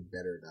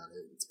better about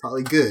it. It's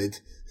probably good.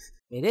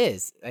 It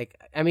is.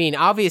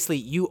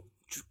 Obviously,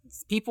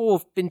 people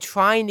have been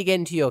trying to get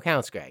into your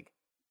accounts, Greg.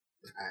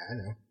 I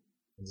know.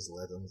 I just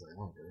let them. I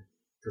don't care.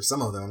 For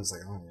some of them, I'm just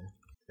like, oh yeah.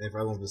 And if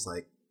everyone's just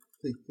like,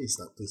 please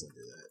stop, please don't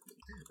do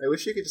that. I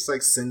wish you could just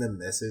like send a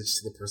message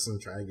to the person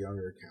trying to get on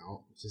your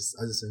account. I just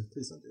said,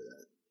 please don't do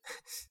that.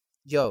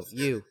 Yo,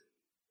 you.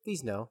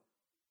 Please no.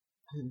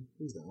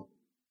 Please don't.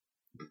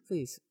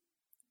 Please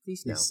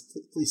no.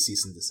 Please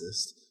cease and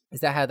desist. Is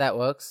that how that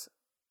works?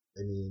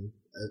 I mean,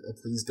 a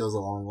please goes a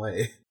long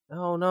way.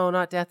 Oh no,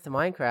 not death to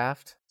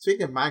Minecraft.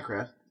 Speaking of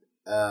Minecraft,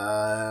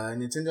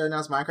 Nintendo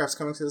announced Minecraft's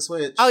coming to the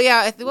Switch. Oh yeah,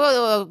 I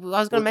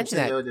was going to mention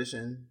Nintendo that.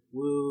 Edition.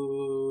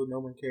 Woo! No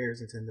one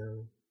cares,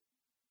 Nintendo.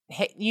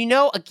 Hey,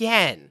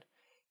 again,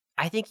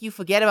 I think you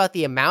forget about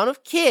the amount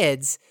of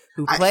kids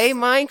who play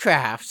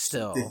Minecraft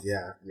still.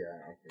 Yeah.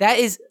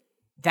 Okay.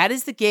 That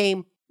is the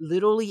game.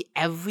 Literally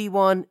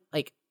everyone,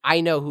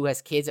 I know who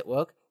has kids at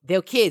work.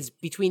 They're kids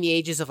between the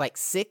ages of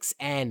 6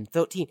 and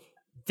 13.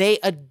 They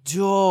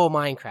adore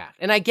Minecraft.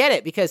 And I get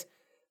it because,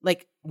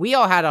 we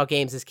all had our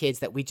games as kids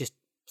that we just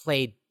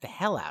played the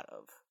hell out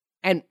of.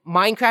 And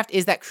Minecraft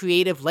is that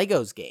creative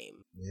Legos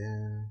game.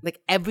 Yeah.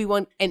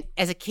 Everyone, and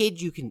as a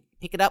kid, you can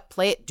pick it up,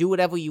 play it, do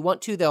whatever you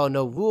want to. There are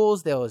no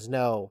rules. There's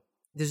no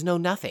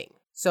nothing.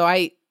 So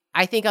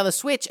I think on the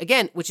Switch,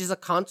 again, which is a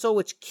console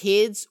which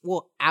kids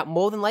will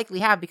more than likely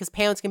have because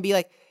parents can be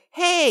like,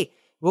 hey,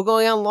 We're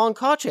going on a long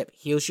car trip.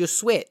 Here's your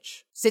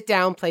Switch. Sit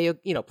down, play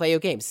your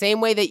game.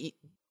 Same way that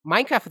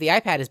Minecraft for the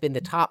iPad has been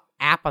the top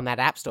app on that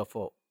app store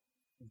for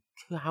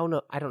I don't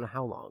know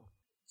how long.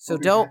 So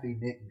Happy,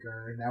 Nick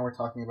Gurr. Now we're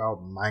talking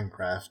about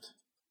Minecraft.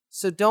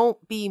 So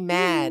don't be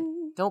mad.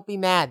 Don't be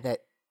mad that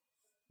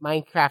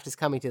Minecraft is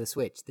coming to the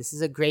Switch. This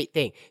is a great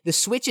thing. The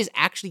Switch is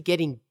actually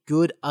getting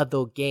good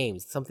adult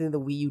games, something the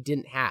Wii U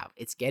didn't have.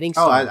 It's getting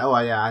I know.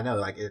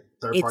 Like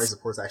third-party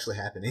support's actually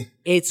happening.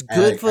 It's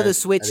good for the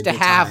Switch to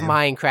have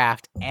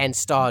Minecraft and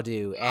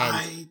Stardew.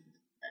 And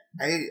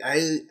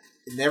I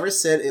never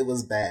said it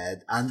was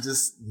bad. I'm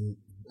just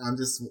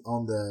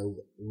on the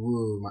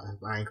woo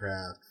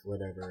Minecraft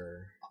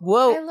whatever.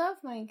 Whoa, I love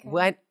Minecraft.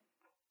 What?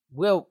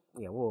 Well,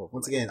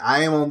 once again, I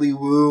am on the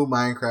woo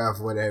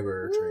Minecraft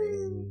whatever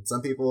train.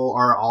 Some people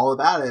are all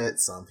about it.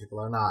 Some people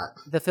are not.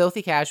 The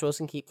filthy casuals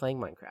can keep playing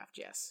Minecraft.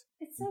 Yes.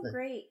 It's so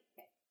great.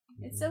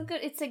 It's so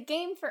good. It's a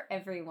game for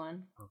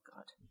everyone. Oh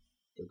God.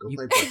 Go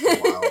play Breath of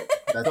the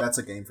Wild. That's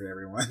a game for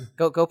everyone.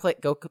 Go play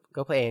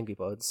Angry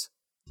Birds.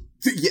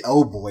 Yeah,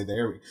 oh boy,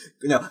 there we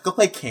go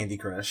play Candy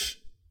Crush.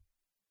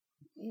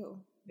 Ew.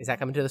 Is that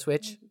coming to the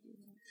Switch?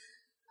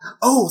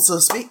 Oh, so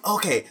something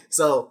I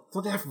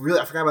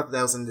forgot about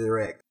that was in the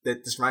direct.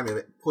 That just reminded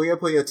me of it. Puyo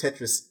Puyo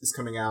Tetris is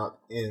coming out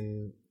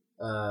in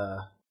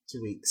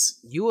 2 weeks.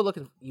 You were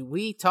looking.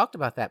 We talked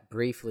about that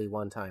briefly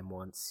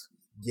once.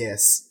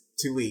 Yes,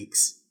 2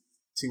 weeks.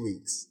 2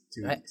 weeks.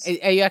 2 weeks.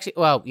 Are you actually?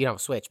 Well, you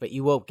don't Switch, but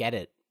you will get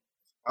it.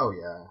 Oh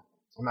yeah,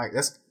 I'm not.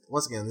 That's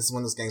once again. This is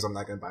one of those games I'm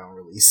not going to buy on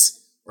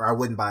release, or I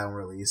wouldn't buy on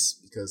release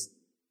because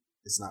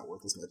it's not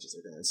worth as much as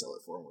they're going to sell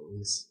it for on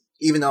release.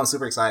 Even though I'm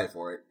super excited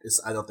for it,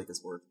 I don't think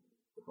it's worth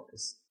the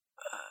price.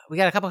 We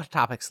got a couple of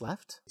topics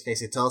left.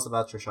 Casey, tell us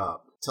about your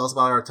shop. Tell us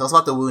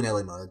about the Woo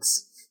Nelly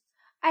mugs.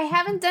 I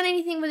haven't done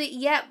anything with it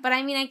yet, but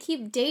I mean, I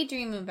keep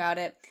daydreaming about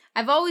it.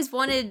 I've always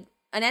wanted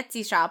an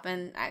Etsy shop,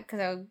 and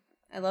because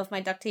I love my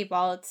duct tape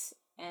wallets,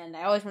 and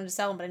I always wanted to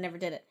sell them, but I never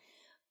did it.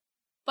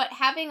 But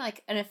having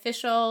like an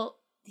official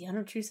The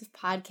Unobtrusive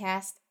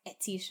Podcast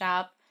Etsy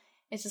shop,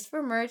 it's just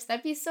for merch.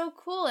 That'd be so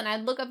cool, and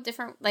I'd look up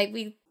different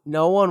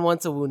No one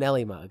wants a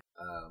Woonelli mug.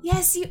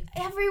 Yes,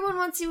 everyone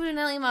wants a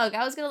Woonelli mug.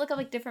 I was gonna look up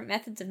like different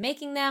methods of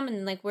making them,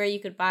 and like where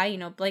you could buy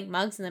blank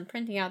mugs and then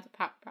printing out the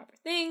proper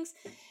things,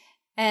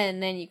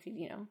 and then you could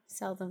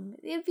sell them.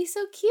 It'd be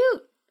so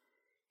cute.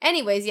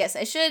 Anyways, yes,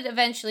 I should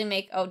eventually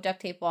make a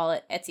duct tape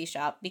wallet Etsy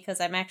shop because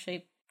I'm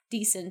actually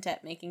decent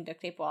at making duct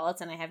tape wallets,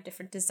 and I have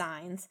different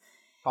designs.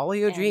 Follow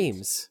your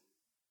dreams.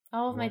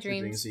 All of my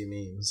dreams. Dreams see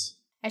memes.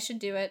 I should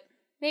do it.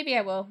 Maybe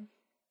I will.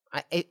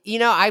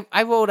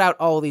 I rolled out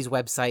all these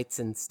websites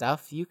and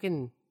stuff.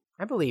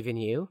 I believe in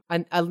you.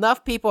 And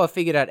enough people have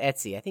figured out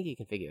Etsy. I think you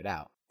can figure it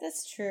out.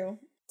 That's true.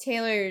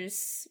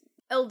 Taylor's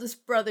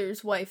eldest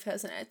brother's wife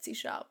has an Etsy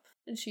shop,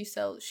 and she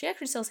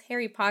actually sells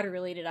Harry Potter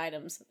related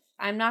items.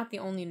 I'm not the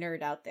only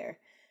nerd out there.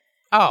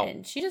 Oh,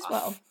 and she does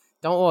well.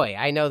 Don't worry.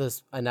 I know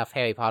there's enough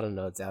Harry Potter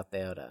nerds out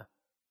there to.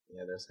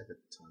 Yeah, there's like a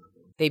ton of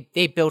them.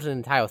 They built an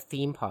entire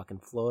theme park in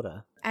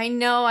Florida. I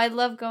know. I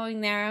love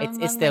going there.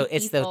 It's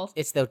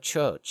their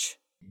church.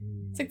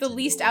 It's like the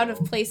least out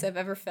of place I've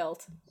ever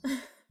felt.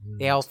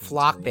 They all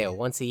flock there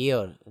once a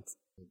year.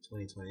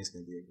 2020 is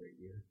going to be a great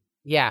year.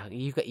 Yeah,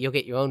 you'll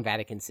get your own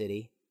Vatican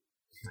City.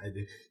 I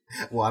do.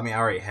 Well, I mean, I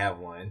already have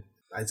one.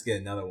 I just get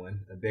another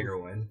one, a bigger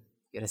one.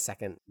 Get a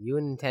second. You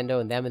and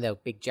Nintendo and them and their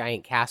big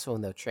giant castle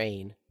and their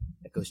train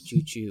that goes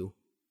choo choo.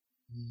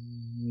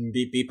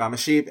 Beep beep, I'm a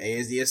sheep.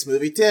 ASDS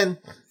movie 10.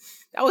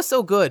 That was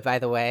so good, by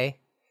the way.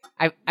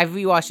 I've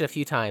rewatched it a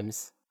few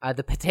times.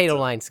 The potato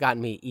line's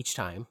gotten me each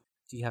time.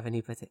 Do you have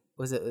any Do you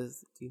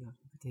have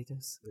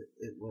potatoes? I'm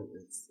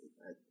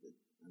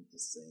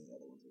just saying the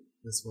other one.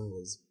 This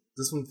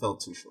one felt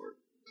too short.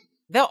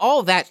 They're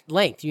all that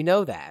length. You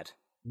know that.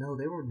 No,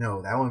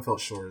 that one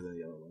felt shorter than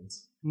the other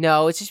ones.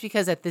 No, it's just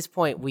because at this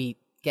point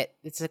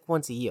it's like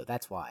once a year.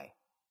 That's why.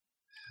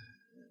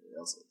 Yeah,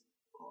 also,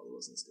 quality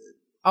wasn't as good.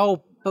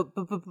 Oh,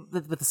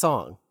 but the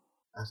song.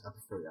 I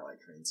prefer that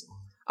like train song.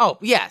 Oh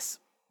yes.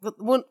 Look,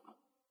 we're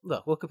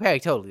comparing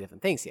totally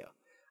different things here.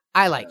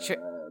 I like.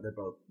 They're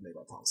both made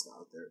by Tom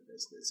Scott. They're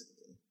basically the same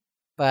thing.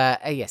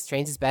 But yes,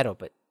 Trains is better.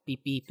 But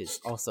Beep Beep is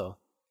also.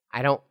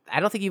 I don't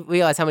think you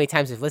realize how many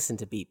times we've listened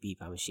to Beep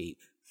Beep. I'm a sheep.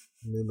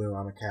 Moo Moo,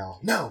 I'm a cow.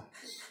 No.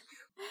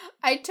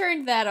 I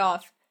turned that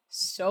off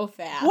so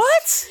fast.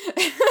 What?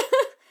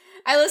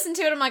 I listened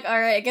to it. I'm like, all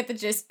right, I get the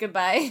gist.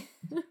 Goodbye.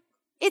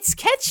 It's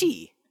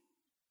catchy.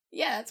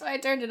 Yeah, that's why I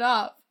turned it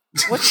off.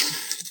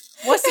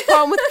 What's the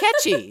problem with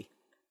catchy?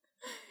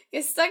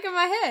 It's stuck in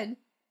my head.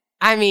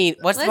 I mean,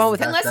 what's the problem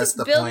with unless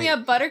it's Build Me a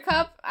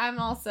Buttercup, I'm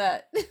all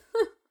set.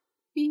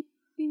 Beep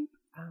beep.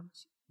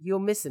 You're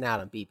missing out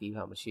on Beep Beep.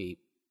 I'm a sheep.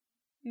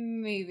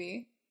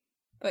 Maybe,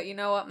 but you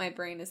know what? My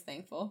brain is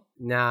thankful.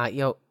 Nah,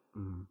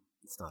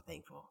 it's not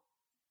thankful.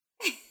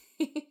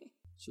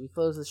 Should we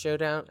close the show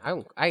down?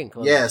 I can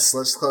close. Yes,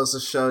 let's close the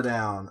show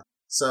down.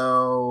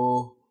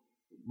 So,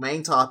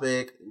 main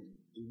topic.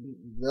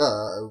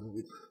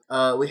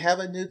 We have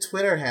a new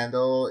Twitter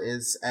handle.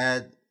 It's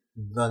at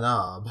The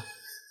Knob.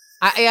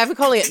 I've been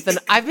calling it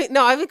the. I've been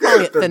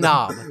calling it the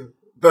knob.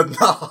 The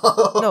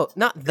knob. No,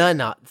 not the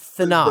knob.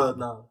 The knob.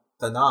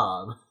 The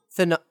knob.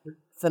 The knob.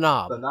 The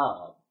knob. The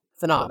knob.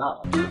 The knob.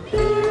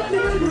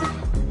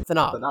 The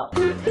knob. The knob.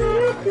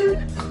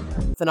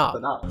 The knob. The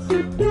knob.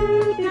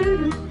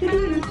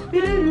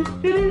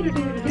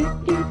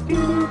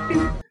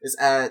 It's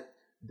at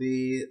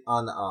the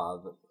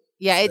unob.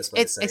 Yeah, That's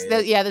what I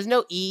say. yeah. There's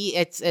no e.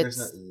 There's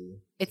no e.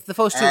 It's the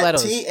first two At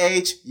letters.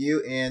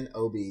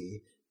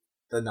 THUNOB.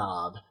 The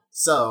knob.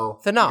 So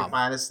The knob. You can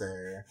find us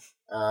there.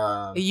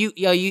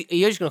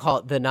 You're just gonna call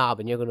it the knob,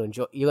 and you're gonna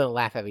enjoy. You're gonna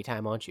laugh every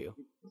time, aren't you?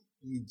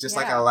 Just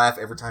like I laugh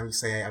every time you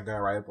say I'm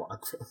gonna write a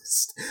blog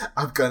post.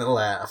 I'm gonna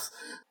laugh.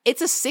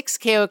 It's a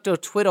 6-character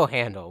Twitter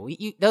handle.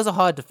 Those are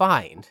hard to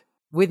find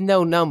with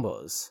no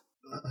numbers.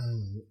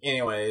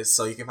 Anyways,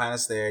 so you can find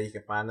us there. You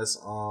can find us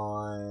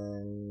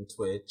on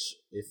Twitch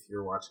if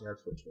you're watching our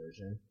Twitch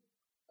version.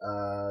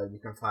 You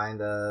can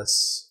find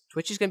us.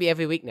 Twitch is gonna be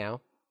every week now.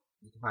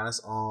 You can find us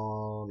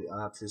on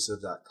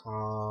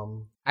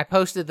theunobtrusive.com. I'm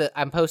posting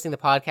the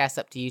podcast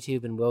up to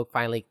YouTube, and we'll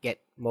finally get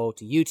more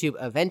to YouTube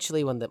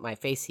eventually when my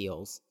face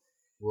heals.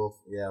 We'll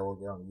get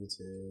on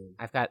YouTube.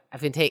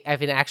 I've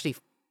been actually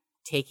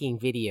taking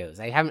videos.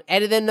 I haven't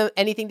edited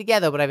anything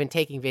together, but I've been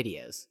taking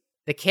videos.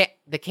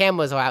 The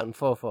cameras are out in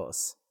full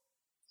force.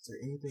 Is there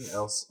anything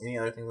else? Any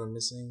other thing we're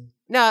missing?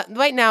 No,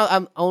 right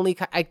now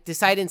I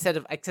decided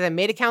because I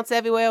made accounts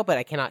everywhere, but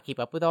I cannot keep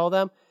up with all of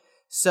them.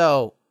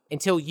 So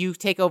until you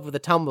take over the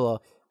Tumblr,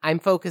 I'm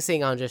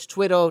focusing on just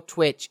Twitter,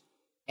 Twitch,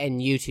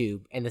 and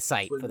YouTube and the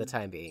site for the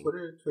time being.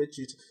 Twitter, Twitch,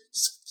 YouTube.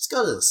 Just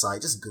go to the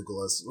site. Just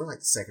Google us. We're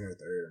like second or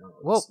third.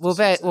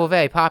 We're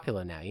very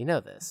popular now. You know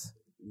this.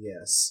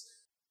 Yes.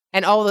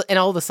 And all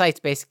the sites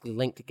basically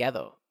link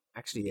together.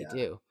 Actually, Yeah. they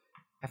do.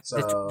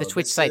 So the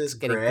Twitch this site's is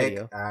getting Greg.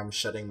 video. I'm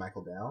shutting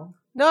Michael down.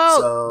 No,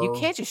 So- you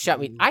can't just shut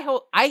me.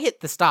 I hit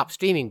the stop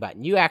streaming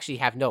button. You actually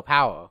have no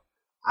power.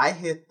 I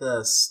hit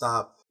the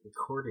stop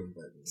recording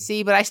button.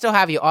 See, but I still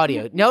have your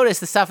audio. Notice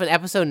the stuff in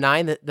episode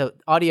 9, the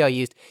audio I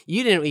used.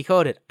 You didn't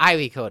record it. I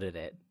recorded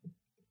it.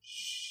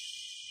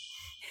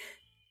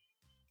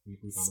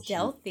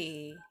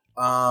 Stealthy.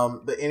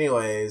 But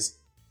anyways,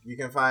 you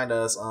can find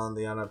us on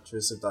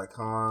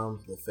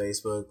theunobtrusive.com, the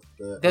Facebook.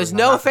 There's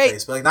not the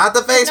Facebook. Not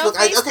the Facebook.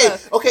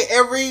 Facebook. Okay.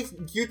 Every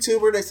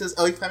YouTuber that says,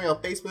 "Oh, you can find me on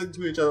Facebook,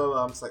 Twitch,"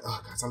 I'm just like,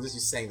 oh gosh, I'm just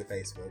used to saying the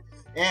Facebook.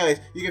 Anyways,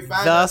 you can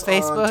find us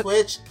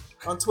Facebook?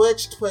 on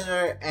Twitch,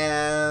 Twitter,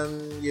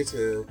 and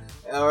YouTube,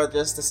 or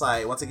just the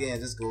site. Once again,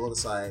 just Google the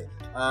site.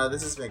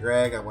 This has been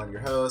Greg. I'm one of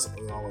your hosts,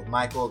 along with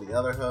Michael, the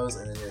other host,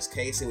 and then there's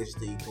Casey, which is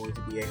going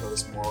to be a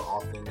host more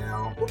often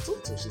now.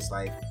 So she's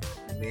like,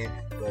 man,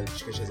 but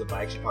because she has a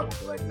bike, she probably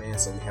feel like, man,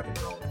 so we haven't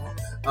grown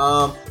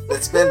long.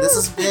 This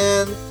has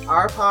been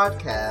our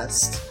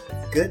podcast.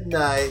 Good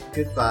night,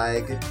 goodbye,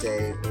 good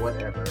day,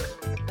 whatever.